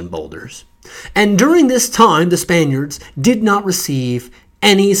spears and boulders. And during this time, the Spaniards did not receive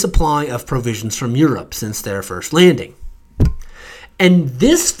any supply of provisions from Europe since their first landing. And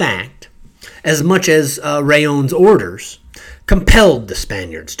this fact, as much as Rayon's orders, compelled the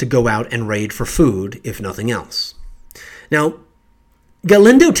Spaniards to go out and raid for food, if nothing else. Now,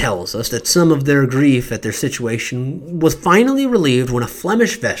 Galindo tells us that some of their grief at their situation was finally relieved when a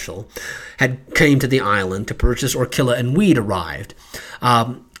Flemish vessel came to the island to purchase orchilla and weed arrived,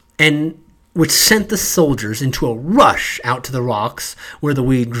 and which sent the soldiers into a rush out to the rocks where the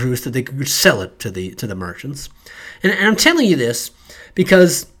weed grew so they could sell it to the merchants. And I'm telling you this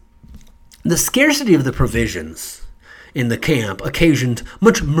because the scarcity of the provisions in the camp occasioned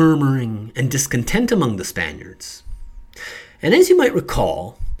much murmuring and discontent among the Spaniards. And as you might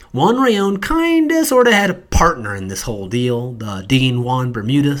recall, Juan Rayon kinda sorta had a partner in this whole deal, the Dean Juan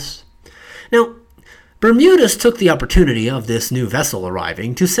Bermudez. Now, Bermudez took the opportunity of this new vessel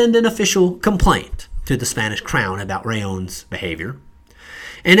arriving to send an official complaint to the Spanish crown about Rayon's behavior.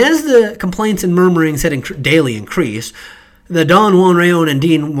 And as the complaints and murmurings had daily increased, the Don Juan Rayon and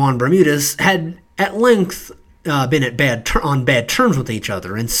Dean Juan Bermudez had at length been on bad terms with each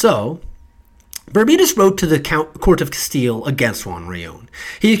other, and so Bermudez wrote to the Court of Castile against Juan Rayon.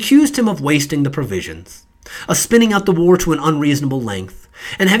 He accused him of wasting the provisions, of spinning out the war to an unreasonable length,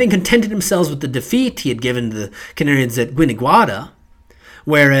 and having contented himself with the defeat he had given the Canarians at Guiniguada,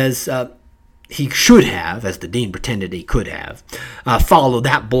 whereas he should have, as the Dean pretended he could have, followed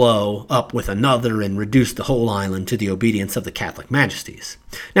that blow up with another and reduced the whole island to the obedience of the Catholic majesties.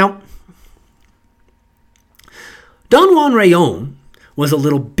 Now, Don Juan Rayon was a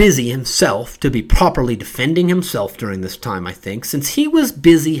little busy himself to be properly defending himself during this time, I think, since he was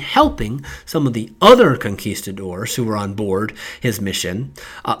busy helping some of the other conquistadors who were on board his mission,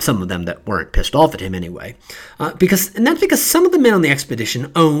 some of them that weren't pissed off at him anyway, because some of the men on the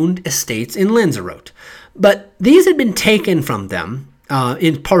expedition owned estates in Lanzarote, but these had been taken from them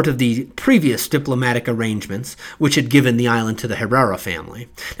in part of the previous diplomatic arrangements which had given the island to the Herrera family.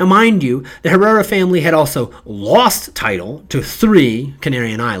 Now, mind you, the Herrera family had also lost title to 3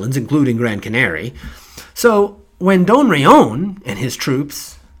 Canarian islands, including Gran Canary. So when Don Rayon and his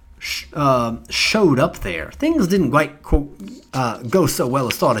troops showed up there, things didn't quite go so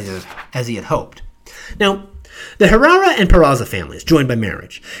well as he had hoped. Now, The Herrera and Peraza families, joined by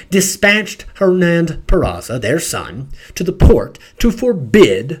marriage, dispatched Hernand Peraza, their son, to the port to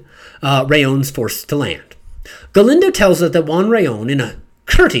forbid Rayon's forces to land. Galindo tells us that Juan Rayon, in a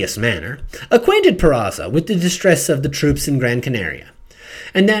courteous manner, acquainted Peraza with the distress of the troops in Gran Canaria,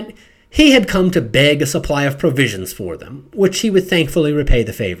 and that he had come to beg a supply of provisions for them, which he would thankfully repay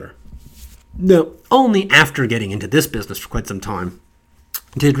the favor. Now, only after getting into this business for quite some time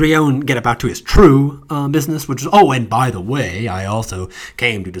did Rayon get about to his true business, which is, oh, and by the way, I also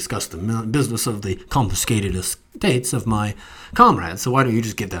came to discuss the business of the confiscated estates of my comrades, so why don't you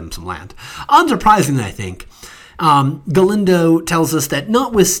just give them some land? Unsurprisingly, I think, Galindo tells us that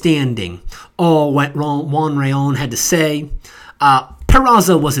notwithstanding all what Juan Rayon had to say,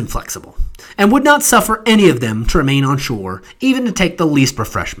 Peraza was inflexible, and would not suffer any of them to remain on shore, even to take the least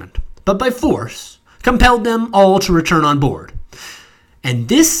refreshment, but by force compelled them all to return on board. And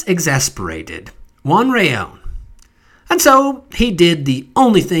this exasperated Juan Rayon. And so he did the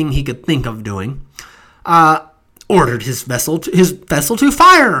only thing he could think of doing, ordered his vessel to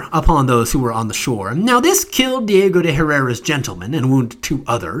fire upon those who were on the shore. Now this killed Diego de Herrera's gentlemen and wounded 2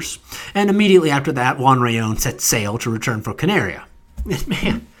 others, and immediately after that Juan Rayon set sail to return for Canaria.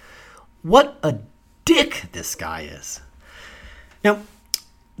 Man, what a dick this guy is. Now,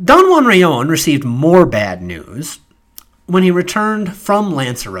 Don Juan Rayon received more bad news when he returned from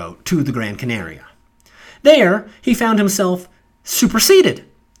Lanzarote to the Gran Canaria. There, he found himself superseded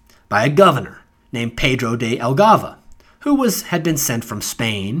by a governor named Pedro de Algava, who had been sent from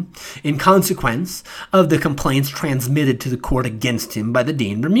Spain in consequence of the complaints transmitted to the court against him by the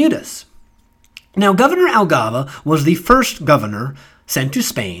Dean Bermudez. Now, Governor Algava was the first governor sent to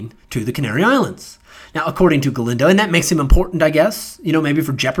Spain to the Canary Islands. Now, according to Galindo, and that makes him important, I guess, maybe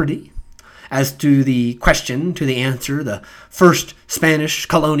for jeopardy, as to the question, to the answer, the first Spanish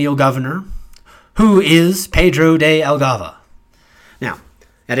colonial governor, who is Pedro de Algava. Now,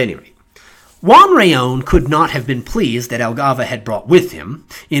 at any rate, Juan Rayon could not have been pleased that Algava had brought with him,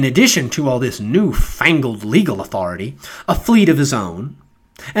 in addition to all this newfangled legal authority, a fleet of his own,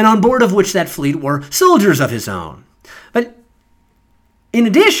 and on board of which that fleet were soldiers of his own. But in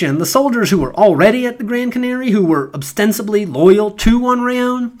addition, the soldiers who were already at the Gran Canary, who were ostensibly loyal to Juan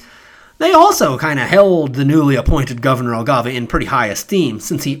Rayon, they also kind of held the newly appointed Governor Algava in pretty high esteem,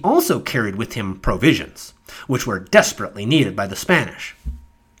 since he also carried with him provisions, which were desperately needed by the Spanish.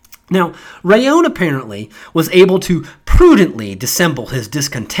 Now, Rayon apparently was able to prudently dissemble his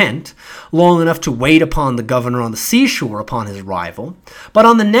discontent long enough to wait upon the governor on the seashore upon his arrival, but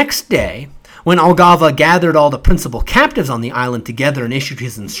on the next day, when Algava gathered all the principal captives on the island together and issued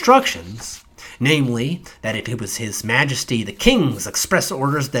his instructions, namely, that it was His Majesty the King's express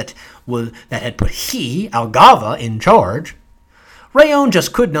orders that had put he, Algava, in charge, Rayon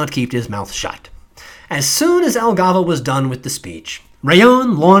just could not keep his mouth shut. As soon as Algava was done with the speech,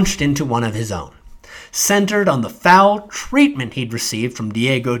 Rayon launched into one of his own, centered on the foul treatment he'd received from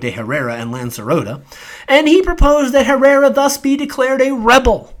Diego de Herrera and Lanzarote, and he proposed that Herrera thus be declared a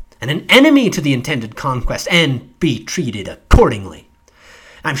rebel and an enemy to the intended conquest, and be treated accordingly.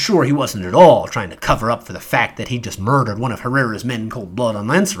 I'm sure he wasn't at all trying to cover up for the fact that he'd just murdered one of Herrera's men in cold blood on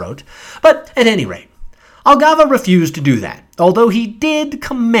Lanzarote, but at any rate, Algava refused to do that, although he did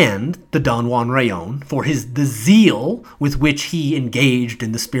commend the Don Juan Rayon for the zeal with which he engaged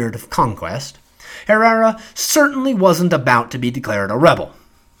in the spirit of conquest. Herrera certainly wasn't about to be declared a rebel.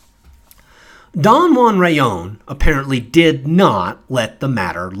 Don Juan Rayon apparently did not let the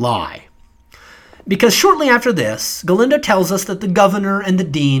matter lie, because shortly after this, Galindo tells us that the governor and the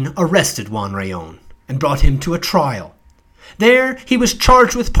dean arrested Juan Rayon and brought him to a trial. There he was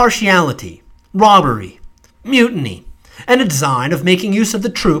charged with partiality, robbery, mutiny, and a design of making use of the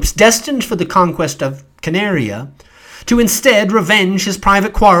troops destined for the conquest of Canaria to instead revenge his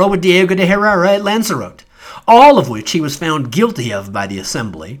private quarrel with Diego de Herrera at Lanzarote, all of which he was found guilty of by the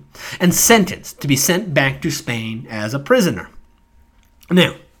Assembly and sentenced to be sent back to Spain as a prisoner.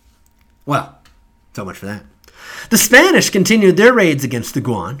 Now, well, so much for that. The Spanish continued their raids against the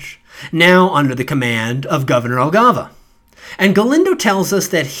Guanche, now under the command of Governor Algava. And Galindo tells us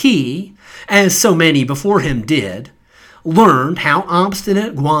that he, as so many before him did, learned how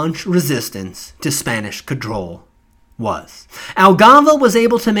obstinate Guanche resistance to Spanish control was. Algava was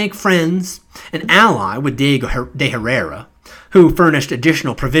able to make friends and ally with Diego de Herrera, who furnished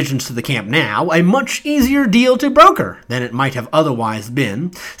additional provisions to the camp now, a much easier deal to broker than it might have otherwise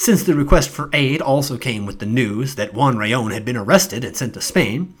been, since the request for aid also came with the news that Juan Rayon had been arrested and sent to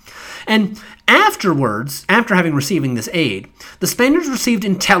Spain. And afterwards, after having received this aid, the Spaniards received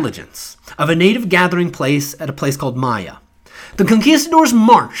intelligence of a native gathering place at a place called Maya. The conquistadors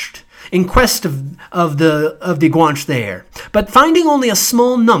marched in quest of the Guanche there, but finding only a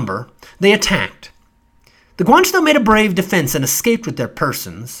small number, they attacked. The Guanche, though, made a brave defense and escaped with their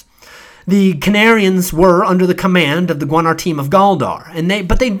persons. The Canarians were under the command of the Guanarteam of Galdar,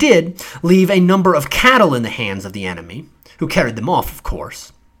 but they did leave a number of cattle in the hands of the enemy, who carried them off, of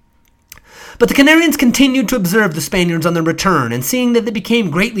course. But the Canarians continued to observe the Spaniards on their return, and seeing that they became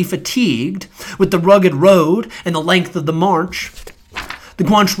greatly fatigued with the rugged road and the length of the march, the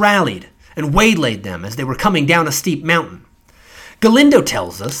Guanche rallied and waylaid them as they were coming down a steep mountain. Galindo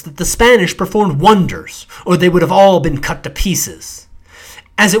tells us that the Spanish performed wonders, or they would have all been cut to pieces.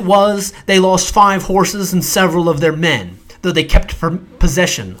 As it was, they lost 5 horses and several of their men, though they kept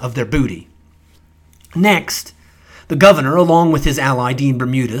possession of their booty. Next, the governor, along with his ally Dean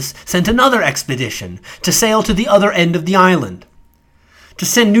Bermudez, sent another expedition to sail to the other end of the island, to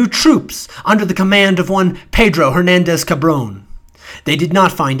send new troops under the command of one Pedro Hernandez Cabron. They did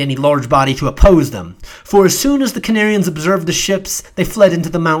not find any large body to oppose them, for as soon as the Canarians observed the ships, they fled into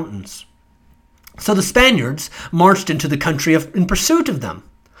the mountains. So the Spaniards marched into the country in pursuit of them,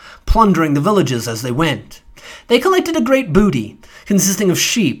 plundering the villages as they went. They collected a great booty, consisting of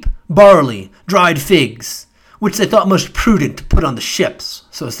sheep, barley, dried figs, which they thought most prudent to put on the ships,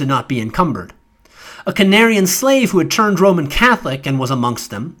 so as to not be encumbered. A Canarian slave who had turned Roman Catholic and was amongst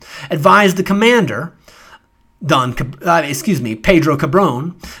them advised the commander, Pedro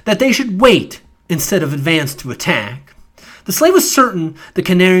Cabron, that they should wait instead of advance to attack. The slave was certain the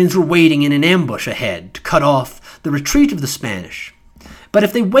Canarians were waiting in an ambush ahead to cut off the retreat of the Spanish. But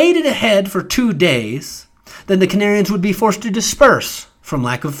if they waited ahead for 2 days, then the Canarians would be forced to disperse from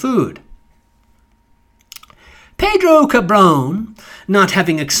lack of food. Pedro Cabron, not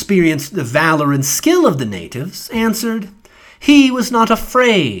having experienced the valor and skill of the natives, answered he was not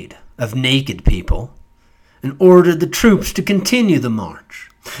afraid of naked people, and ordered the troops to continue the march.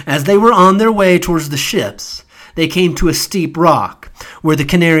 As they were on their way towards the ships, they came to a steep rock, where the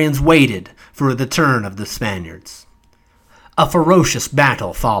Canarians waited for the turn of the Spaniards. A ferocious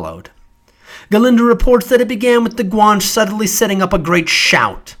battle followed. Galindo reports that it began with the Guanche suddenly setting up a great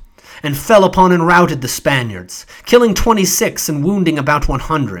shout, and fell upon and routed the Spaniards, killing 26 and wounding about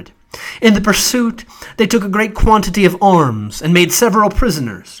 100. In the pursuit, they took a great quantity of arms and made several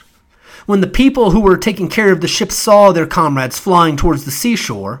prisoners. When the people who were taking care of the ships saw their comrades flying towards the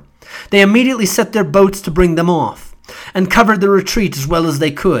seashore, they immediately set their boats to bring them off, and covered the retreat as well as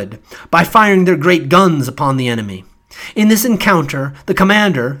they could, by firing their great guns upon the enemy. In this encounter, the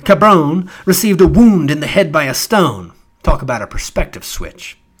commander, Cabron, received a wound in the head by a stone. Talk about a perspective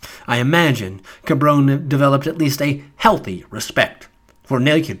switch. I imagine Cabron developed at least a healthy respect for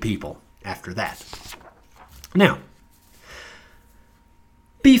naked people after that. Now,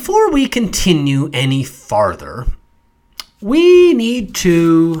 before we continue any farther, we need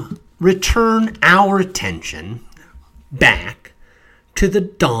to return our attention back to the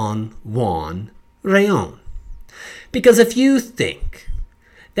Don Juan Rayon. Because if you think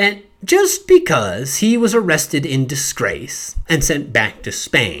that just because he was arrested in disgrace and sent back to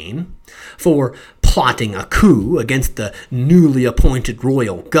Spain for plotting a coup against the newly appointed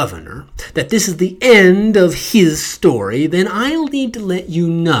royal governor, that this is the end of his story, then I'll need to let you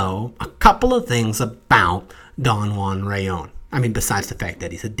know a couple of things about Don Juan Rayon. I mean, besides the fact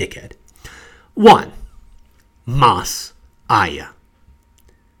that he's a dickhead. 1. Mas Aya.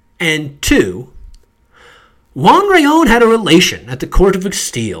 And 2. Juan Rayon had a relation at the court of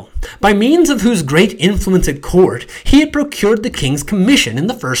Castile, by means of whose great influence at court he had procured the king's commission in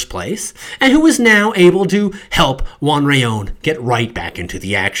the first place, and who was now able to help Juan Rayon get right back into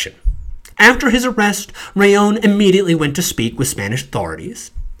the action. After his arrest, Rayon immediately went to speak with Spanish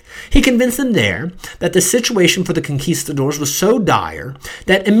authorities. He convinced them there that the situation for the conquistadors was so dire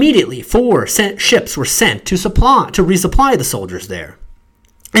that immediately 4 ships were sent to resupply the soldiers there.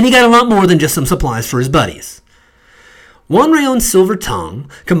 And he got a lot more than just some supplies for his buddies. Juan Rayon's silver tongue,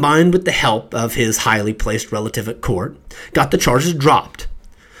 combined with the help of his highly placed relative at court, got the charges dropped,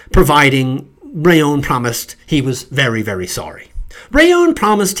 providing Rayon promised he was very, very sorry. Rayon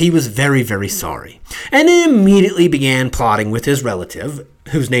promised he was very, very sorry, and then immediately began plotting with his relative,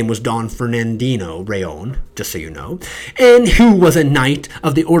 whose name was Don Fernandino Rayon, just so you know, and who was a knight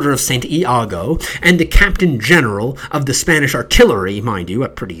of the Order of St. Iago, and the captain general of the Spanish artillery, mind you, a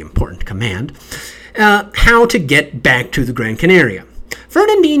pretty important command, how to get back to the Gran Canaria.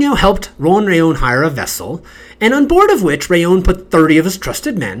 Fernandino helped Juan Rayon hire a vessel, and on board of which Rayon put 30 of his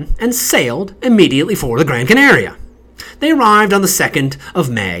trusted men, and sailed immediately for the Gran Canaria. They arrived on the 2nd of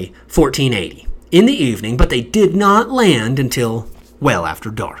May, 1480, in the evening, but they did not land until well after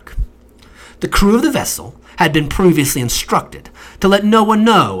dark. The crew of the vessel had been previously instructed to let no one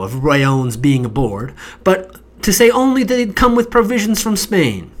know of Rayon's being aboard, but to say only that he'd come with provisions from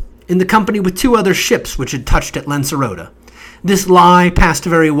Spain, in the company with 2 other ships which had touched at Lancerota. This lie passed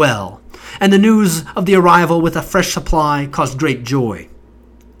very well, and the news of the arrival with a fresh supply caused great joy.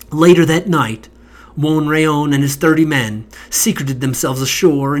 Later that night, Juan Rayon and his 30 men secreted themselves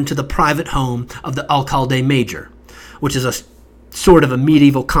ashore into the private home of the alcalde major, which is a sort of a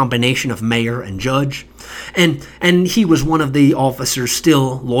medieval combination of mayor and judge, and he was one of the officers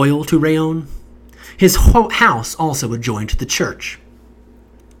still loyal to Rayon. His house also adjoined the church.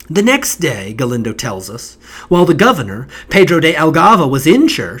 The next day, Galindo tells us, while the governor, Pedro de Algava, was in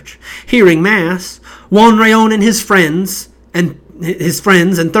church, hearing Mass, Juan Rayon and his friends and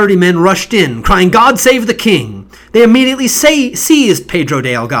 30 men rushed in, crying, "God save the king!" They immediately seized Pedro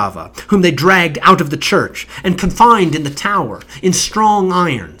de Algava, whom they dragged out of the church and confined in the tower in strong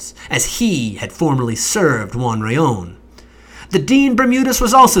irons, as he had formerly served Juan Rayon. The Dean Bermudez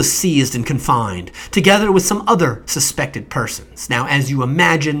was also seized and confined, together with some other suspected persons. Now, as you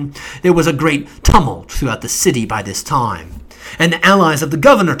imagine, there was a great tumult throughout the city by this time, and the allies of the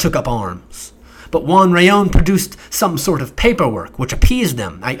governor took up arms. But Juan Rayon produced some sort of paperwork which appeased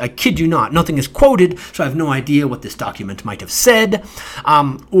them. I kid you not, nothing is quoted, so I have no idea what this document might have said,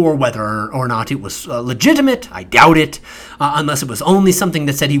 or whether or not it was legitimate. I doubt it, unless it was only something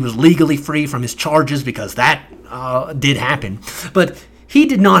that said he was legally free from his charges, because that did happen. But he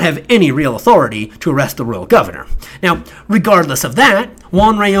did not have any real authority to arrest the royal governor. Now, regardless of that,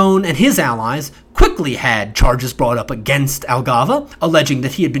 Juan Rayon and his allies quickly had charges brought up against Algava, alleging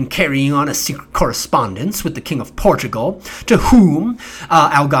that he had been carrying on a secret correspondence with the King of Portugal, to whom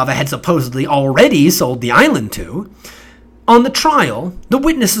Algava had supposedly already sold the island to. On the trial, the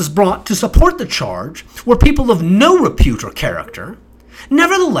witnesses brought to support the charge were people of no repute or character.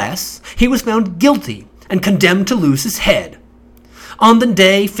 Nevertheless, he was found guilty and condemned to lose his head. On the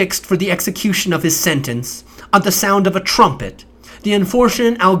day fixed for the execution of his sentence, at the sound of a trumpet, the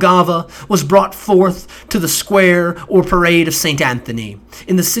unfortunate Algava was brought forth to the square or parade of St. Anthony,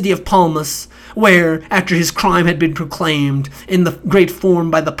 in the city of Palmas, where, after his crime had been proclaimed in the great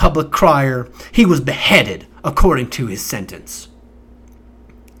form by the public crier, he was beheaded according to his sentence.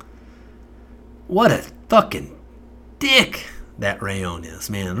 What a fucking dick that Rayon is,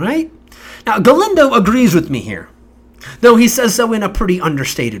 man, right? Now, Galindo agrees with me here, though he says so in a pretty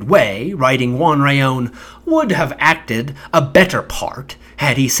understated way, writing Juan Rayon would have acted a better part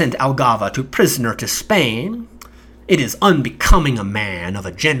had he sent Algava prisoner to Spain. It is unbecoming a man of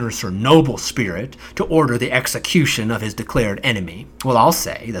a generous or noble spirit to order the execution of his declared enemy. Well, I'll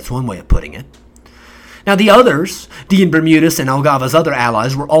say, that's one way of putting it. Now, the others, Dean Bermudez and Algava's other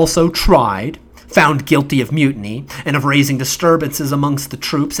allies, were also tried, found guilty of mutiny and of raising disturbances amongst the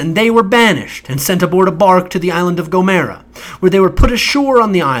troops, and they were banished and sent aboard a bark to the island of Gomera, where they were put ashore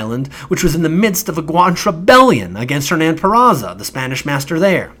on the island, which was in the midst of a Guanche rebellion against Hernan Peraza, the Spanish master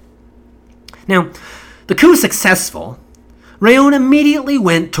there. Now, the coup successful, Rayon immediately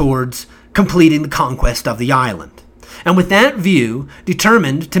went towards completing the conquest of the island, and with that view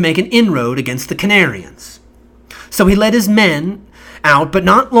determined to make an inroad against the Canarians. So he led his men out, but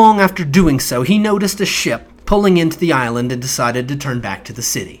not long after doing so, he noticed a ship pulling into the island and decided to turn back to the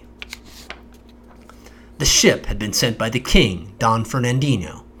city. The ship had been sent by the king, Don Ferdinand.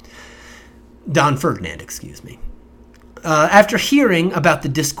 After hearing about the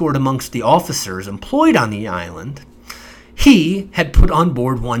discord amongst the officers employed on the island, he had put on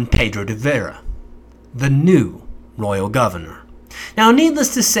board one Pedro de Vera, the new royal governor. Now,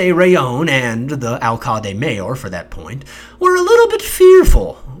 needless to say, Rayon and the alcalde mayor, for that point, were a little bit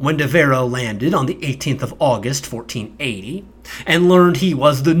fearful when de Vera landed on the 18th of August, 1480, and learned he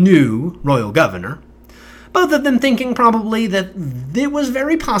was the new royal governor, both of them thinking probably that it was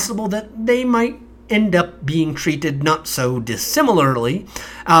very possible that they might end up being treated not so dissimilarly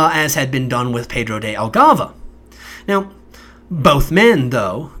as had been done with Pedro de Algava. Now, both men,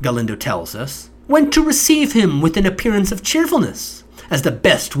 though, Galindo tells us, went to receive him with an appearance of cheerfulness, as the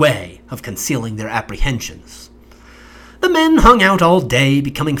best way of concealing their apprehensions. The men hung out all day,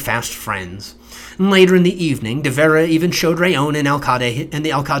 becoming fast friends, and later in the evening, de Vera even showed Rayon and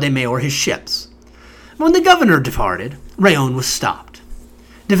the alcalde mayor his ships. When the governor departed, Rayon was stopped.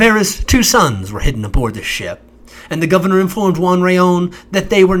 De Vera's 2 sons were hidden aboard the ship, and the governor informed Juan Rayon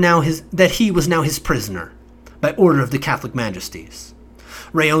that he was now his prisoner, by order of the Catholic majesties.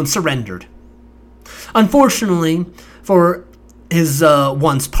 Rayon surrendered. Unfortunately for his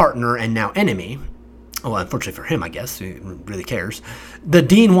once partner and now enemy, well, unfortunately for him, I guess, he really cares, the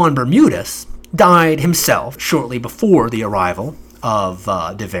Dean Juan Bermudez died himself shortly before the arrival of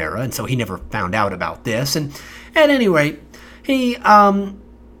de Vera, and so he never found out about this. And at any rate, he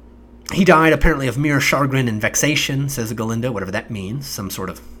died apparently of mere chagrin and vexation, says Galindo, whatever that means, some sort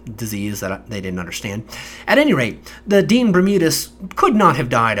of disease that they didn't understand. At any rate, the Dean Bermudez could not have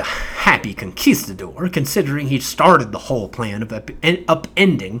died a happy conquistador, considering he started the whole plan of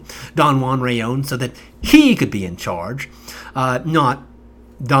upending Don Juan Rayon so that he could be in charge, not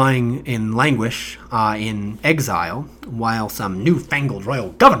dying in languish in exile while some newfangled royal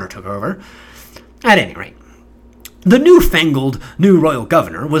governor took over. At any rate, the newfangled new royal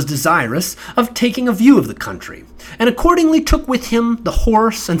governor was desirous of taking a view of the country, and accordingly took with him the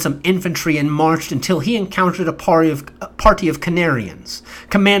horse and some infantry and marched until he encountered a party of Canarians,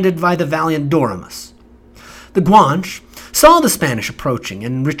 commanded by the valiant Doremus. The Guanche saw the Spanish approaching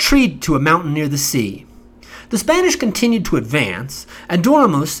and retreated to a mountain near the sea. The Spanish continued to advance, and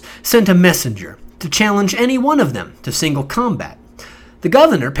Doremus sent a messenger to challenge any one of them to single combat. The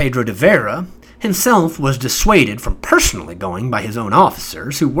governor, Pedro de Vera, himself was dissuaded from personally going by his own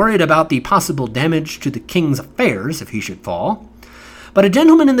officers, who worried about the possible damage to the king's affairs if he should fall. But a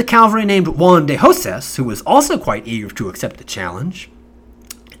gentleman in the cavalry named Juan de Hoses, who was also quite eager to accept the challenge,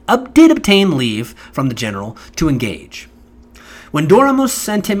 did obtain leave from the general to engage. When Doremus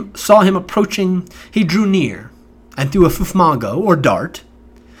saw him approaching, he drew near, and threw a fufmago, or dart,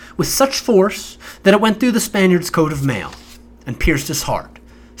 with such force that it went through the Spaniard's coat of mail, and pierced his heart,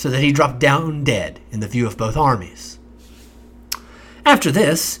 so that he dropped down dead in the view of both armies. After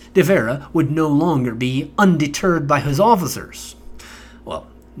this, de Vera would no longer be undeterred by his officers. Well,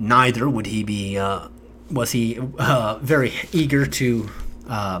 neither would he be, was he very eager to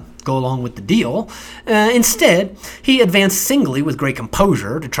go along with the deal. Instead, he advanced singly with great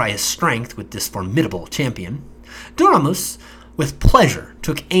composure to try his strength with this formidable champion. Doremus, with pleasure,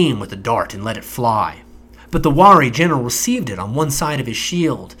 took aim with the dart and let it fly. But the wary general received it on one side of his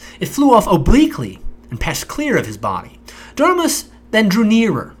shield. It flew off obliquely and passed clear of his body. Doremus then drew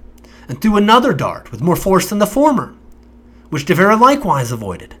nearer and threw another dart with more force than the former, which de Vera likewise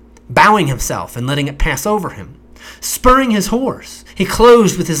avoided, bowing himself and letting it pass over him. Spurring his horse, he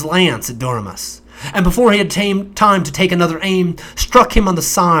closed with his lance at Doremus, and before he had time to take another aim, struck him on the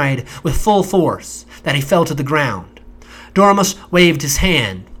side with full force, that he fell to the ground. Doremus waved his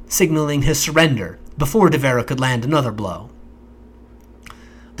hand, signaling his surrender, before de Vera could land another blow.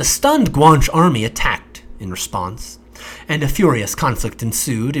 The stunned Guanche army attacked in response, and a furious conflict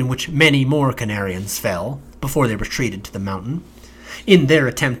ensued in which many more Canarians fell before they retreated to the mountain, in their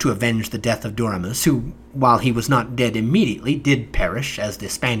attempt to avenge the death of Doremus, who, while he was not dead immediately, did perish as the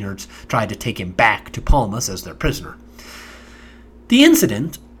Spaniards tried to take him back to Palmas as their prisoner. The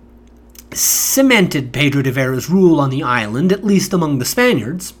incident cemented Pedro de Vera's rule on the island, at least among the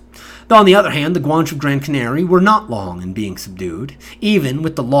Spaniards, though on the other hand, the Guanche of Gran Canaria were not long in being subdued, even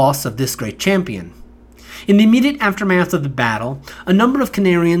with the loss of this great champion. In the immediate aftermath of the battle, a number of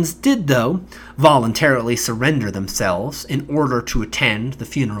Canarians did, though, voluntarily surrender themselves in order to attend the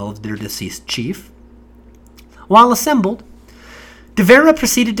funeral of their deceased chief. While assembled, de Vera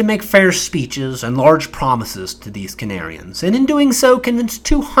proceeded to make fair speeches and large promises to these Canarians, and in doing so convinced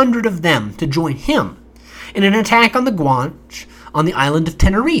 200 of them to join him in an attack on the Guanche on the island of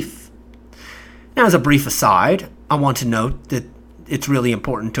Tenerife. Now, as a brief aside, I want to note that it's really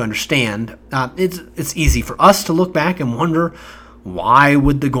important to understand. It's easy for us to look back and wonder, why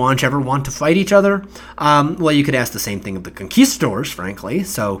would the Guanche ever want to fight each other? Well, you could ask the same thing of the conquistadors, frankly.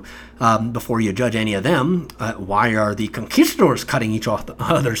 So before you judge any of them, why are the conquistadors cutting each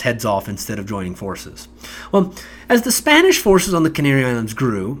other's heads off instead of joining forces? Well, as the Spanish forces on the Canary Islands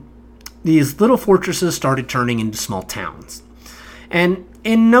grew, these little fortresses started turning into small towns. And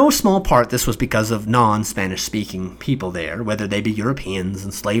in no small part, this was because of non-Spanish-speaking people there, whether they be Europeans,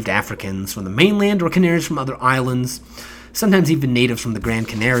 enslaved Africans from the mainland, or Canaries from other islands. Sometimes even natives from the Gran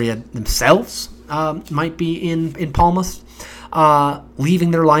Canaria themselves might be in Palmas,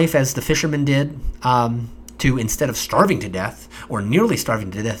 leaving their life as the fishermen did, to, instead of starving to death, or nearly starving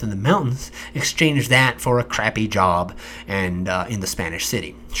to death in the mountains, exchange that for a crappy job and in the Spanish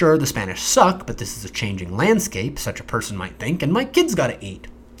city. Sure, the Spanish suck, but this is a changing landscape, such a person might think, and my kids gotta eat.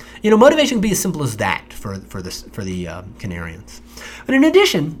 Motivation can be as simple as that for the Canarians. But in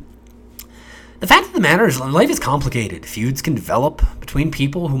addition, the fact of the matter is life is complicated. Feuds can develop between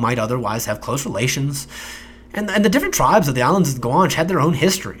people who might otherwise have close relations, and the different tribes of the islands of the Guanche had their own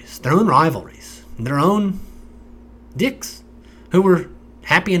histories, their own rivalries, and their own dicks who were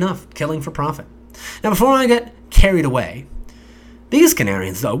happy enough killing for profit. Now, before I get carried away, these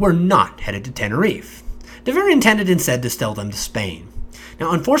Canarians, though, were not headed to Tenerife. De Vera intended instead to steal them to Spain.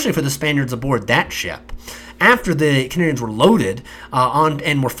 Now, unfortunately for the Spaniards aboard that ship, after the Canarians were loaded on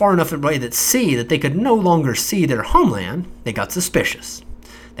and were far enough away at sea that they could no longer see their homeland, they got suspicious.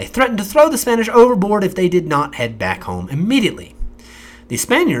 They threatened to throw the Spanish overboard if they did not head back home immediately. The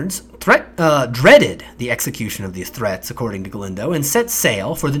Spaniards dreaded the execution of these threats, according to Galindo, and set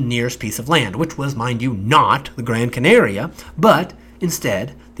sail for the nearest piece of land, which was, mind you, not the Gran Canaria, but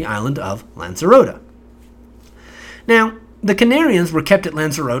instead the island of Lanzarote. Now, the Canarians were kept at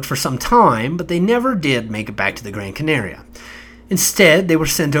Lanzarote for some time, but they never did make it back to the Gran Canaria. Instead, they were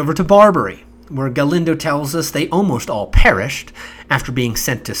sent over to Barbary, where Galindo tells us they almost all perished after being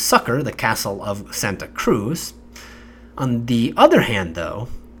sent to succor the castle of Santa Cruz. On the other hand, though,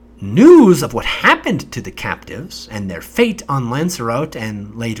 news of what happened to the captives and their fate on Lanzarote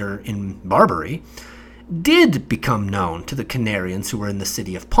and later in Barbary did become known to the Canarians who were in the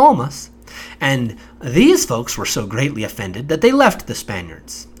city of Palmas, and these folks were so greatly offended that they left the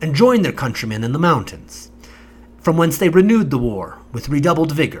Spaniards and joined their countrymen in the mountains, from whence they renewed the war with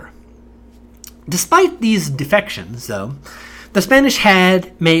redoubled vigor. Despite these defections, though, the Spanish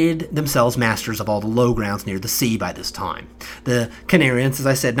had made themselves masters of all the low grounds near the sea by this time. The Canarians, as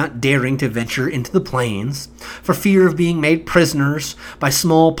I said, not daring to venture into the plains for fear of being made prisoners by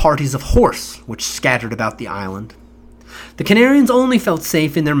small parties of horse which scattered about the island. The Canarians only felt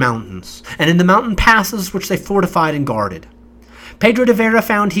safe in their mountains and in the mountain passes which they fortified and guarded. Pedro de Vera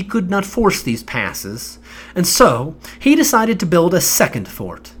found he could not force these passes, and so he decided to build a second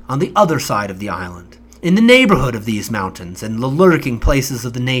fort on the other side of the island, in the neighborhood of these mountains and the lurking places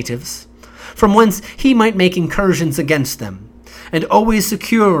of the natives, from whence he might make incursions against them, and always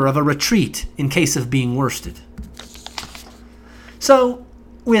secure of a retreat in case of being worsted. So,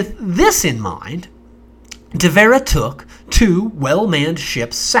 with this in mind, de Vera took 2 well-manned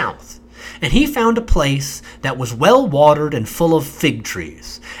ships south, and he found a place that was well-watered and full of fig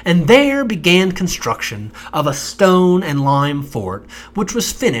trees, and there began construction of a stone and lime fort, which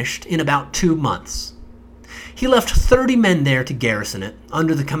was finished in about 2 months. He left 30 men there to garrison it,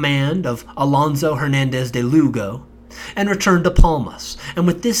 under the command of Alonso Hernandez de Lugo, and returned to Palmas. And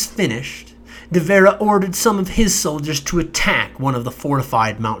with this finished, de Vera ordered some of his soldiers to attack one of the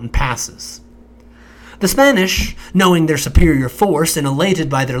fortified mountain passes. The Spanish, knowing their superior force and elated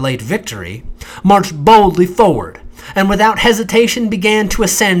by their late victory, marched boldly forward, and without hesitation began to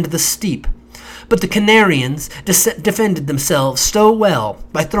ascend the steep. But the Canarians defended themselves so well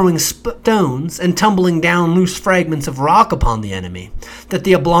by throwing stones and tumbling down loose fragments of rock upon the enemy that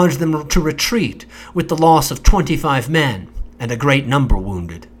they obliged them to retreat with the loss of 25 men and a great number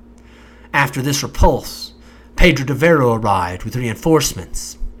wounded. After this repulse, Pedro de Vera arrived with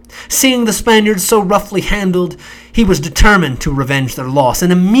reinforcements. Seeing the Spaniards so roughly handled, he was determined to revenge their loss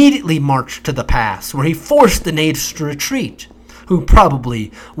and immediately marched to the pass, where he forced the natives to retreat, who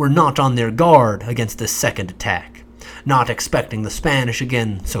probably were not on their guard against this second attack, not expecting the Spanish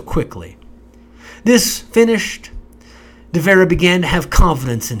again so quickly. This finished, de Vera began to have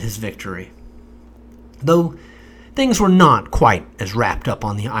confidence in his victory, though things were not quite as wrapped up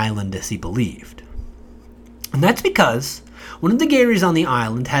on the island as he believed. And that's because one of the Garys on the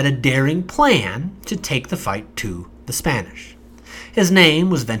island had a daring plan to take the fight to the Spanish. His name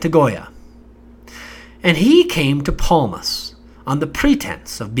was Ventagoya, and he came to Palmas on the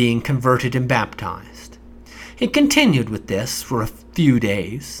pretense of being converted and baptized. He continued with this for a few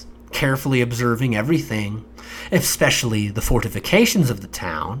days, carefully observing everything, especially the fortifications of the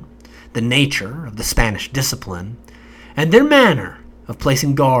town, the nature of the Spanish discipline, and their manner of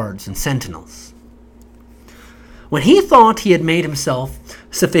placing guards and sentinels. When he thought he had made himself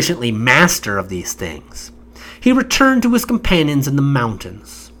sufficiently master of these things, he returned to his companions in the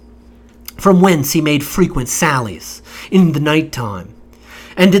mountains, from whence he made frequent sallies in the night time,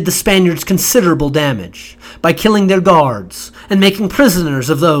 and did the Spaniards considerable damage by killing their guards and making prisoners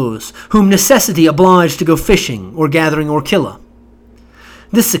of those whom necessity obliged to go fishing or gathering orchilla.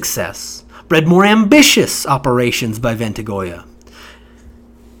 This success bred more ambitious operations by Ventagoya.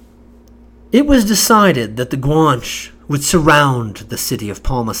 It was decided that the Guanche would surround the city of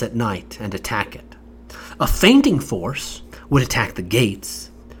Palmas at night and attack it. A feinting force would attack the gates,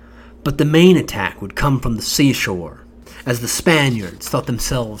 but the main attack would come from the seashore, as the Spaniards thought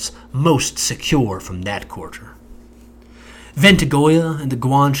themselves most secure from that quarter. Ventagoya and the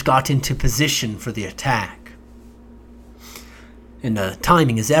Guanche got into position for the attack. And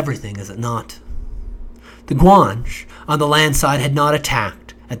timing is everything, is it not? The Guanche on the land side had not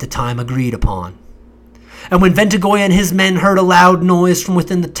attacked at the time agreed upon. and when Ventagoya and his men heard a loud noise from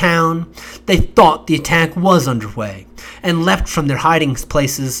within the town, they thought the attack was underway, and leapt from their hiding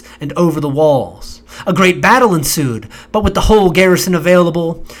places and over the walls. A great battle ensued, but with the whole garrison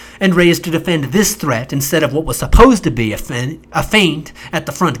available and raised to defend this threat instead of what was supposed to be a feint at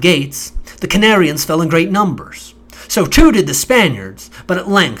the front gates, the Canarians fell in great numbers. So too did the Spaniards, but at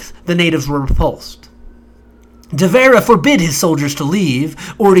length the natives were repulsed. De Vera forbid his soldiers to leave,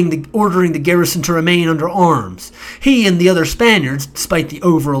 ordering the garrison to remain under arms. He and the other Spaniards, despite the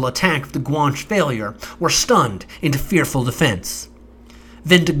overall attack of the Guanche failure, were stunned into fearful defense.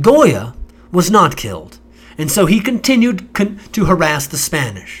 Ventagoya was not killed, and so he continued to harass the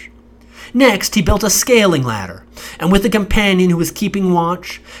Spanish. Next, he built a scaling ladder, and with a companion who was keeping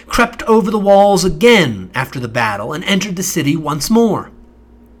watch, crept over the walls again after the battle and entered the city once more.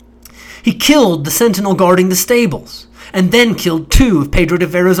 He killed the sentinel guarding the stables, and then killed 2 of Pedro de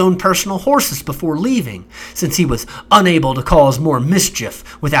Vera's own personal horses before leaving, since he was unable to cause more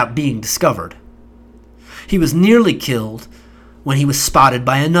mischief without being discovered. He was nearly killed when he was spotted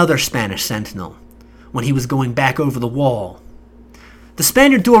by another Spanish sentinel, when he was going back over the wall. The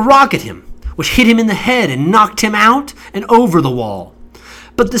Spaniard threw a rock at him, which hit him in the head and knocked him out and over the wall.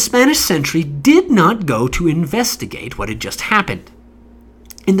 But the Spanish sentry did not go to investigate what had just happened.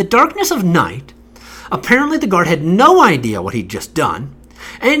 In the darkness of night, apparently the guard had no idea what he'd just done,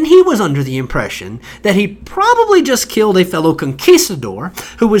 and he was under the impression that he'd probably just killed a fellow conquistador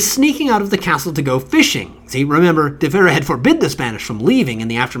who was sneaking out of the castle to go fishing. See, remember, De Vera had forbid the Spanish from leaving in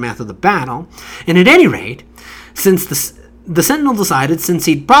the aftermath of the battle, and at any rate, since the sentinel decided, since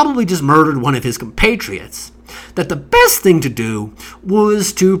he'd probably just murdered one of his compatriots, that the best thing to do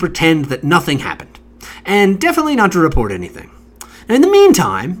was to pretend that nothing happened, and definitely not to report anything. In the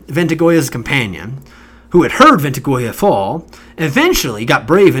meantime, Ventagoya's companion, who had heard Ventagoya fall, eventually got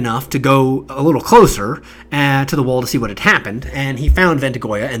brave enough to go a little closer to the wall to see what had happened, and he found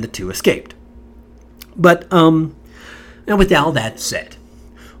Ventagoya and the 2 escaped. But, now with all that said,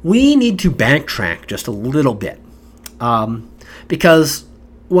 we need to backtrack just a little bit, because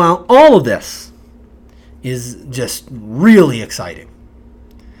while all of this is just really exciting,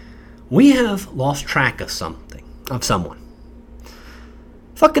 we have lost track of someone.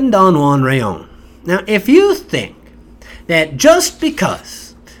 Fucking Don Juan Rayon. Now, if you think that just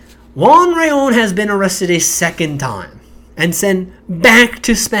because Juan Rayon has been arrested a second time and sent back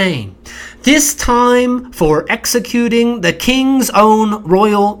to Spain, this time for executing the king's own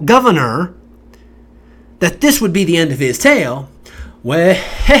royal governor, that this would be the end of his tale, well,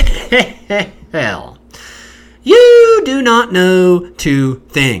 you do not know 2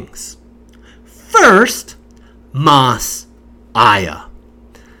 things. First, Mas Aya.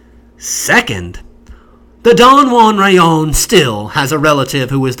 Second, the Don Juan Rayon still has a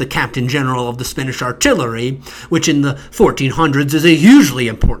relative who is the Captain General of the Spanish artillery, which in the 1400s is a hugely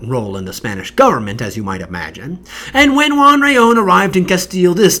important role in the Spanish government, as you might imagine. And when Juan Rayon arrived in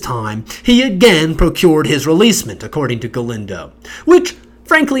Castile this time, he again procured his releasement, according to Galindo, which,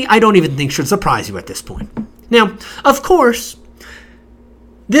 frankly, I don't even think should surprise you at this point. Now, of course,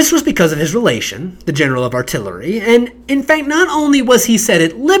 this was because of his relation, the General of Artillery, and in fact not only was he set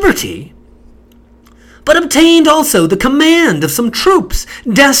at liberty, but obtained also the command of some troops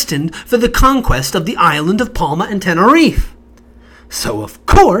destined for the conquest of the island of Palma and Tenerife. So of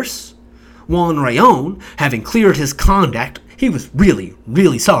course, Juan Rayon, having cleared his conduct, he was really,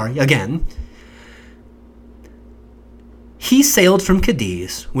 really sorry again. He sailed from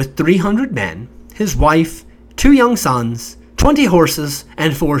Cadiz with 300 men, his wife, 2 young sons, 20 horses,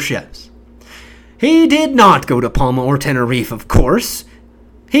 and 4 ships. He did not go to Palma or Tenerife, of course.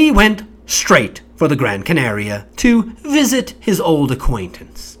 He went straight for the Gran Canaria to visit his old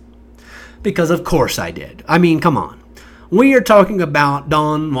acquaintance. Because of course I did. I mean, come on. We are talking about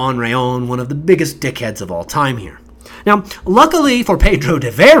Don Juan Rayon, one of the biggest dickheads of all time here. Now, luckily for Pedro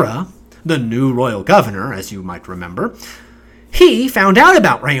de Vera, the new royal governor, as you might remember, he found out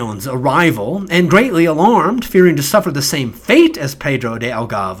about Rayon's arrival, and greatly alarmed, fearing to suffer the same fate as Pedro de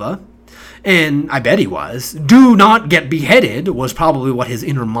Algava, and I bet he was, do not get beheaded, was probably what his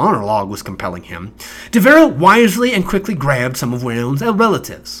inner monologue was compelling him, de Vera wisely and quickly grabbed some of Rayon's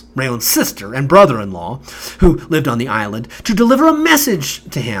relatives, Rayon's sister and brother-in-law, who lived on the island, to deliver a message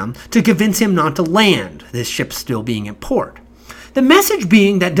to him to convince him not to land, this ship still being in port. The message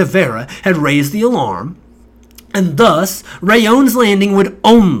being that de Vera had raised the alarm, and thus Rayon's landing would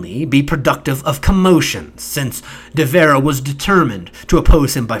only be productive of commotion, since de Vera was determined to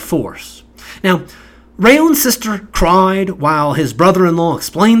oppose him by force. Now, Rayon's sister cried while his brother-in-law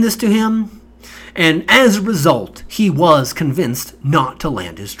explained this to him, and as a result, he was convinced not to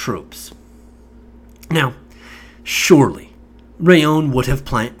land his troops. Now, surely, Rayon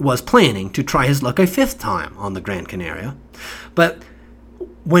was planning to try his luck a fifth time on the Gran Canaria, but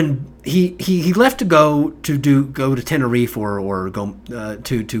when he left to go to Tenerife or go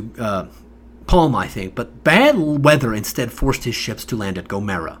to Palma, I think, but bad weather instead forced his ships to land at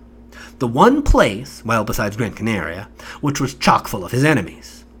Gomera, the one place, well, besides Gran Canaria, which was chock full of his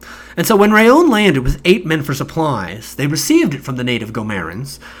enemies. And so when Rayon landed with 8 men for supplies, they received it from the native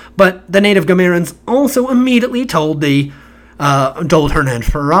Gomerans, but the native Gomerans also immediately told Hernán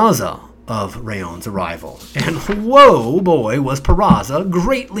Peraza of Rayon's arrival. And whoa, boy, was Peraza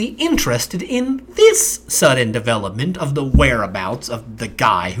greatly interested in this sudden development of the whereabouts of the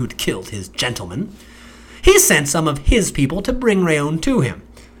guy who'd killed his gentleman. He sent some of his people to bring Rayon to him.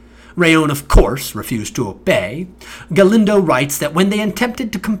 Rayon, of course, refused to obey. Galindo writes that when they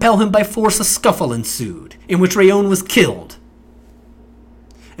attempted to compel him by force, a scuffle ensued, in which Rayon was killed.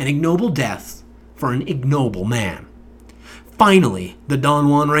 An ignoble death for an ignoble man. Finally, the Don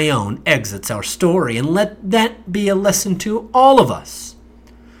Juan Rayon exits our story, and let that be a lesson to all of us.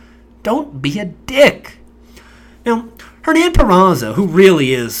 Don't be a dick. Now, Hernán Peraza, who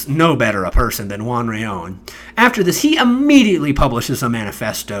really is no better a person than Juan Rayon, after this he immediately publishes a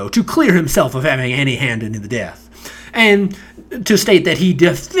manifesto to clear himself of having any hand in the death, and to state that he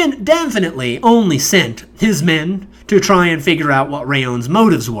definitely only sent his men to try and figure out what Rayon's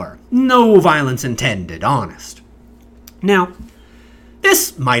motives were. No violence intended, honest. Now,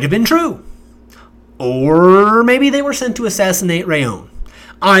 this might have been true. Or maybe they were sent to assassinate Rayon.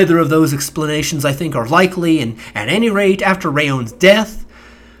 Either of those explanations, I think, are likely, and at any rate, after Rayon's death,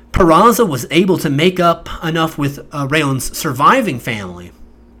 Peraza was able to make up enough with Rayon's surviving family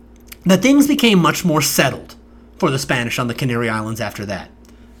that things became much more settled for the Spanish on the Canary Islands after that.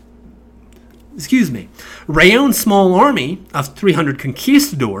 Rayon's small army of 300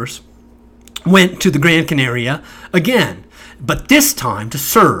 conquistadors went to the Gran Canaria again, but this time to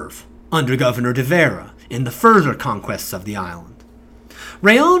serve under Governor de Vera in the further conquests of the island.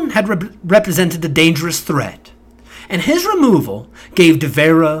 Rayon had represented a dangerous threat, and his removal gave de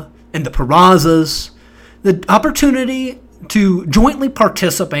Vera and the Perazas the opportunity to jointly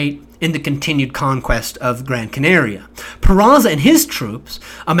participate in the continued conquest of Gran Canaria. Peraza and his troops,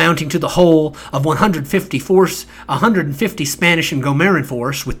 amounting to the whole of 150 Spanish and Gomeran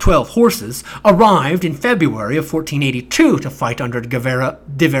force with 12 horses, arrived in February of 1482 to fight under de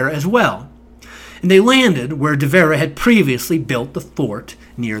Vera as well. And they landed where de Vera had previously built the fort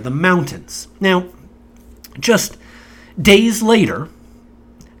near the mountains. Now, just days later,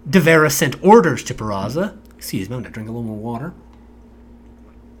 de Vera sent orders to Peraza. I'm going to drink a little more water.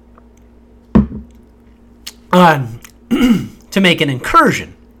 To make an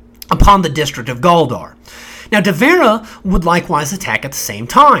incursion upon the district of Galdar. Now, de Vera would likewise attack at the same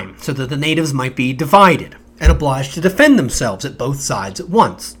time, so that the natives might be divided and obliged to defend themselves at both sides at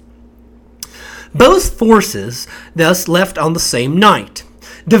once. Both forces thus left on the same night.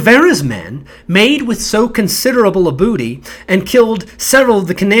 De Vera's men made with so considerable a booty and killed several of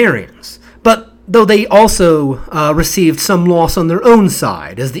the Canarians, but though they also received some loss on their own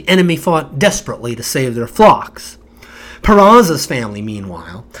side, as the enemy fought desperately to save their flocks. Peraza's family,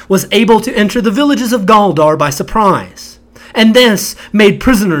 meanwhile, was able to enter the villages of Galdar by surprise, and thence made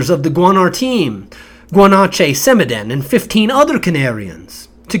prisoners of the Guanartim, Guanache Semiden, and 15 other Canarians,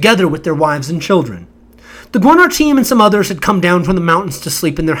 together with their wives and children. The Guanartim and some others had come down from the mountains to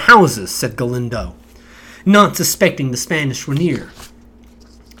sleep in their houses, said Galindo, not suspecting the Spanish were near.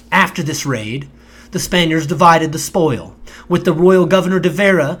 After this raid, the Spaniards divided the spoil, with the royal governor de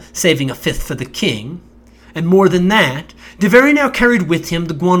Vera saving a fifth for the king, and more than that, de Vera now carried with him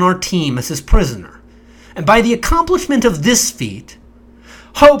the Guanartim as his prisoner, and by the accomplishment of this feat,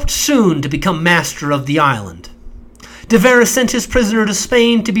 hoped soon to become master of the island. De Vera sent his prisoner to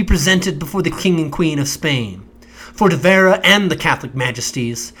Spain to be presented before the King and Queen of Spain. For de Vera and the Catholic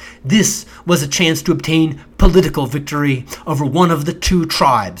majesties, this was a chance to obtain political victory over one of the 2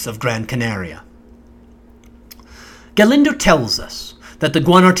 tribes of Gran Canaria. Galindo tells us that the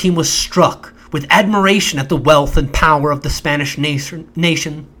Guanartim was struck with admiration at the wealth and power of the Spanish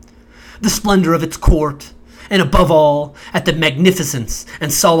nation, the splendor of its court, and above all, at the magnificence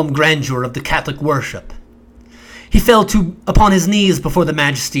and solemn grandeur of the Catholic worship. He fell upon his knees before the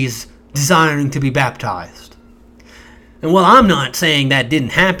majesties, desiring to be baptized. And while I'm not saying that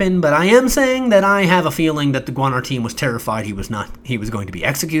didn't happen, but I am saying that I have a feeling that the Guanartim was terrified he was going to be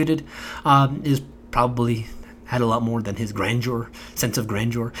executed, is probably had a lot more than his sense of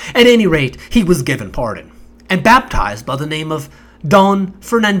grandeur. At any rate, he was given pardon, and baptized by the name of Don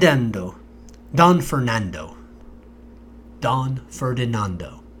Fernando.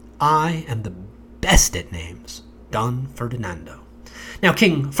 I am the best at names, Don Ferdinando. Now,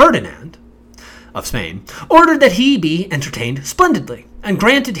 King Ferdinand of Spain ordered that he be entertained splendidly, and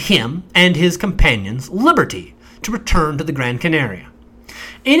granted him and his companions liberty to return to the Gran Canaria.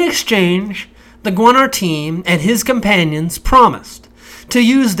 In exchange, the Guanarteme and his companions promised to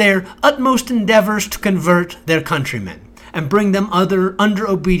use their utmost endeavors to convert their countrymen and bring them under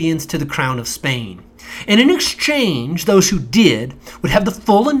obedience to the crown of Spain. And in exchange, those who did would have the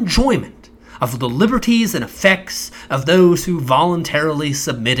full enjoyment of the liberties and effects of those who voluntarily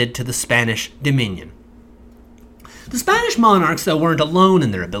submitted to the Spanish dominion. The Spanish monarchs, though, weren't alone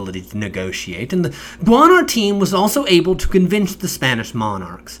in their ability to negotiate, and the Guanarteme was also able to convince the Spanish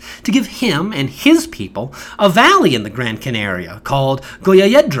monarchs to give him and his people a valley in the Gran Canaria called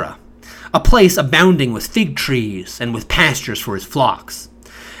Goyayedra, a place abounding with fig trees and with pastures for his flocks,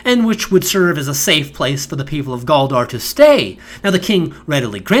 and which would serve as a safe place for the people of Galdar to stay. Now, the king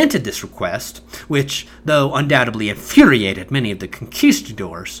readily granted this request, which, though undoubtedly infuriated many of the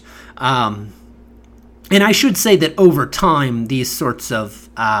conquistadors, and I should say that over time, these sorts of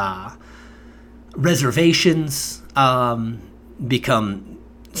reservations become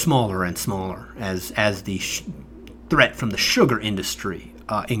smaller and smaller as the threat from the sugar industry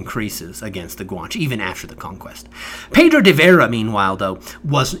increases against the Guanche, even after the conquest. Pedro de Vera, meanwhile, though,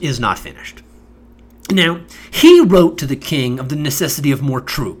 is not finished. Now, he wrote to the king of the necessity of more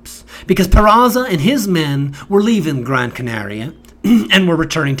troops, because Peraza and his men were leaving Gran Canaria and were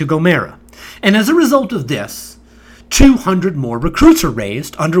returning to Gomera. And as a result of this, 200 more recruits were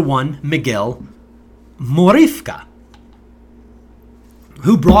raised under one Miguel Morifka,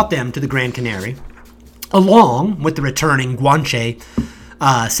 who brought them to the Gran Canaria, along with the returning Guanche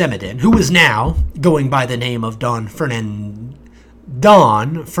Semadin, who was now going by the name of Don Ferdinando.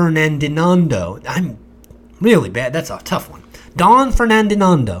 I'm really bad. That's a tough one. Don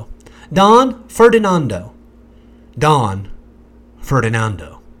Ferdinando.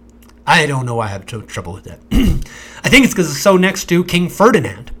 I don't know why I have trouble with that. I think it's because it's so next to King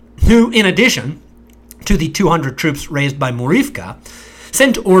Ferdinand, who, in addition to the 200 troops raised by Morifka,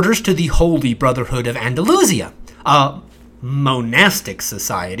 sent orders to the Holy Brotherhood of Andalusia, a monastic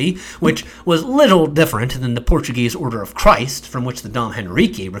society, which was little different than the Portuguese Order of Christ, from which the Dom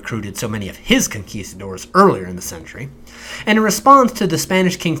Henrique recruited so many of his conquistadors earlier in the century. And in response to the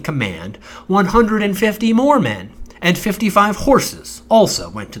Spanish king's command, 150 more men and 55 horses also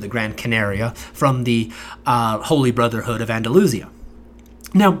went to the Gran Canaria from the Holy Brotherhood of Andalusia.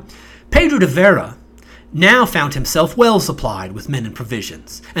 Now, Pedro de Vera now found himself well supplied with men and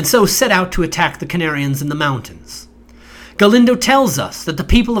provisions, and so set out to attack the Canarians in the mountains. Galindo tells us that the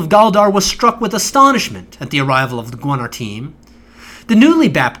people of Galdar was struck with astonishment at the arrival of the Guanarteme. The newly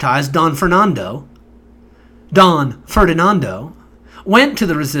baptized Don Ferdinando went to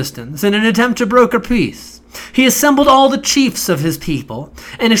the resistance in an attempt to broker peace. He assembled all the chiefs of his people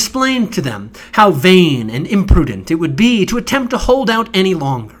and explained to them how vain and imprudent it would be to attempt to hold out any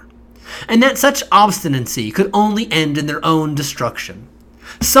longer, and that such obstinacy could only end in their own destruction.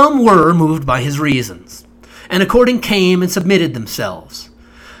 Some were moved by his reasons, and according came and submitted themselves,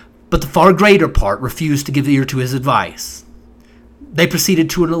 but the far greater part refused to give ear to his advice. They proceeded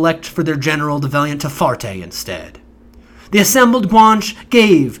to elect for their general the valiant Tafarte instead. The assembled Guanche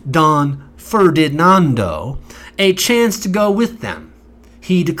gave Don Ferdinando a chance to go with them.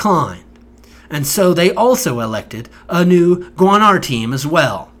 He declined, and so they also elected a new Guanarteme as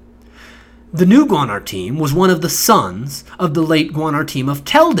well. The new Guanarteme was one of the sons of the late Guanarteme of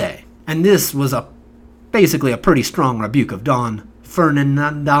Telde, and this was basically a pretty strong rebuke of Don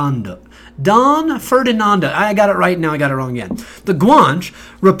Ferdinando. I got it right, now I got it wrong again. The Guanche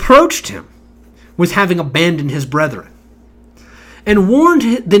reproached him with having abandoned his brethren, and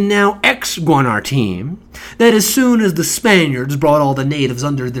warned the now ex-Guanarteme that as soon as the Spaniards brought all the natives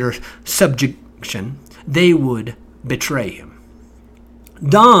under their subjection, they would betray him.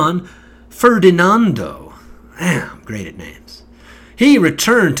 Don Ferdinando, I'm great at names, he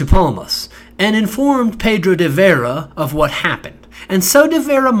returned to Palmas and informed Pedro de Vera of what happened, and so de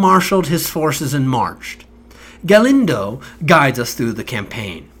Vera marshaled his forces and marched. Galindo guides us through the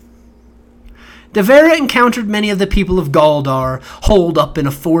campaign. De Vera encountered many of the people of Galdar holed up in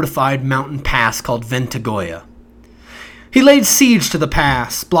a fortified mountain pass called Ventagoya. He laid siege to the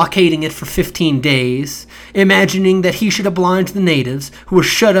pass, blockading it for 15 days, imagining that he should oblige the natives, who were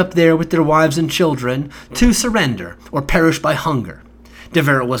shut up there with their wives and children, to surrender or perish by hunger. De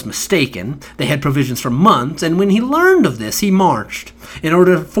Vera was mistaken. They had provisions for months, and when he learned of this, he marched, in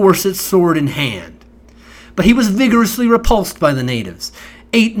order to force it sword in hand. But he was vigorously repulsed by the natives.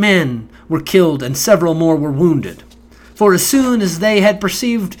 8 men were killed and several more were wounded. For as soon as they had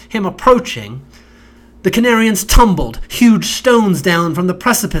perceived him approaching, the Canarians tumbled huge stones down from the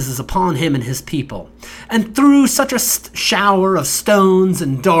precipices upon him and his people, and threw such a shower of stones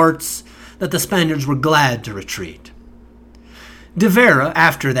and darts that the Spaniards were glad to retreat. De Vera,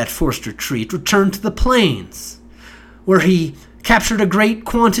 after that forced retreat, returned to the plains, where he captured a great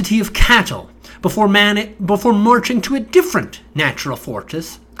quantity of cattle before marching to a different natural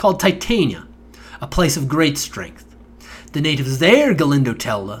fortress called Titania, a place of great strength. The natives there, Galindo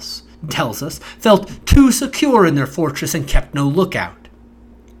tells us, felt too secure in their fortress and kept no lookout.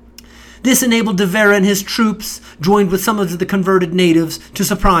 This enabled De Vera and his troops, joined with some of the converted natives, to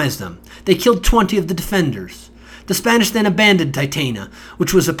surprise them. They killed 20 of the defenders. The Spanish then abandoned Titania,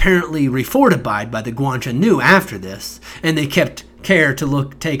 which was apparently refortified by the Guanche after this, and they kept care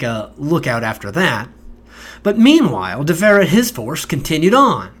to take a lookout after that. But meanwhile, De Vera and his force continued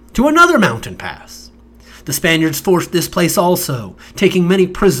on to another mountain pass. The Spaniards forced this place also, taking many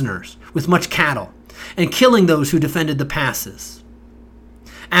prisoners with much cattle, and killing those who defended the passes.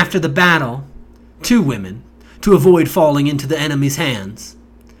 After the battle, 2 women, to avoid falling into the enemy's hands,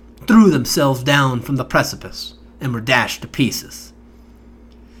 threw themselves down from the precipice and were dashed to pieces.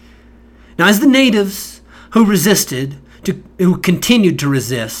 Now, as the natives who continued to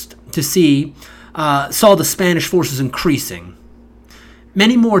resist, saw the Spanish forces increasing,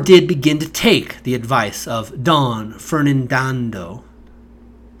 many more did begin to take the advice of Don Ferdinando.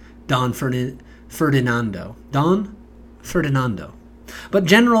 But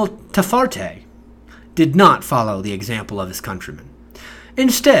General Tafarte did not follow the example of his countrymen.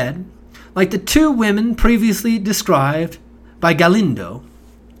 Instead, like the 2 women previously described by Galindo,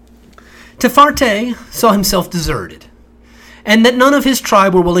 Tafarte saw himself deserted, and that none of his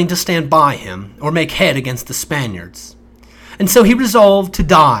tribe were willing to stand by him or make head against the Spaniards, and so he resolved to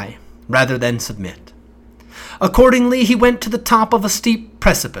die rather than submit. Accordingly, he went to the top of a steep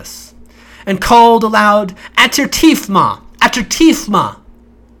precipice and called aloud, "Atertifma! Atertifma!"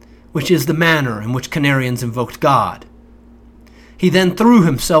 which is the manner in which Canarians invoked God. He then threw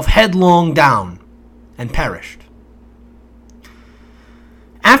himself headlong down and perished.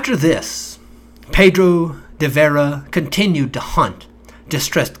 After this, Pedro de Vera continued to hunt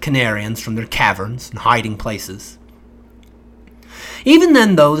distressed Canarians from their caverns and hiding places. Even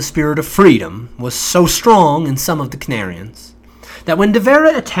then, though, the spirit of freedom was so strong in some of the Canarians that when de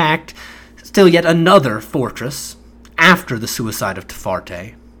Vera attacked still yet another fortress after the suicide of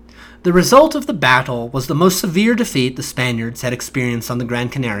Tafarte, the result of the battle was the most severe defeat the Spaniards had experienced on the Gran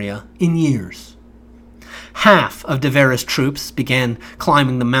Canaria in years. Half of de Vera's troops began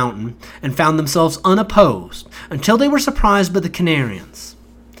climbing the mountain and found themselves unopposed until they were surprised by the Canarians,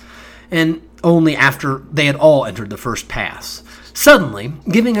 and only after they had all entered the first pass. Suddenly,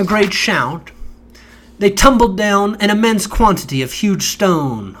 giving a great shout, they tumbled down an immense quantity of huge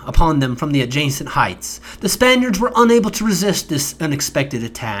stone upon them from the adjacent heights. The Spaniards were unable to resist this unexpected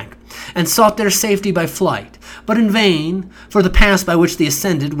attack, and sought their safety by flight, but in vain, for the pass by which they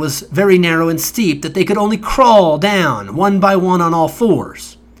ascended was very narrow and steep that they could only crawl down one by one on all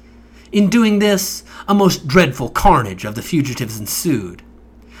fours. In doing this, a most dreadful carnage of the fugitives ensued.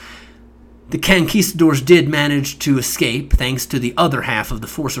 The conquistadors did manage to escape, thanks to the other half of the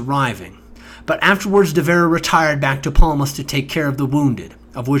force arriving, but afterwards de Vera retired back to Palmas to take care of the wounded,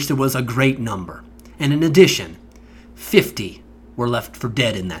 of which there was a great number, and in addition, 50 were left for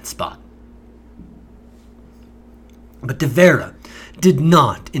dead in that spot. But de Vera did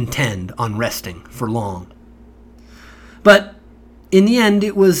not intend on resting for long. But in the end,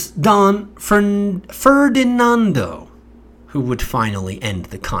 it was Don Ferdinando who would finally end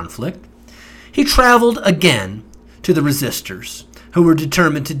the conflict. He traveled again to the resistors, who were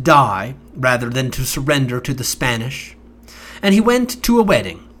determined to die rather than to surrender to the Spanish, and he went to a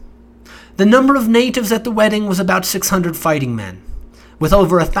wedding. The number of natives at the wedding was about 600 fighting men, with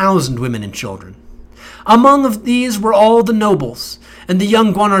over 1,000 women and children. Among these were all the nobles and the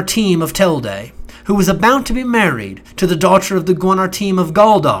young Guanarteme of Telde, who was about to be married to the daughter of the Guanarteme of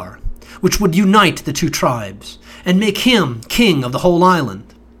Galdar, which would unite the 2 tribes and make him king of the whole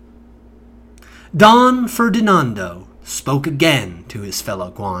island. Don Ferdinando spoke again to his fellow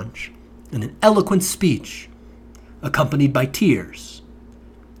Guanche in an eloquent speech, accompanied by tears,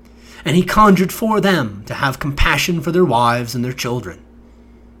 and he conjured for them to have compassion for their wives and their children,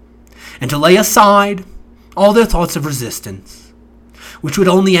 and to lay aside all their thoughts of resistance, which would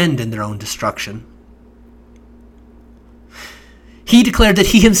only end in their own destruction. He declared that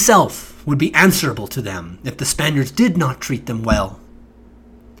he himself would be answerable to them if the Spaniards did not treat them well,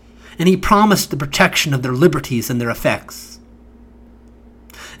 and he promised the protection of their liberties and their effects.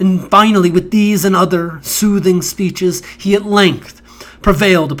 And finally, with these and other soothing speeches, he at length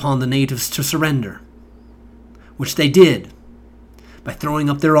prevailed upon the natives to surrender, which they did by throwing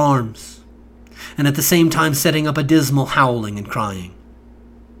up their arms and at the same time setting up a dismal howling and crying.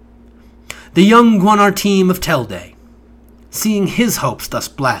 The young Guanarteme of Telde, seeing his hopes thus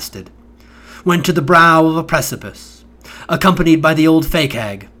blasted, went to the brow of a precipice, accompanied by the old fake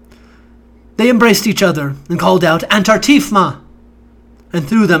hag. They embraced each other and called out, "Antartifma!" and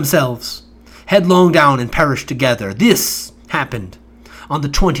threw themselves headlong down and perished together. This happened on the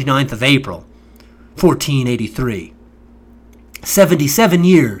 29th of April, 1483, 77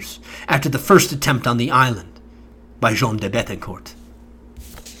 years after the first attempt on the island by Jean de Bethencourt.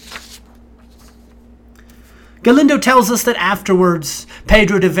 Galindo tells us that afterwards,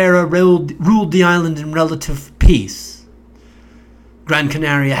 Pedro de Vera ruled the island in relative peace. Gran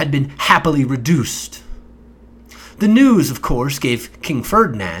Canaria had been happily reduced. The news, of course, gave King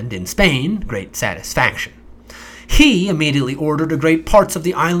Ferdinand in Spain great satisfaction. He immediately ordered a great parts of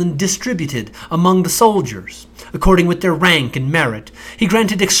the island distributed among the soldiers, according with their rank and merit. He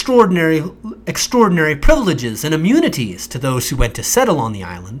granted extraordinary privileges and immunities to those who went to settle on the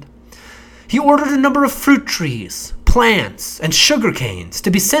island. He ordered a number of fruit trees, plants, and sugar canes to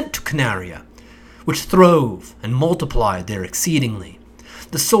be sent to Canaria, which throve and multiplied there exceedingly,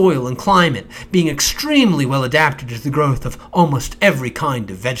 the soil and climate being extremely well adapted to the growth of almost every kind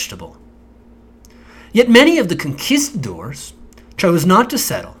of vegetable. Yet many of the conquistadors chose not to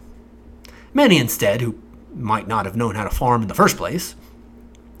settle. Many instead, who might not have known how to farm in the first place,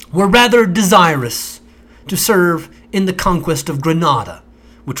 were rather desirous to serve in the conquest of Granada,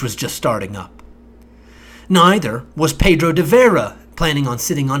 which was just starting up. Neither was Pedro de Vera planning on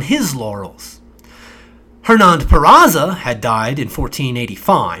sitting on his laurels. Hernand Peraza had died in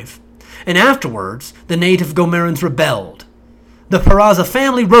 1485, and afterwards the native Gomerans rebelled. The Peraza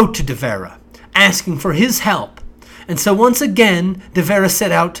family wrote to de Vera, asking for his help, and so once again de Vera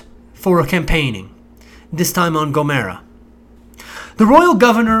set out for a campaigning, this time on Gomera. The royal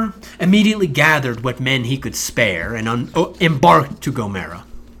governor immediately gathered what men he could spare and embarked to Gomera.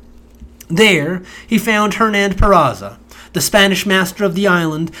 There he found Hernand Peraza, the Spanish master of the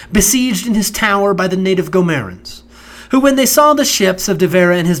island, besieged in his tower by the native Gomerans, who, when they saw the ships of de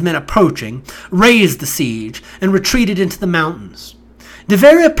Vera and his men approaching, raised the siege and retreated into the mountains. De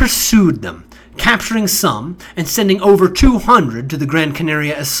Vera pursued them, capturing some and sending over 200 to the Gran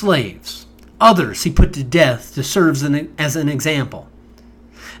Canaria as slaves. Others he put to death to serve as an example.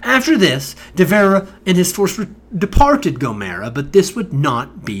 After this, de Vera and his force departed Gomera, but this would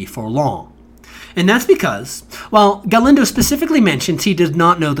not be for long. And that's because, while Galindo specifically mentions he does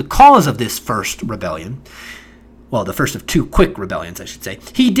not know the cause of this first rebellion, well, the first of two quick rebellions, I should say,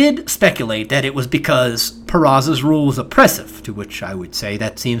 he did speculate that it was because Peraza's rule was oppressive, to which I would say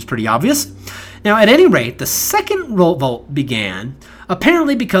that seems pretty obvious. Now, at any rate, the second revolt began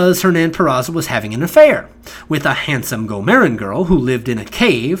apparently because Hernand Peraza was having an affair with a handsome Gomeran girl who lived in a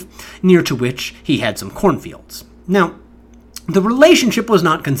cave near to which he had some cornfields. Now, the relationship was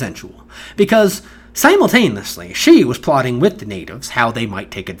not consensual because simultaneously she was plotting with the natives how they might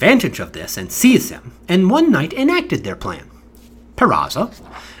take advantage of this and seize him, and one night enacted their plan. Peraza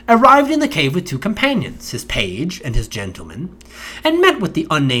arrived in the cave with two companions, his page and his gentleman, and met with the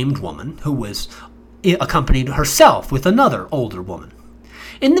unnamed woman who was accompanied herself with another older woman.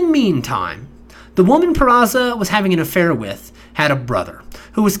 In the meantime, the woman Peraza was having an affair with had a brother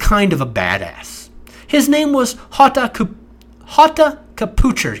who was kind of a badass. His name was Hota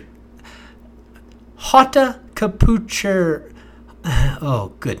Capucher.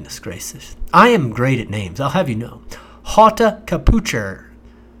 Oh, goodness gracious. I am great at names, I'll have you know. Hota Capucher.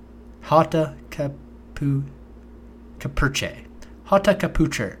 Hota Capuche. Hota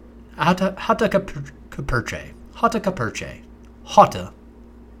Capucher. Hota Capuche. Hota Capuche. Hota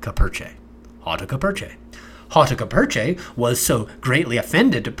Capuche. Hota Capuche. Hota Capuche was so greatly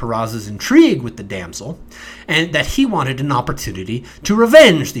offended at Peraza's intrigue with the damsel, and that he wanted an opportunity to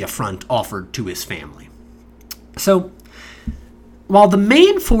revenge the affront offered to his family. So, while the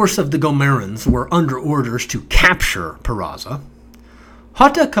main force of the Gomerans were under orders to capture Peraza,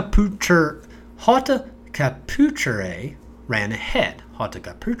 Hota Capuchere ran ahead. Hota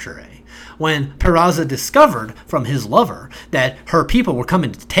Capuchere, when Peraza discovered from his lover that her people were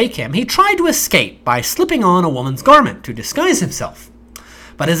coming to take him, he tried to escape by slipping on a woman's garment to disguise himself.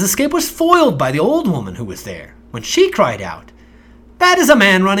 But his escape was foiled by the old woman who was there, when she cried out, "That is a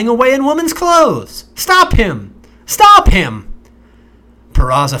man running away in woman's clothes! Stop him! Stop him!"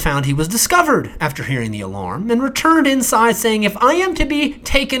 Peraza found he was discovered after hearing the alarm, and returned inside saying, "If I am to be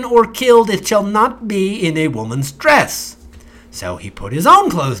taken or killed, it shall not be in a woman's dress." So he put his own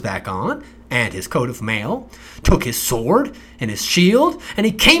clothes back on and his coat of mail, took his sword and his shield, and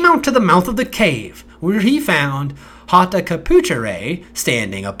he came out to the mouth of the cave, where he found Hatakaputare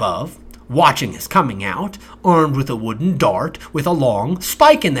standing above, watching his coming out, armed with a wooden dart with a long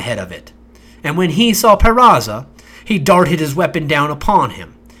spike in the head of it. And when he saw Peraza, he darted his weapon down upon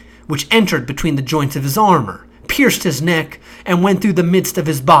him, which entered between the joints of his armor, pierced his neck, and went through the midst of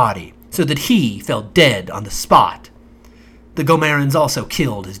his body, so that he fell dead on the spot. The Gomerans also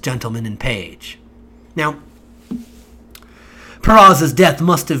killed his gentleman and page. Now, Peraza's death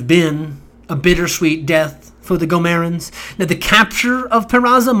must have been a bittersweet death for the Gomerans. Now, the capture of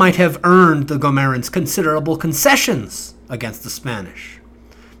Peraza might have earned the Gomerans considerable concessions against the Spanish,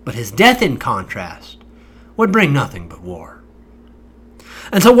 but his death, in contrast, would bring nothing but war.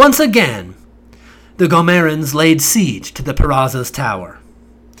 And so once again, the Gomerans laid siege to the Peraza's tower.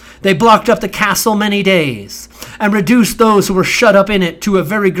 They blocked up the castle many days, and reduced those who were shut up in it to a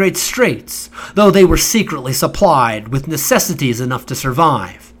very great straits, though they were secretly supplied with necessities enough to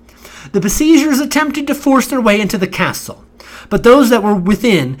survive. The besiegers attempted to force their way into the castle, but those that were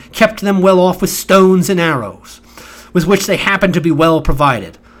within kept them well off with stones and arrows, with which they happened to be well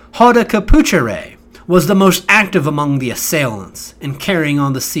provided. Hatakaputare was the most active among the assailants in carrying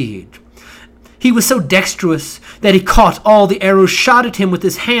on the siege. He was so dexterous that he caught all the arrows shot at him with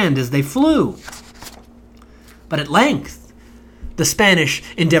his hand as they flew. But at length, the Spanish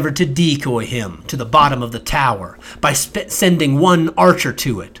endeavored to decoy him to the bottom of the tower by sending one archer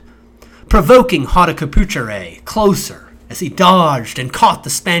to it, provoking Hatakaputare closer as he dodged and caught the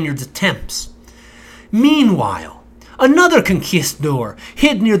Spaniards' attempts. Meanwhile, another conquistador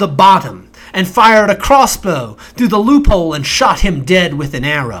hid near the bottom and fired a crossbow through the loophole and shot him dead with an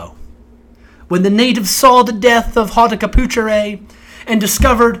arrow. When the natives saw the death of Hatakaputare and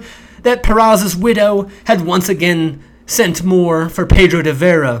discovered that Peraza's widow had once again sent more for Pedro de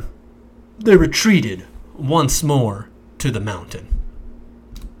Vera, they retreated once more to the mountain.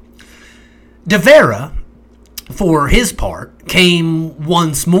 De Vera, for his part, came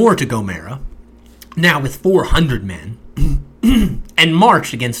once more to Gomera, now with 400 men, and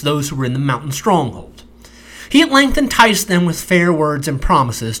marched against those who were in the mountain stronghold. He at length enticed them with fair words and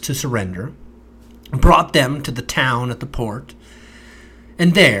promises to surrender, brought them to the town at the port,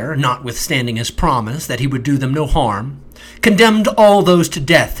 and there, notwithstanding his promise that he would do them no harm, condemned all those to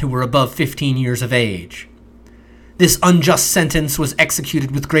death who were above 15 years of age. This unjust sentence was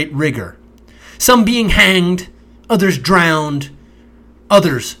executed with great rigor, some being hanged, others drowned,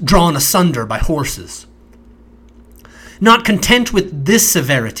 others drawn asunder by horses. Not content with this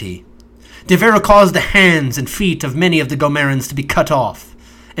severity, De Vera caused the hands and feet of many of the Gomerans to be cut off,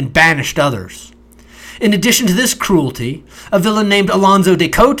 and banished others. In addition to this cruelty, a villain named Alonso de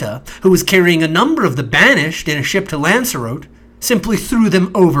Cota, who was carrying a number of the banished in a ship to Lanzarote, simply threw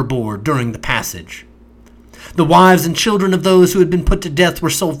them overboard during the passage. The wives and children of those who had been put to death were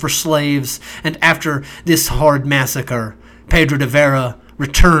sold for slaves, and after this hard massacre, Pedro de Vera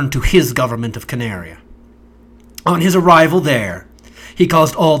returned to his government of Canaria. On his arrival there, he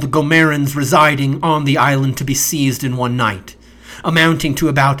caused all the Gomerans residing on the island to be seized in one night, amounting to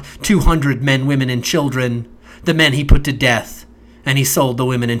about 200 men, women, and children. The men he put to death, and he sold the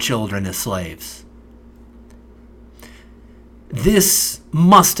women and children as slaves. This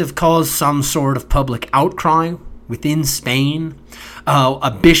must have caused some sort of public outcry within Spain.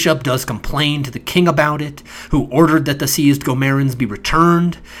 A bishop does complain to the king about it, who ordered that the seized Gomerans be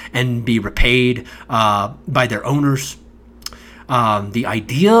returned and be repaid by their owners. The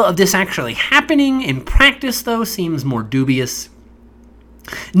idea of this actually happening in practice, though, seems more dubious.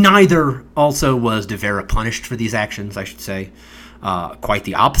 Neither also was De Vera punished for these actions, I should say. Quite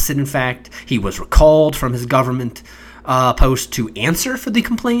the opposite, in fact. He was recalled from his government post to answer for the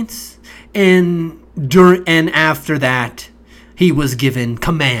complaints, and after that, he was given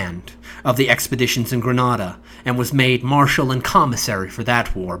command of the expeditions in Granada and was made marshal and commissary for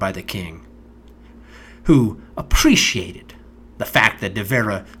that war by the king, who appreciated the fact that De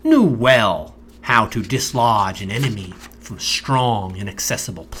Vera knew well how to dislodge an enemy from strong and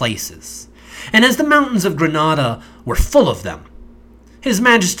accessible places. And as the mountains of Granada were full of them, His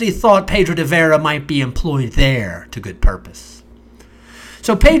Majesty thought Pedro de Vera might be employed there to good purpose.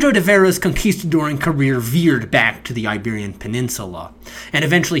 So Pedro de Vera's conquistadoring career veered back to the Iberian Peninsula, and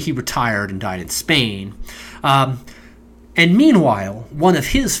eventually he retired and died in Spain. And meanwhile, one of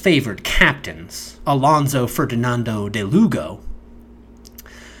his favored captains, Alonso Ferdinando de Lugo,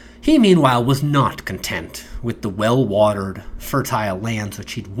 he meanwhile was not content with the well-watered, fertile lands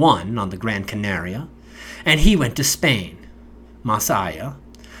which he'd won on the Gran Canaria, and he went to Spain, Masaya,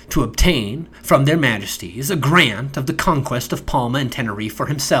 to obtain from their majesties a grant of the conquest of Palma and Tenerife for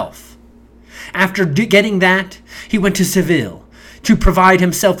himself. After getting that, he went to Seville to provide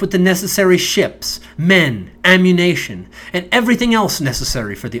himself with the necessary ships, men, ammunition, and everything else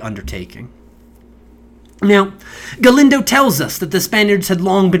necessary for the undertaking. Now, Galindo tells us that the Spaniards had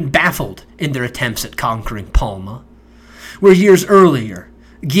long been baffled in their attempts at conquering Palma, where years earlier,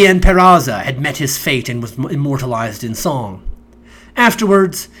 Gian Peraza had met his fate and was immortalized in song.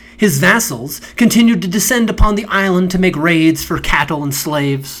 Afterwards, his vassals continued to descend upon the island to make raids for cattle and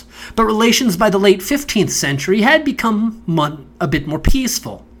slaves, but relations by the late 15th century had become a bit more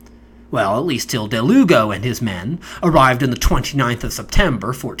peaceful. Well, at least till De Lugo and his men arrived on the 29th of September,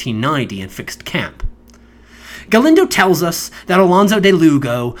 1490, and fixed camp. Galindo tells us that Alonso de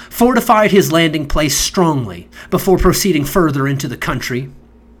Lugo fortified his landing place strongly before proceeding further into the country.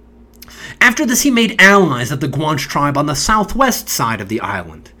 After this, he made allies of the Guanche tribe on the southwest side of the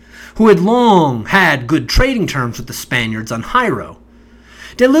island, who had long had good trading terms with the Spaniards on Hiro.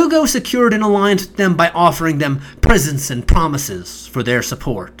 De Lugo secured an alliance with them by offering them presents and promises for their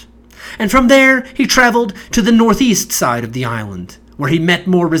support. And from there, he traveled to the northeast side of the island, where he met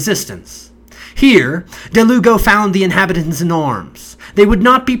more resistance. Here, De Lugo found the inhabitants in arms. They would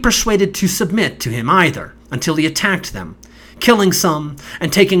not be persuaded to submit to him either, until he attacked them, killing some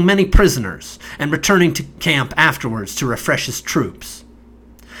and taking many prisoners, and returning to camp afterwards to refresh his troops.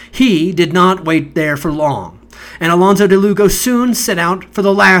 He did not wait there for long, and Alonso de Lugo soon set out for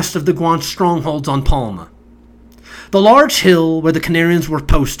the last of the Guanche strongholds on Palma. The large hill where the Canarians were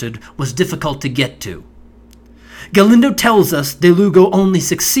posted was difficult to get to. Galindo tells us De Lugo only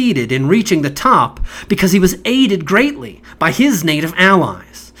succeeded in reaching the top because he was aided greatly by his native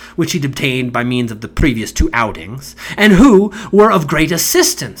allies, which he'd obtained by means of the previous 2 outings, and who were of great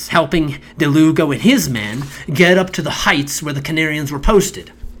assistance, helping De Lugo and his men get up to the heights where the Canarians were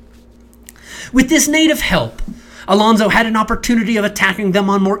posted. With this native help, Alonso had an opportunity of attacking them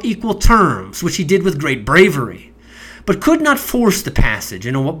on more equal terms, which he did with great bravery, but could not force the passage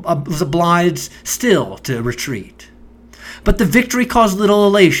and was obliged still to retreat. But the victory caused little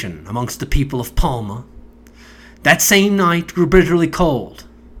elation amongst the people of Palma. That same night grew bitterly cold.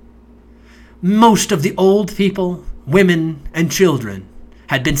 Most of the old people, women, and children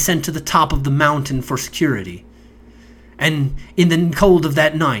had been sent to the top of the mountain for security, and in the cold of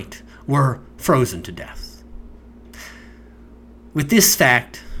that night were frozen to death. With this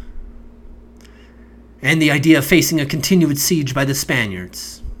fact, and the idea of facing a continued siege by the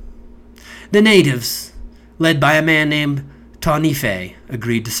Spaniards, the natives, led by a man named Taunife,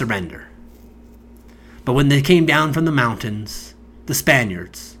 agreed to surrender. But when they came down from the mountains, the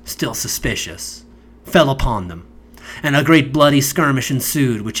Spaniards, still suspicious, fell upon them, and a great bloody skirmish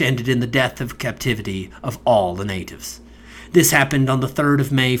ensued, which ended in the death of captivity of all the natives. This happened on the 3rd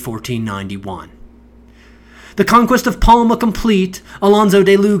of May, 1491. The conquest of Palma complete, Alonso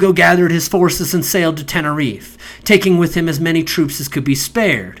de Lugo gathered his forces and sailed to Tenerife, taking with him as many troops as could be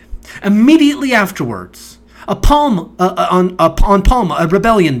spared. Immediately afterwards, on Palma, a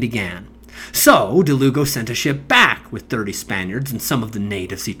rebellion began. So De Lugo sent a ship back with 30 Spaniards and some of the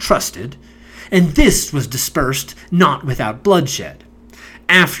natives he trusted, and this was dispersed not without bloodshed.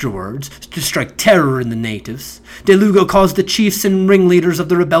 Afterwards, to strike terror in the natives, De Lugo caused the chiefs and ringleaders of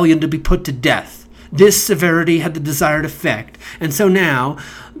the rebellion to be put to death. This severity had the desired effect, and so now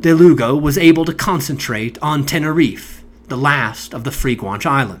De Lugo was able to concentrate on Tenerife, the last of the free Guanche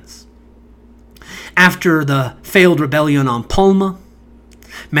Islands. After the failed rebellion on Palma,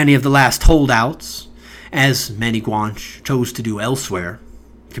 many of the last holdouts, as many Guanche chose to do elsewhere,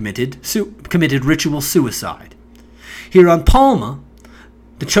 committed ritual suicide. Here on Palma,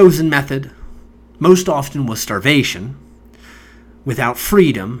 the chosen method most often was starvation. Without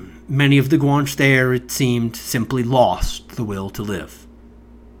freedom, many of the Guanche there, it seemed, simply lost the will to live.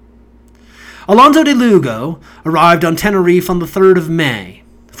 Alonso de Lugo arrived on Tenerife on the 3rd of May,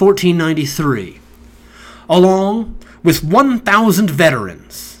 1493, along with 1,000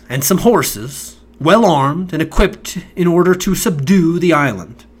 veterans and some horses, well armed and equipped in order to subdue the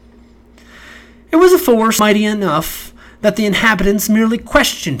island. It was a force mighty enough that the inhabitants merely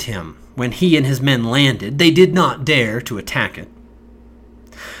questioned him when he and his men landed. They did not dare to attack it.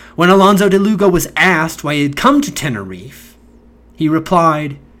 When Alonso de Lugo was asked why he had come to Tenerife, he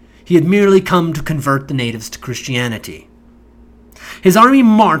replied he had merely come to convert the natives to Christianity. His army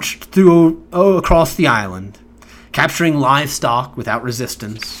marched across the island, capturing livestock without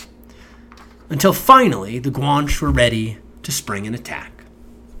resistance, until finally the Guanche were ready to spring an attack.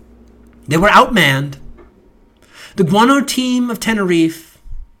 They were outmanned. The Guano team of Tenerife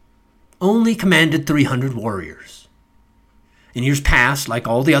only commanded 300 warriors. In years past, like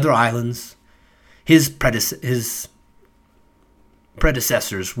all the other islands, his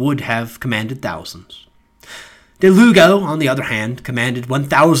predecessors would have commanded thousands. De Lugo, on the other hand, commanded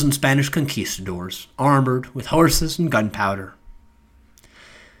 1,000 Spanish conquistadors, armored with horses and gunpowder.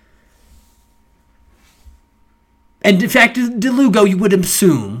 And in fact, De Lugo, you would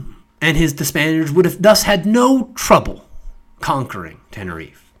assume, and the Spaniards would have thus had no trouble conquering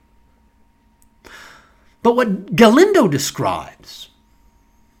Tenerife. But what Galindo describes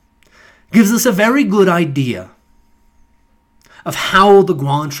gives us a very good idea of how the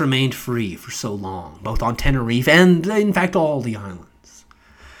Guanche remained free for so long, both on Tenerife and, in fact, all the islands.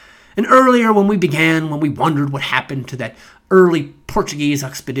 And earlier, when we wondered what happened to that early Portuguese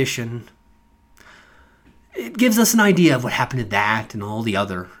expedition, it gives us an idea of what happened to that and all the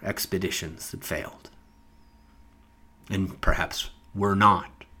other expeditions that failed, and perhaps were not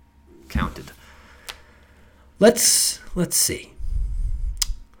counted. Let's see.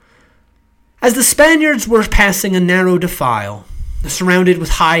 As the Spaniards were passing a narrow defile, surrounded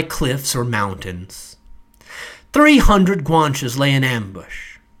with high cliffs or mountains, 300 Guanches lay in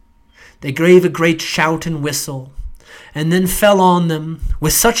ambush. They gave a great shout and whistle, and then fell on them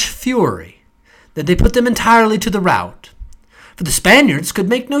with such fury that they put them entirely to the rout, for the Spaniards could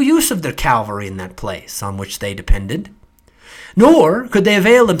make no use of their cavalry in that place on which they depended, nor could they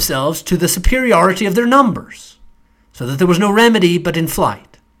avail themselves to the superiority of their numbers, so that there was no remedy but in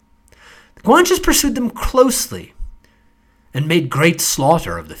flight. The Guanches pursued them closely and made great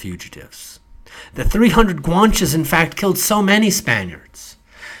slaughter of the fugitives. The 300 Guanches, in fact, killed so many Spaniards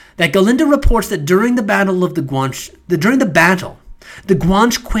that Galindo reports that during the battle, the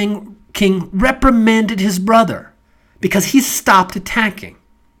Guanche king reprimanded his brother because he stopped attacking.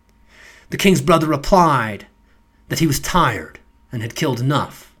 The king's brother replied that he was tired and had killed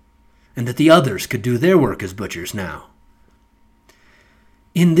enough, and that the others could do their work as butchers now.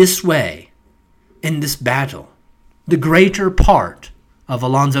 In this way, in this battle, the greater part of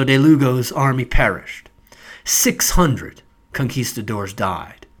Alonso de Lugo's army perished. 600 conquistadors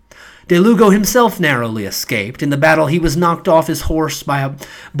died. De Lugo himself narrowly escaped. In the battle, he was knocked off his horse by a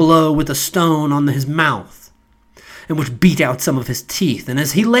blow with a stone on his mouth, and which beat out some of his teeth. And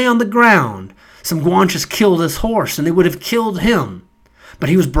as he lay on the ground, some Guanches killed his horse, and they would have killed him. But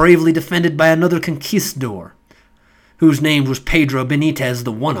he was bravely defended by another conquistador, whose name was Pedro Benitez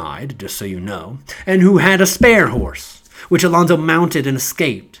the One-Eyed, just so you know, and who had a spare horse, which Alonso mounted and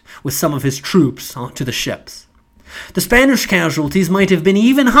escaped with some of his troops to the ships. The Spanish casualties might have been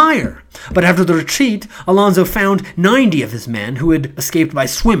even higher, but after the retreat, Alonso found 90 of his men who had escaped by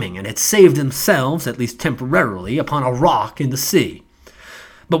swimming and had saved themselves, at least temporarily, upon a rock in the sea.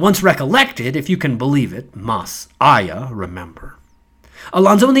 But once recollected, if you can believe it, Mas Aya, remember,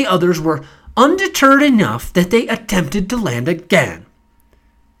 Alonso and the others were undeterred enough that they attempted to land again,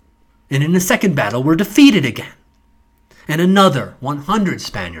 and in a second battle were defeated again, and another 100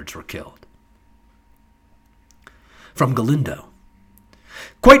 Spaniards were killed. From Galindo.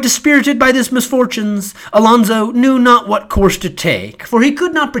 Quite dispirited by these misfortunes, Alonso knew not what course to take, for he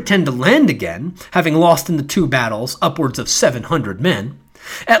could not pretend to land again, having lost in the 2 battles upwards of 700 men.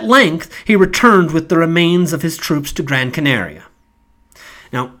 At length he returned with the remains of his troops to Gran Canaria.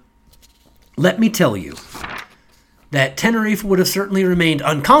 Now, let me tell you that Tenerife would have certainly remained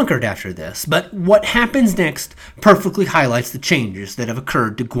unconquered after this, but what happens next perfectly highlights the changes that have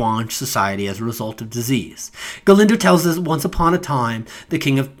occurred to Guanche society as a result of disease. Galindo tells us that once upon a time, the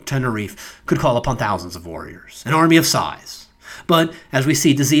king of Tenerife could call upon thousands of warriors, an army of size. But, as we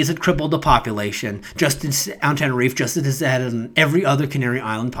see, disease had crippled the population on Tenerife, just as it had in every other Canary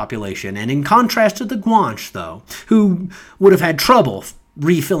Island population. And in contrast to the Guanche, though, who would have had trouble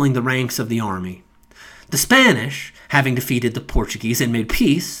refilling the ranks of the army, the Spanish, having defeated the Portuguese and made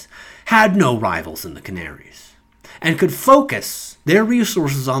peace, had no rivals in the Canaries, and could focus their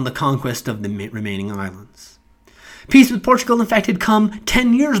resources on the conquest of the remaining islands. Peace with Portugal, in fact, had come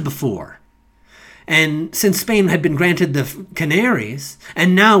 10 years before. And since Spain had been granted the Canaries,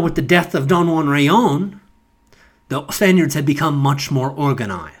 and now with the death of Don Juan Rayon, the Spaniards had become much more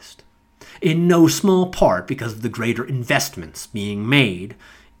organized, in no small part because of the greater investments being made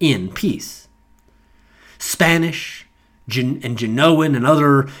in peace. Spanish and Genoan and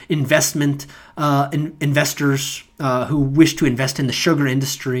other investors who wished to invest in the sugar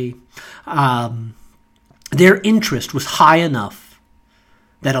industry, their interest was high enough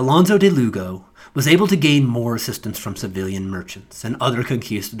that Alonso de Lugo was able to gain more assistance from civilian merchants and other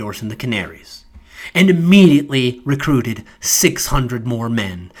conquistadors in the Canaries, and immediately recruited 600 more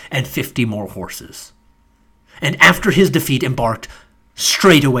men and 50 more horses, and after his defeat embarked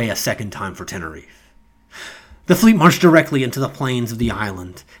straight away a second time for Tenerife. The fleet marched directly into the plains of the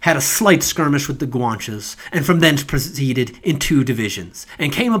island, had a slight skirmish with the Guanches, and from thence proceeded in 2 divisions,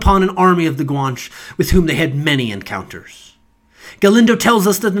 and came upon an army of the Guanche with whom they had many encounters. Galindo tells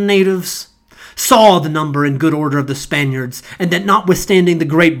us that the natives saw the number and good order of the Spaniards, and that notwithstanding the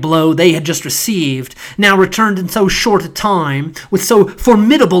great blow they had just received, now returned in so short a time, with so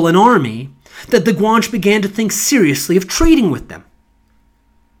formidable an army, that the Guanche began to think seriously of trading with them.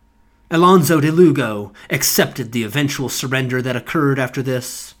 Alonso de Lugo accepted the eventual surrender that occurred after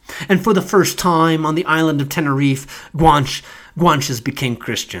this, and for the first time on the island of Tenerife, Guanches became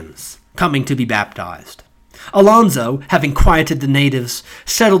Christians, coming to be baptized. Alonso, having quieted the natives,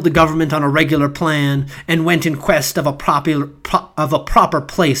 settled the government on a regular plan, and went in quest of a proper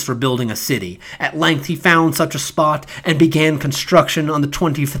place for building a city. At length he found such a spot, and began construction on the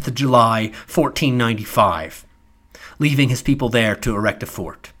 25th of July, 1495, leaving his people there to erect a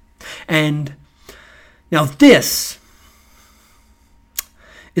fort. And now this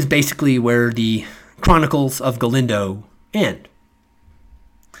is basically where the Chronicles of Galindo end.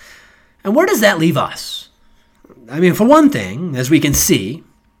 And where does that leave us? I mean, for one thing, as we can see,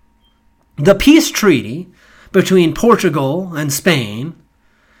 the peace treaty between Portugal and Spain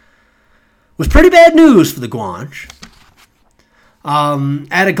was pretty bad news for the Guanche.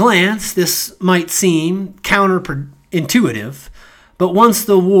 At a glance, this might seem counterintuitive, but once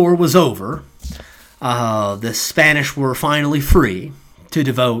the war was over, the Spanish were finally free to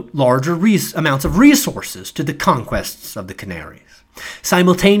devote larger amounts of resources to the conquests of the Canaries.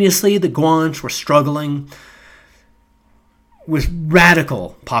 Simultaneously, the Guanche were struggling with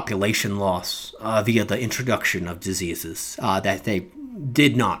radical population loss via the introduction of diseases that they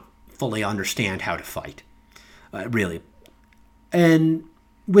did not fully understand how to fight, really. And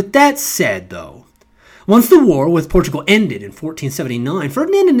with that said, though, once the war with Portugal ended in 1479,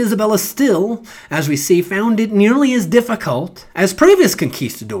 Ferdinand and Isabella still, as we see, found it nearly as difficult as previous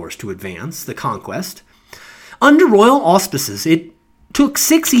conquistadors to advance the conquest. Under royal auspices, it took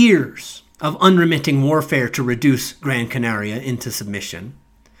 6 years of unremitting warfare to reduce Gran Canaria into submission.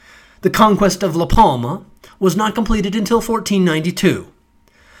 The conquest of La Palma was not completed until 1492.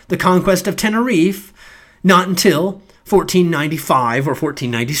 The conquest of Tenerife, not until 1495 or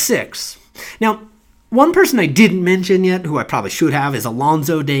 1496. Now, one person I didn't mention yet, who I probably should have, is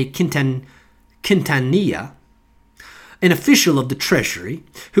Alonso de Quintanilla, an official of the Treasury,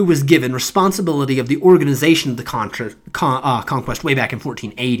 who was given responsibility of the organization of the conquest way back in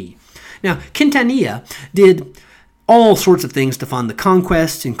 1480. Now, Quintanilla did all sorts of things to fund the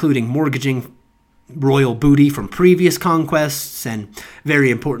conquest, including mortgaging royal booty from previous conquests, and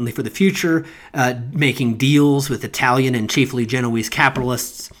very importantly for the future, making deals with Italian and chiefly Genoese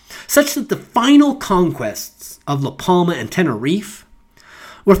capitalists, such that the final conquests of La Palma and Tenerife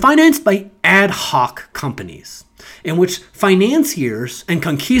were financed by ad hoc companies, in which financiers and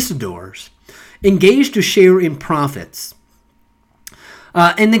conquistadors engaged to share in profits.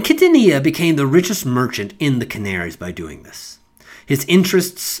 And then Quintanilla became the richest merchant in the Canaries by doing this. His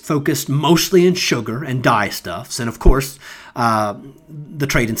interests focused mostly in sugar and dyestuffs, and of course, the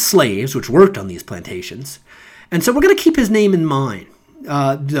trade in slaves, which worked on these plantations. And so we're going to keep his name in mind,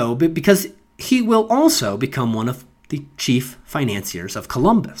 though, because he will also become one of the chief financiers of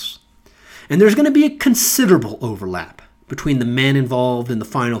Columbus. And there's going to be a considerable overlap between the men involved in the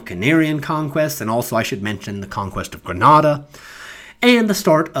final Canarian conquest, and also, I should mention, the conquest of Granada, and the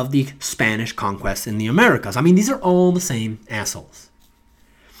start of the Spanish conquest in the Americas. I mean, these are all the same assholes.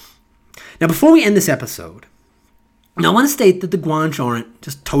 Now, before we end this episode, I want to state that the Guanche aren't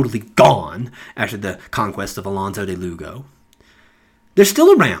just totally gone after the conquest of Alonso de Lugo. They're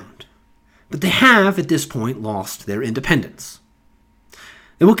still around, but they have, at this point, lost their independence.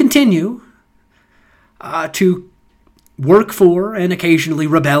 They will continue to work for and occasionally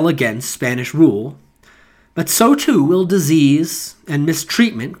rebel against Spanish rule, but so too will disease and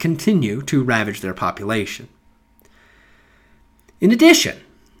mistreatment continue to ravage their population. In addition,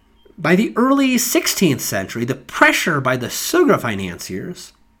 by the early 16th century, the pressure by the sugar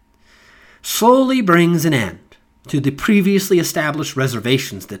financiers slowly brings an end to the previously established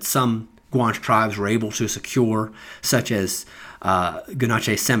reservations that some Guanche tribes were able to secure, such as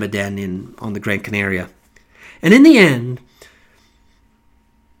Guanache Semiden on the Gran Canaria. And in the end,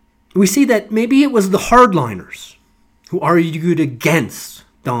 we see that maybe it was the hardliners who argued against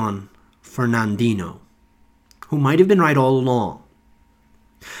Don Fernandino, who might have been right all along.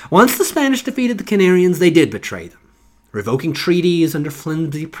 Once the Spanish defeated the Canarians, they did betray them, revoking treaties under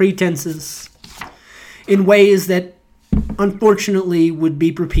flimsy pretenses in ways that unfortunately would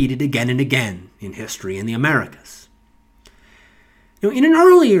be repeated again and again in history in the Americas. Now, in an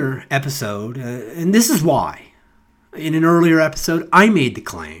earlier episode, and this is why in an earlier episode, I made the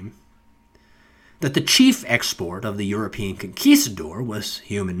claim that the chief export of the European conquistador was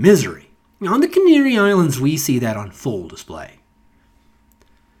human misery. Now, on the Canary Islands, we see that on full display.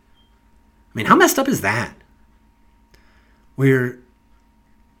 I mean, how messed up is that? Where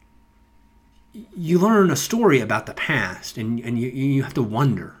you learn a story about the past and you have to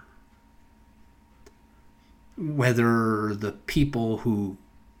wonder whether the people who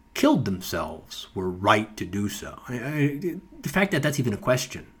killed themselves were right to do so. The fact that that's even a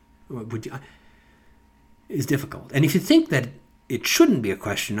question is difficult. And if you think that it shouldn't be a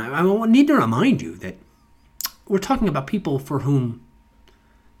question, I need to remind you that we're talking about people for whom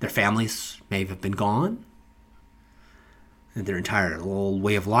their families may have been gone, and their entire little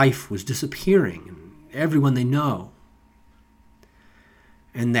way of life was disappearing, and everyone they know.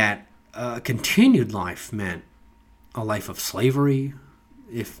 And that continued life meant a life of slavery,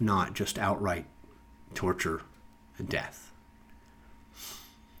 if not just outright torture and death.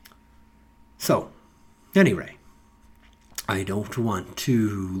 So, anyway, I don't want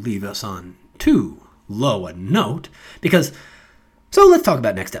to leave us on too low a note, so let's talk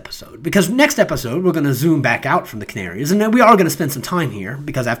about next episode. Because next episode, we're going to zoom back out from the Canaries, and we are going to spend some time here,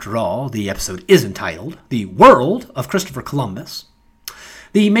 because after all, the episode is entitled The World of Christopher Columbus.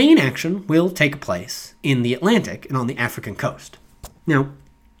 The main action will take place in the Atlantic and on the African coast. Now,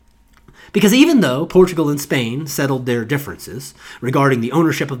 because even though Portugal and Spain settled their differences regarding the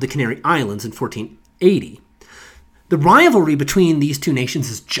ownership of the Canary Islands in 1480, the rivalry between these two nations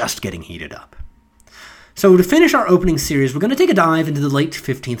is just getting heated up. So to finish our opening series, we're going to take a dive into the late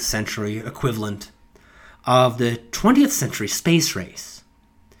 15th century equivalent of the 20th century space race.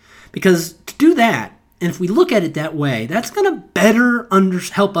 Because to do that, and if we look at it that way, that's going to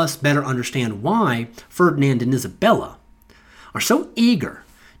help us better understand why Ferdinand and Isabella are so eager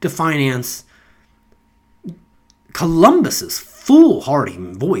to finance Columbus's foolhardy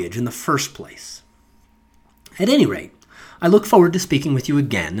voyage in the first place. At any rate, I look forward to speaking with you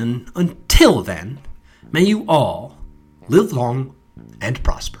again, and until then, may you all live long and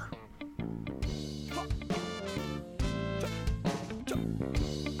prosper.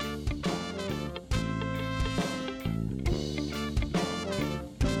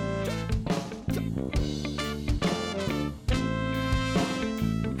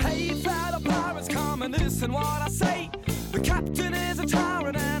 Hey, fellow pirates, come and listen what I say. The captain is a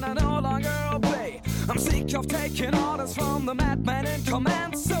tyrant and I no longer obey. I'm sick of taking orders from the madman in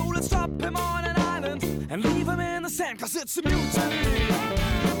command. So let's drop him on an island and leave him in the sand. Cause it's a mutiny.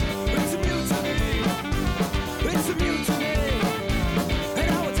 It's a mutiny. It's a mutiny. And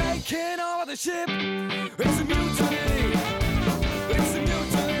now we're taking over the ship. It's a mutiny. It's a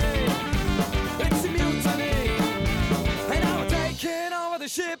mutiny. It's a mutiny. And now we're taking over the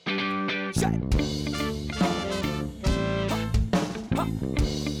ship. Shit. Ha, ha,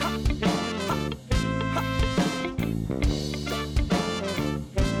 ha, ha, ha.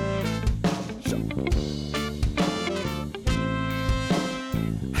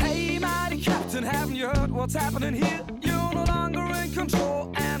 Hey, mighty captain, haven't you heard what's happening here? You're no longer in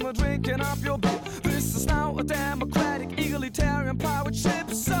control, and we're drinking up your beer. This is now a democratic, egalitarian pirate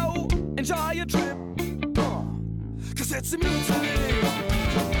ship, so enjoy your trip. Cause it's a mutiny.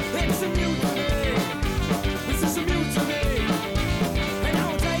 It's a mutiny. This is a mutiny. And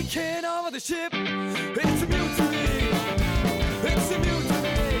now we're taking over the ship.